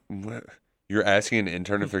 Also, you're asking an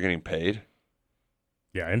intern if they're getting paid?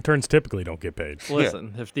 Yeah, interns typically don't get paid.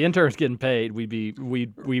 Listen, if the intern's getting paid, we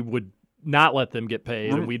would not let them get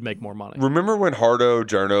paid, and we'd make more money. Remember when Hardo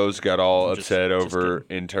Journos got all upset over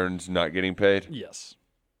interns not getting paid? Yes.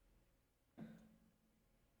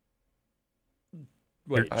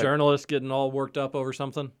 Wait, journalists getting all worked up over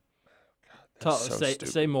something?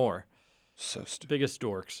 Say more. So stupid. Biggest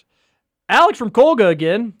dorks. Alex from Colga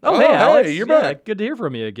again. Oh, hey, Alex. You're back. Good to hear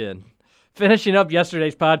from you again. Finishing up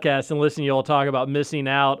yesterday's podcast and listening to you all talk about missing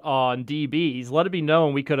out on DBs, let it be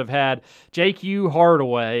known we could have had J.Q.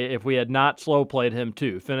 Hardaway if we had not slow played him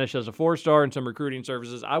too. Finish as a 4-star in some recruiting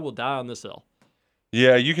services. I will die on this hill.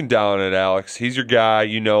 Yeah, you can die on it, Alex. He's your guy.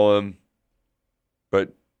 You know him.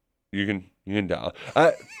 But you can die.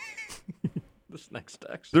 This next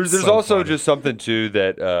text. There's so also funny. just something too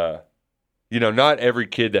that not every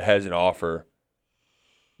kid that has an offer,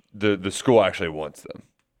 the school actually wants them.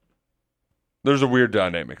 There's a weird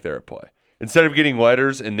dynamic there at play. Instead of getting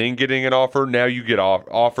letters and then getting an offer, now you get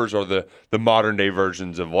offers are the modern day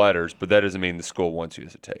versions of letters, but that doesn't mean the school wants you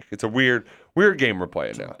to take. It's a weird game we're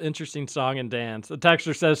playing now. Interesting song and dance. The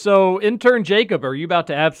texter says, so intern Jacob, are you about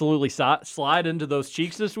to absolutely slide into those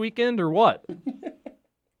cheeks this weekend or what?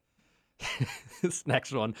 This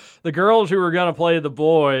next one. The girls who were going to play the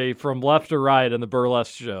boy from left to right in the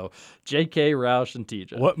burlesque show. J.K. Roush and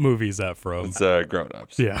TJ. What movie is that from? It's Grown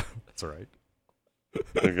Ups. Yeah, that's right.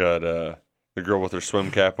 They got the girl with her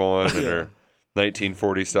swim cap on and her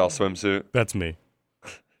 1940 style swimsuit. That's me.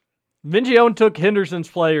 Mingione took Henderson's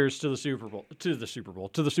players to the Super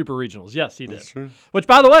Regionals. Yes, he did. Which,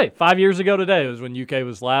 by the way, 5 years ago today was when UK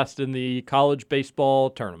was last in the college baseball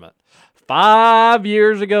tournament. 5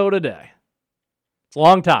 years ago today. It's a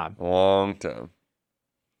long time. Long time.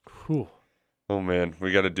 Whew. Oh, man.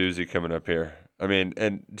 We got a doozy coming up here. I mean,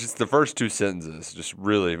 and just the first two sentences just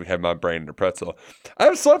really had my brain in a pretzel. I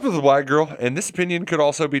have slept with a white girl, and this opinion could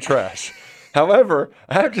also be trash. However,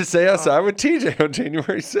 I have to say I side with TJ on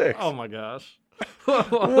January 6th. Oh, my gosh. What?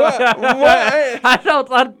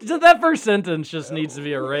 That first sentence just needs to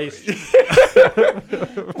be erased.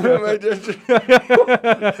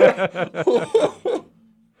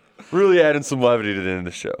 Really adding some levity to the end of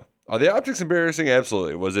the show. Are the optics embarrassing?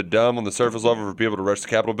 Absolutely. Was it dumb on the surface level for people to rush the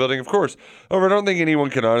Capitol building? Of course. However, I don't think anyone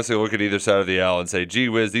can honestly look at either side of the aisle and say, gee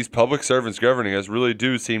whiz, these public servants governing us really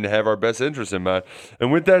do seem to have our best interests in mind. And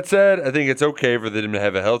with that said, I think it's okay for them to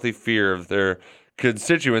have a healthy fear of their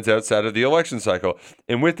constituents outside of the election cycle.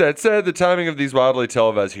 And with that said, the timing of these widely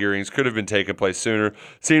televised hearings could have been taking place sooner.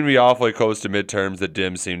 Seemed to be awfully close to midterms that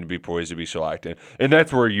Dems seem to be poised to be shellacked in. And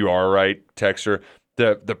that's where you are, right, Texter?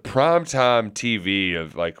 The primetime TV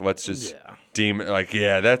of, like, let's just deem it, like,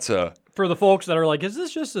 yeah, that's a For the folks that are like, is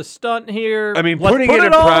this just a stunt here? I mean, Let's putting put it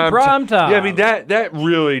in on prime time. Yeah, I mean that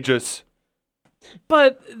really just.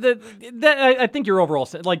 But I think your overall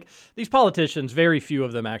like these politicians, very few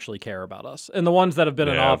of them actually care about us, and the ones that have been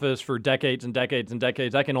in office for decades and decades and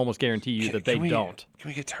decades, I can almost guarantee you that they don't. Can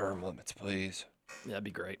we get term limits, please? Yeah, that'd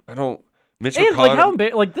be great. I don't. Mitch And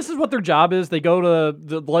McConnell, like this is what their job is. They go to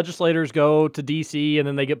the legislators go to DC and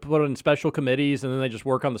then they get put in special committees and then they just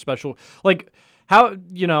work on the special. Like how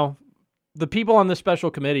the people on this special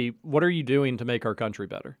committee. What are you doing to make our country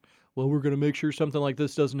better? Well, we're going to make sure something like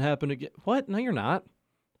this doesn't happen again. What? No, you're not.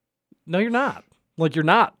 No, you're not. Like, you're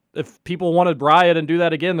not. If people want to riot and do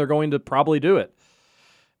that again, they're going to probably do it.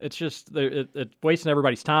 It's just, it's wasting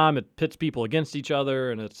everybody's time. It pits people against each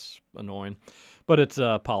other, and it's annoying. But it's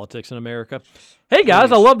politics in America. Hey,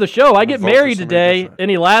 guys, I love the show. I get married today.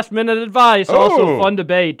 Any last-minute advice? Also, fun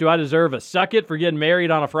debate. Do I deserve a suck it for getting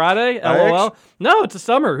married on a Friday? LOL. No, it's a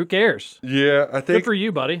summer. Who cares? Yeah, I think. Good for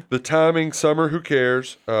you, buddy. The timing, summer, who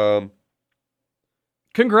cares?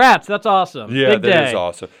 Congrats. That's awesome. Yeah, Big that day. is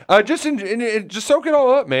awesome. Just soak it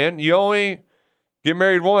all up, man. You only get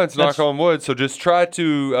married once, knock on wood. So just try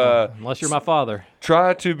to. Unless you're my father.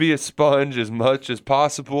 Try to be a sponge as much as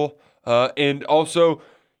possible. And also,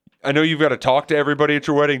 I know you've got to talk to everybody at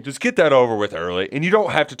your wedding. Just get that over with early. And you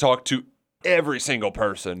don't have to talk to every single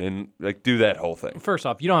person and like do that whole thing. First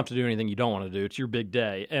off, you don't have to do anything you don't want to do. It's your big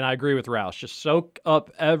day. And I agree with Roush. Just soak up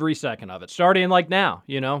every second of it. Starting like now,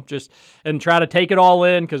 and try to take it all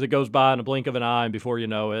in because it goes by in a blink of an eye. And before you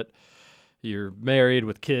know it, you're married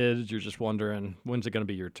with kids. You're just wondering, when's it going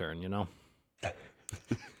to be your turn,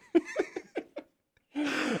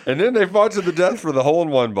 And then they fought to the death for the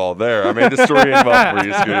hole-in-one ball. There, I made the story end up for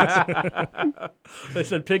you, Scoots. They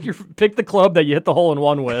said pick the club that you hit the hole in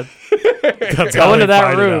one with. Go into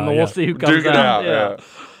that room, and we'll see who comes out. Yeah.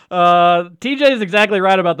 TJ is exactly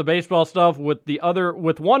right about the baseball stuff.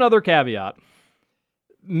 With one other caveat,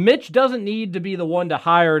 Mitch doesn't need to be the one to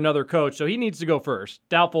hire another coach, so he needs to go first.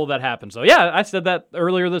 Doubtful that happens. So yeah, I said that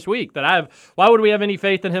earlier this week. Why would we have any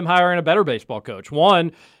faith in him hiring a better baseball coach?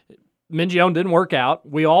 One, Mingione didn't work out.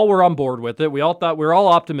 We all were on board with it. We all thought we were all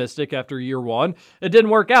optimistic after year one. It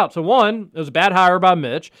didn't work out. So one, it was a bad hire by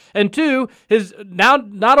Mitch. And two,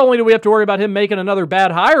 not only do we have to worry about him making another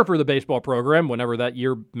bad hire for the baseball program whenever that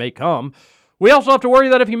year may come, we also have to worry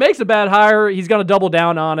that if he makes a bad hire, he's going to double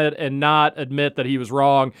down on it and not admit that he was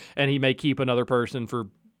wrong, and he may keep another person for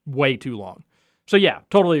way too long. So yeah,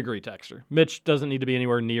 totally agree, Texter. Mitch doesn't need to be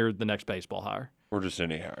anywhere near the next baseball hire. Or just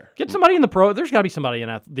any hire. Get somebody in the pro. There's got to be somebody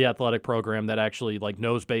in the athletic program that actually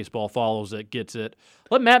knows baseball, follows it, gets it.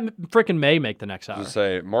 Let Matt frickin' May make the next hire. Just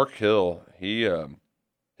say Mark Hill.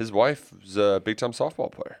 His wife is a big-time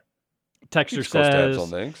softball player. Texter says, on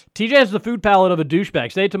things. TJ has the food palate of a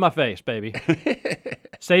douchebag. Say it to my face, baby.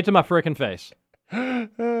 Say it to my frickin' face.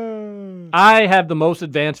 I have the most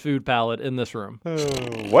advanced food palate in this room.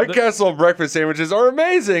 White Castle breakfast sandwiches are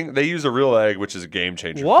amazing. They use a real egg, which is a game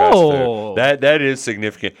changer. Whoa. For fast food. That is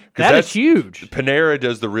significant. That is huge. Panera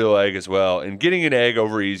does the real egg as well, and getting an egg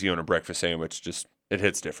over easy on a breakfast sandwich it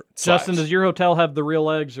hits different. Justin, does your hotel have the real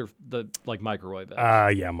eggs or the microwave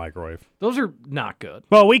eggs? Yeah, microwave. Those are not good.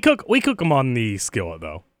 Well, we cook them on the skillet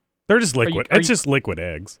though. They're just liquid. It's just liquid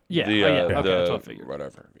eggs. Yeah. Okay, that's what I figured.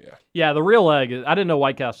 Whatever. Yeah. Yeah, the real egg. I didn't know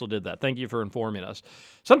White Castle did that. Thank you for informing us.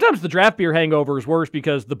 Sometimes the draft beer hangover is worse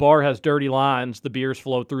because the bar has dirty lines. The beers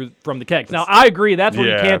flow through from the kegs. Now, I agree. That's when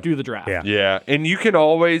you can't do the draft. Yeah. And you can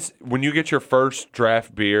always, when you get your first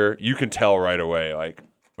draft beer, you can tell right away,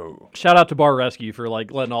 oh. Shout out to Bar Rescue for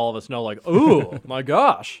letting all of us know, ooh, my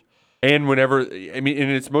gosh. And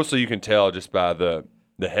and it's mostly you can tell just by the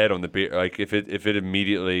head on the beer. If it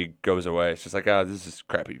immediately goes away, it's just this is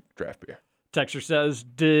crappy draft beer. Texter says,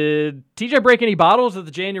 did TJ break any bottles at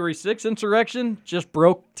the January 6th insurrection? Just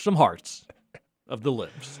broke some hearts of the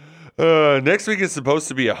lips. Next week is supposed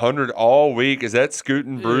to be 100 all week. Is that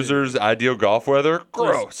Scootin' Bruiser's ideal golf weather?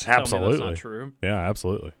 Gross. Absolutely. That's not true. Yeah,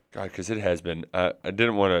 absolutely. God, because it has been. I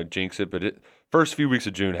didn't want to jinx it, but first few weeks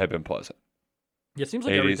of June have been pleasant. Yeah, it seems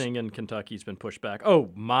like everything in Kentucky's been pushed back. Oh,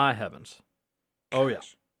 my heavens. Oh,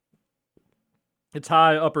 yes. It's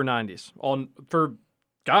high upper 90s for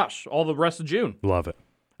all the rest of June. Love it.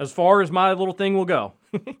 As far as my little thing will go.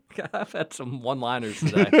 I've had some one-liners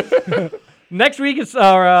today. Next week is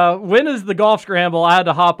when is the golf scramble? I had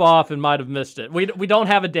to hop off and might have missed it. We don't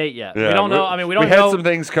have a date yet. Yeah, we don't know. I mean, we don't know. We had some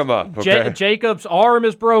things come up. Okay? Jacob's arm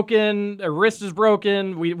is broken. Wrist is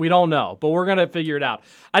broken. We don't know, but we're gonna figure it out.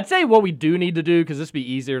 I'd say what we do need to do, because this would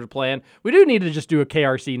be easier to plan. We do need to just do a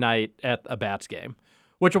KRC night at a Bats game.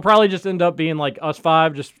 which will probably just end up being like us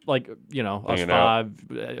 5, just like, us Hanging 5,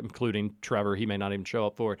 including Trevor. He may not even show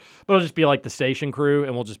up for it. But it'll just be like the station crew,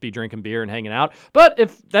 and we'll just be drinking beer and hanging out. But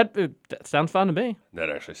if that sounds fun to me.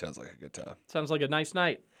 That actually sounds like a good time. Sounds like a nice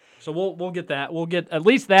night. So we'll get that. We'll get at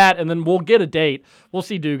least that, and then we'll get a date. We'll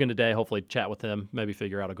see Dugan today, hopefully chat with him, maybe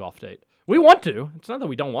figure out a golf date. We want to. It's not that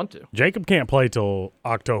we don't want to. Jacob can't play till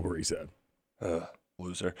October, he said.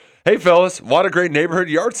 Loser. Hey, fellas, a lot of great neighborhood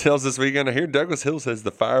yard sales this weekend. I hear Douglas Hills has the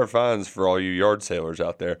fire fines for all you yard salers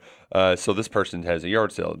out there. So this person has a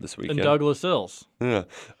yard sale this weekend. In Douglas Hills. Yeah.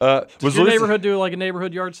 Does your neighborhood do like a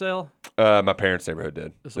neighborhood yard sale? My parents' neighborhood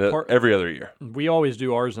did. Every other year. We always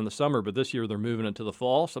do ours in the summer, but this year they're moving it to the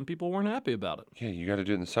fall. Some people weren't happy about it. Yeah, you got to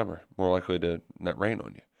do it in the summer. More likely to not rain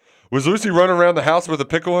on you. Was Lucy running around the house with a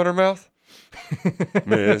pickle in her mouth?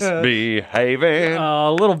 Misbehaving.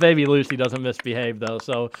 Little baby Lucy doesn't misbehave, though,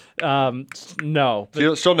 so no.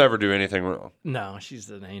 She'll never do anything wrong. No, she's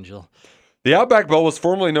an angel. The Outback Bowl was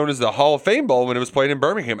formerly known as the Hall of Fame Bowl when it was played in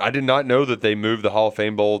Birmingham. I did not know that they moved the Hall of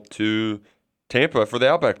Fame Bowl to Tampa for the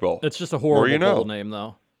Outback Bowl. It's just a horrible bowl name,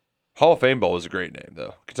 though. Hall of Fame Bowl is a great name,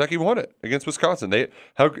 though. Kentucky won it against Wisconsin. They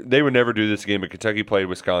would never do this again, but Kentucky played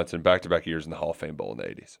Wisconsin back-to-back years in the Hall of Fame Bowl in the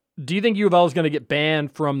 80s. Do you think U of L is going to get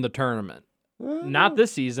banned from the tournament? Not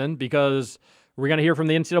this season, because we're going to hear from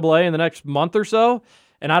the NCAA in the next month or so,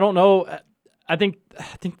 and I don't know. I think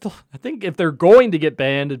if they're going to get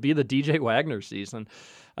banned, it'd be the DJ Wagner season,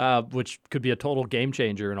 which could be a total game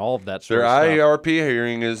changer and all of that sort Their of stuff. IARP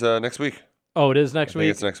hearing is next week. Oh, it is next week? I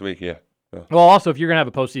think it's next week, yeah. Well, also, if you're going to have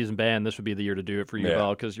a postseason ban, this would be the year to do it for U of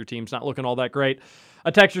L because your team's not looking all that great.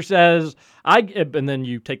 A texter says, and then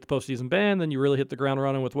you take the postseason ban, then you really hit the ground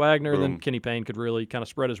running with Wagner, and then Kenny Payne could really kind of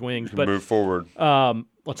spread his wings. But move forward.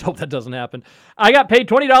 Let's hope that doesn't happen. I got paid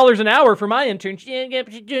 $20 an hour for my internship.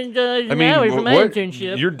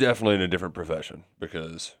 Internship. You're definitely in a different profession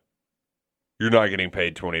because you're not getting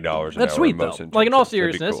paid $20 an hour. That's sweet, though. Internships. Like, in all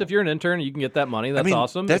seriousness, cool. if you're an intern, you can get that money. That's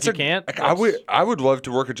awesome. If you can't, I would love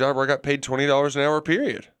to work a job where I got paid $20 an hour,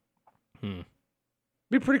 period.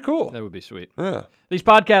 Be pretty cool. That would be sweet. Yeah. These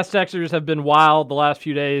podcast texters have been wild the last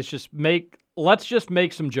few days. Let's just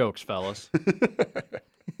make some jokes, fellas.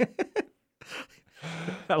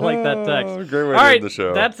 I like that text. Great way all to right, end the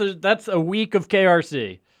show. That's a week of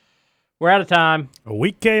KRC. We're out of time. A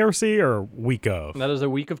week KRC or week of? That is a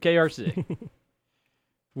week of KRC.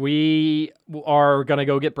 We are going to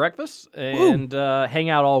go get breakfast and hang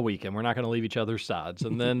out all weekend. We're not going to leave each other's sides.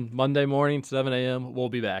 And then Monday morning, 7 a.m., we'll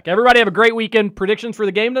be back. Everybody have a great weekend. Predictions for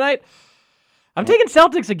the game tonight? I'm taking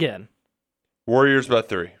Celtics again. Warriors by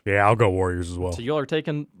 3. Yeah, I'll go Warriors as well. So you all are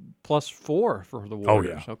taking +4 for the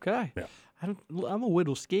Warriors. Oh, yeah. Okay. Yeah. I'm a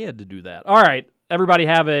little scared to do that. All right. Everybody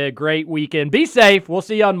have a great weekend. Be safe. We'll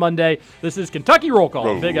see you on Monday. This is Kentucky Roll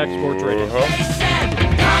Call, Big X Sports Radio.